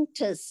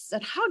scientists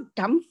and how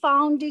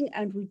dumbfounding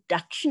and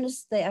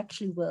reductionist they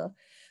actually were.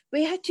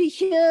 We had to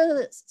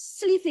hear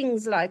silly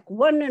things like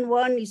 1 and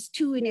 1 is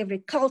 2 in every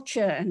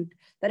culture, and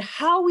that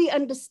how we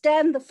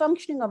understand the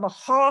functioning of a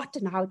heart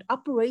and how it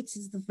operates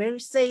is the very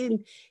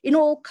same in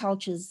all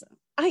cultures,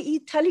 i.e.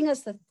 telling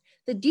us that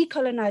the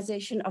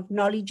decolonization of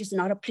knowledge is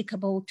not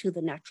applicable to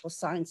the natural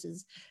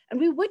sciences. And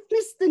we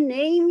witnessed the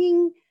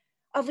naming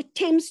of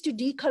attempts to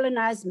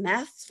decolonize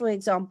maths, for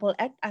example,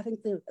 I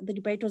think the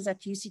debate was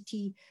at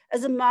UCT,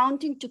 as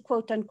amounting to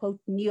quote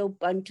unquote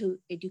neo-Bantu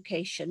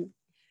education.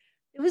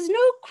 There was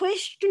no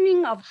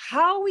questioning of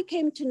how we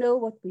came to know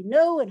what we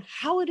know and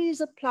how it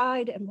is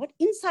applied and what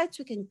insights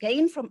we can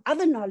gain from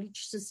other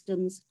knowledge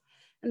systems.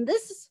 And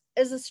this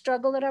is a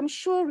struggle that I'm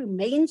sure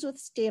remains with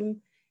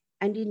STEM,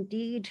 and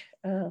indeed,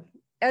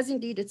 as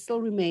indeed it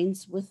still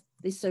remains with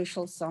the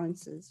social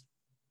sciences.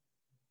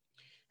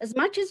 As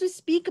much as we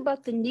speak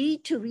about the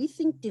need to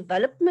rethink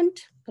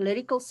development,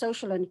 political,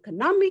 social, and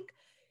economic,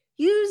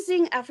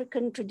 using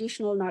African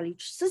traditional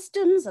knowledge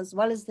systems, as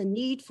well as the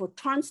need for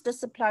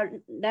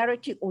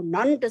transdisciplinarity or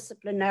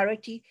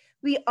non-disciplinarity,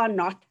 we are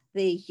not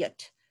there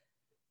yet.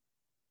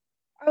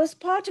 I was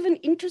part of an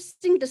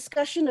interesting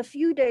discussion a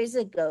few days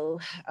ago.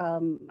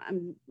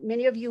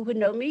 Many of you who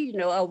know me, you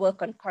know I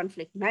work on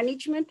conflict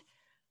management.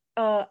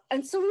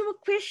 And so we were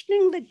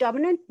questioning the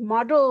dominant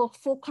model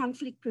for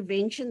conflict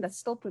prevention that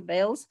still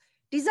prevails,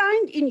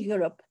 designed in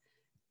Europe.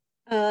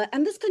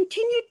 And this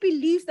continued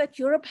belief that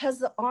Europe has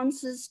the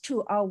answers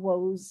to our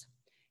woes.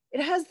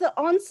 It has the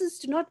answers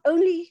to not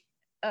only,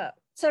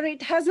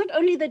 it has not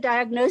only the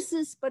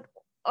diagnosis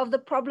of the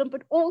problem,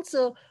 but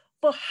also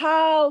for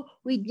how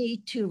we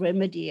need to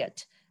remedy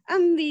it.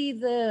 And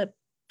the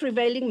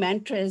prevailing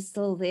mantra is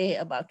still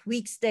there about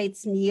weak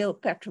states,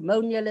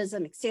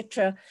 neo-patrimonialism,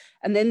 etc.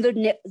 And then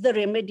the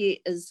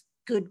remedy is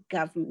good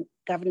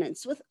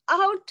governance,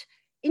 without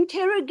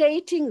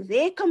interrogating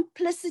their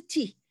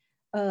complicity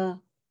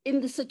in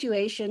the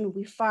situation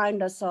we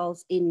find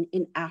ourselves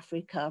in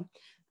Africa.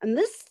 And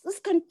this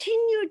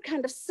continued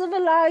kind of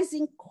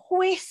civilizing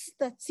quest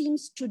that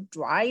seems to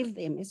drive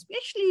them,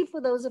 especially for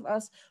those of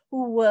us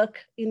who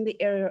work in the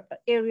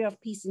area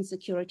of peace and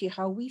security,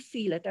 how we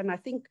feel it. And I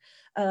think,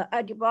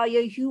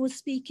 Adebayo, you were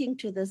speaking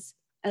to this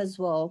as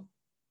well.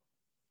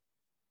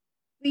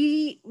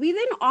 We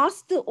then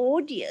asked the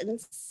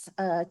audience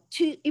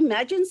to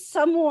imagine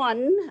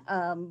someone,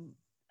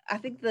 I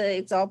think the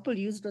example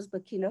used was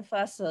Burkina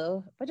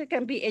Faso, but it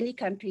can be any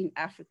country in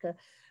Africa,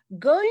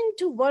 going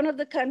to one of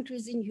the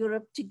countries in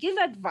Europe to give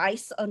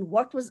advice on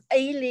what was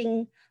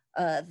ailing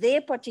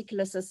their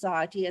particular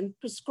society and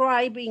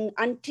prescribing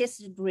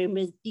untested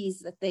remedies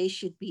that they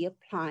should be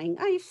applying.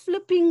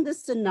 Flipping the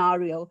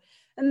scenario,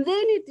 and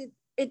then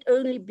it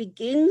only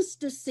begins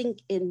to sink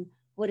in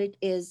what it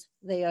is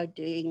they are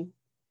doing.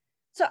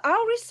 So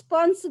our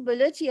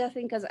responsibility, I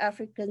think, as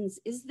Africans,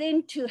 is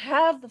then to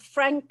have the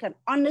frank and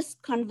honest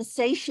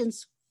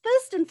conversations,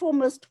 first and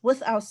foremost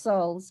with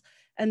ourselves,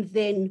 and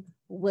then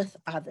with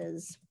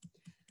others.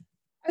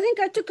 I think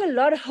I took a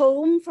lot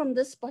home from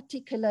this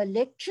particular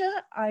lecture.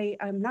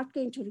 I'm not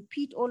going to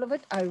repeat all of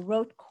it. I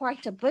wrote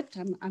quite a bit.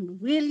 I'm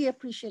really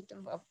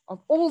appreciative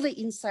of all the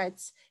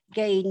insights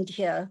gained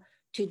here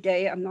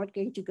today. I'm not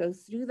going to go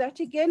through that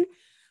again.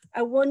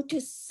 I want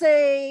to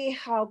say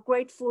how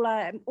grateful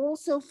I am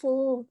also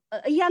for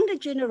a younger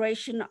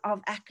generation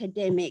of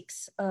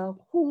academics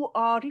who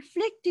are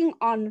reflecting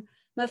on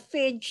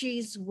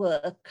Mafeji's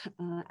work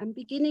and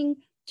beginning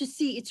to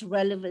see its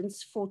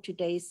relevance for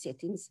today's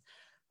settings.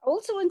 I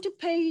also want to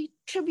pay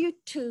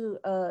tribute to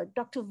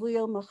Dr.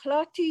 Vuyo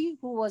Mohlati,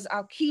 who was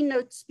our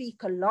keynote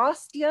speaker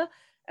last year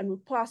and who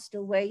passed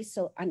away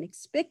so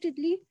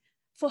unexpectedly,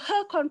 for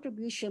her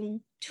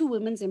contribution to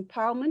women's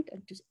empowerment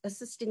and to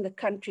assisting the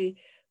country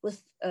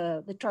with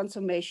the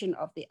transformation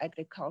of the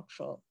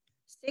agricultural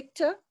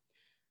sector.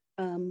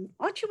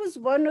 Archie was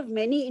one of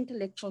many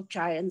intellectual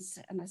giants,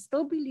 and I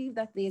still believe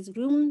that there's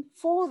room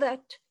for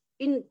that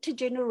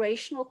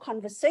intergenerational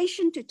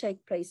conversation to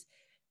take place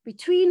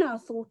between our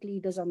thought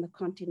leaders on the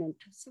continent,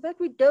 so that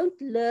we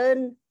don't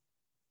learn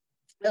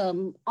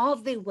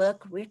of their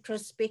work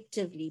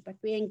retrospectively, but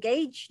we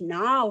engage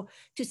now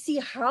to see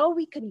how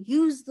we can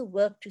use the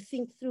work to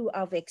think through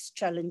our vexed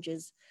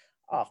challenges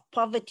of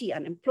poverty,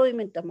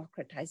 unemployment,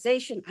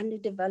 democratization,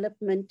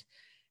 underdevelopment,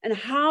 and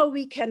how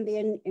we can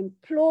then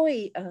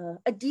employ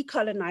a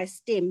decolonized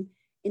STEM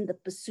in the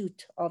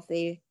pursuit of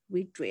their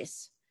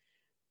redress.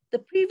 The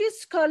previous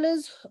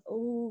scholars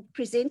who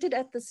presented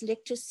at this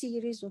lecture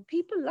series were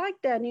people like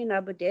Danny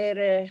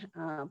Nabudere,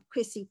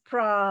 Kwesi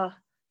Pra,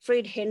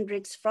 Fred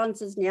Hendricks,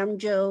 Francis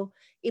Nyamjo,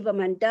 Iba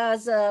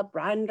Mandaza,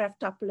 Brian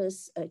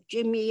Raftopoulos,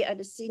 Jimmy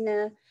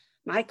Adesina,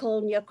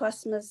 Michael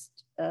Nyakosmas,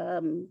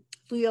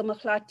 Vuyo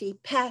Mohlati,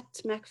 Pat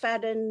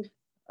McFadden,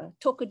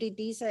 Toko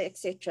Didiza,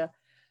 etc.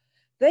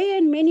 They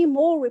and many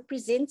more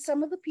represent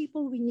some of the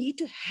people we need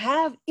to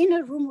have in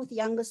a room with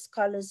younger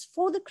scholars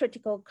for the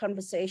critical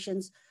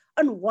conversations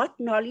on what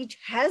knowledge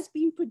has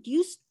been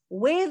produced,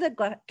 where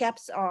the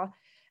gaps are,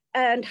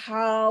 and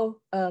how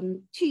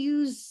to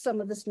use some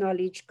of this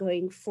knowledge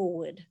going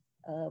forward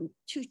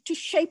to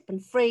shape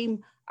and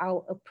frame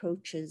our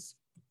approaches.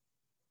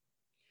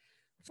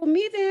 For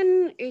me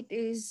then, it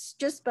is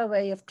just by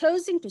way of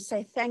closing to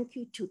say thank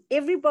you to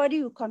everybody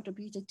who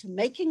contributed to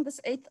making this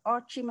 8th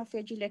Archie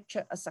Mafeji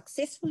lecture a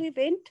successful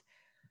event,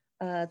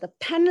 the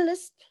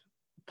panelists,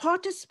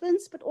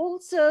 participants, but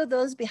also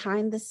those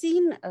behind the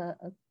scene.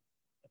 A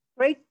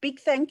great big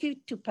thank you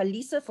to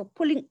Palisa for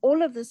pulling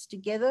all of this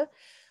together,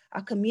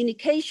 our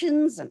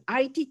communications and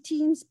IT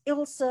teams,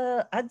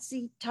 Ilse,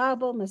 Adzi,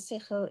 Tabo,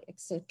 Masejo,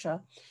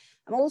 etc.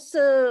 I'm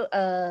also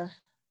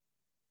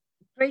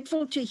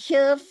Grateful to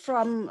hear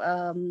from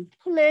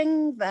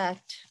Puleng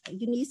that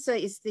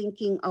UNISA is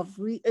thinking of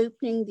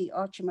reopening the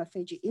Archie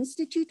Mafeji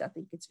Institute. I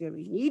think it's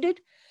very needed.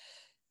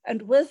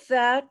 And with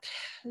that,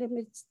 let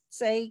me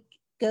say,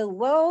 go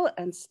well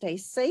and stay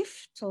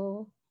safe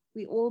till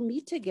we all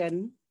meet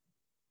again.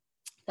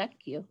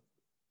 Thank you.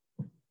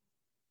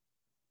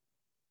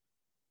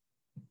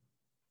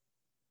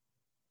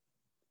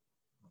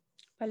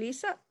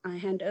 Palisa, I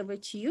hand over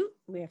to you.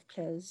 We have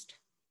closed.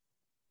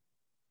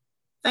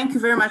 Thank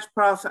you very much,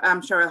 Prof.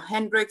 Cheryl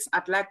Hendricks.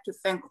 I'd like to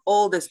thank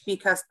all the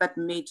speakers that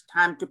made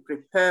time to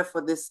prepare for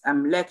this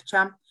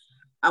lecture.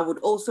 I would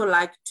also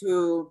like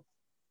to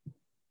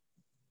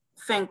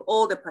thank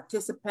all the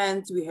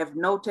participants. We have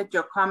noted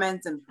your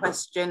comments and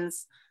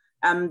questions.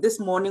 This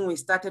morning we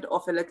started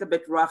off a little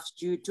bit rough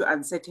due to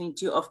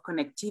uncertainty of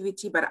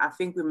connectivity, but I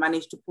think we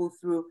managed to pull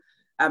through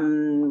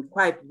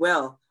quite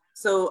well.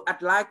 So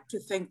I'd like to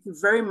thank you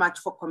very much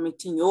for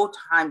committing your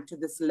time to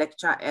this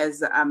lecture,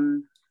 as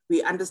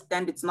we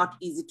understand it's not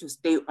easy to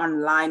stay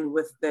online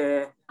with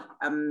the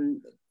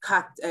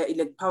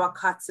power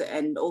cuts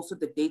and also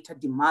the data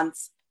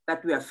demands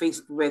that we are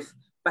faced with.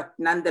 But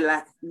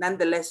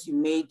nonetheless, you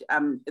made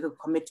the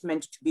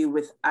commitment to be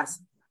with us.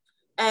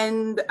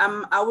 And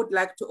I would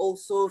like to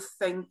also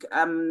thank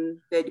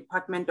the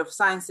Department of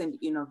Science and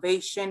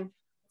Innovation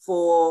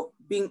for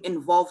being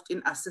involved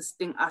in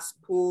assisting us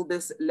pull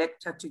this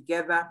lecture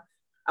together.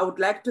 I would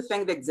like to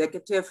thank the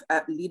executive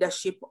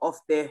leadership of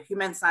the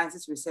Human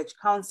Sciences Research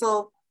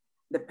Council,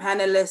 the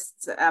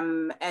panelists,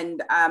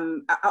 and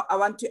I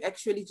want to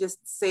actually just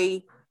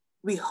say,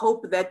 we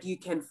hope that you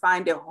can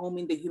find a home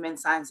in the Human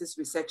Sciences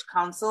Research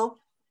Council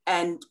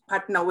and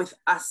partner with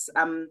us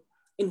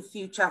in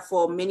future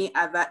for many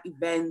other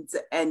events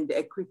and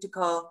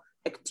critical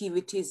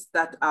activities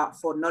that are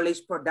for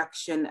knowledge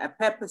production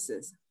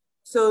purposes.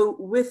 So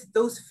with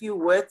those few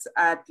words,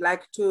 I'd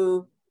like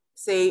to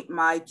say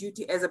my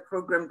duty as a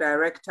program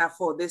director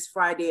for this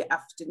Friday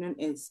afternoon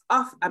is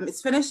off, it's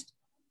finished.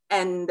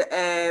 And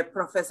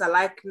Professor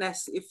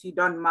Likeness, if you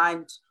don't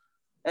mind,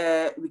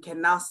 we can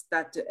now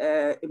start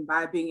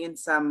imbibing in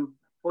some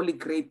holy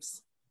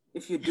grapes,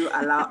 if you do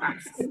allow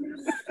us.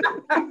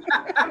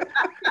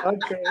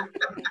 Okay.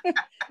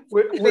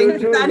 We'll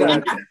do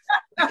that.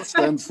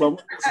 Send some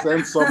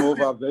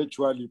over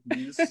virtually,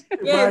 please.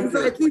 Yes,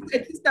 so at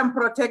least I'm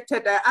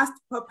protected. I asked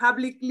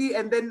publicly,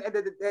 and then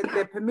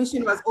the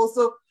permission was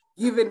also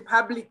given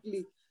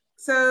publicly.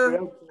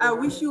 So I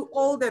wish you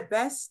all the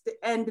best,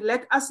 and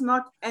let us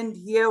not end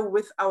here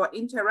with our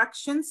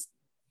interactions.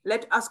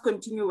 Let us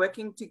continue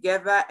working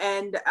together.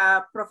 And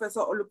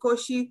Professor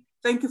Olukoshi,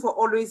 thank you for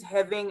always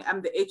having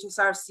the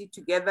HSRC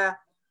together.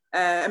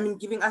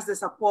 Giving us the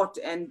support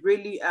and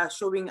really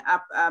showing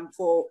up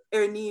for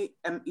any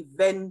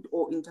event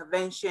or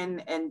intervention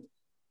and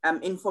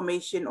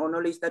information or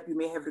knowledge that we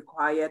may have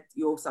required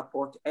your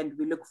support. And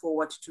we look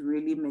forward to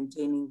really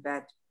maintaining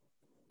that.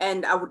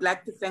 And I would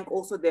like to thank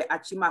also the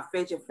Archie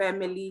Mafeji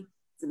family,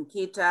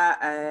 Zimkita,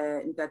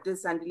 Ntate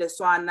Sandile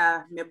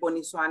Swana,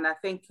 Meboni Swana.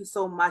 Thank you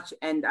so much.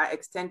 And I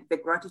extend the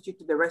gratitude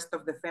to the rest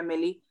of the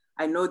family.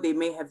 I know they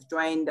may have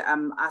joined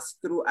us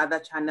through other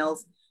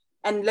channels.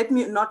 And let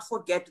me not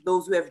forget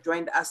those who have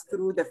joined us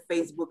through the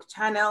Facebook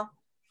channel.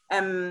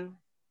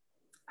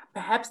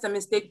 Perhaps the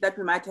mistake that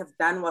we might have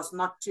done was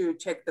not to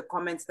check the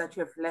comments that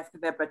you have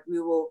left there, but we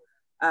will,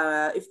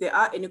 if there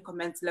are any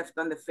comments left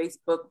on the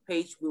Facebook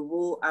page, we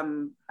will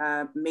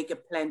make a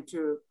plan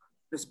to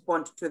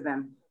respond to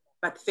them.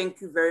 But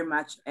thank you very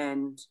much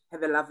and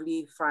have a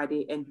lovely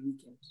Friday and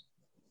weekend.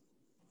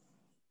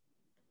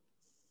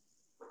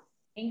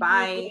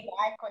 Bye.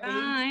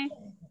 Bye.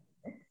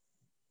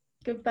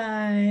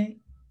 Goodbye.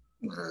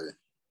 Bye.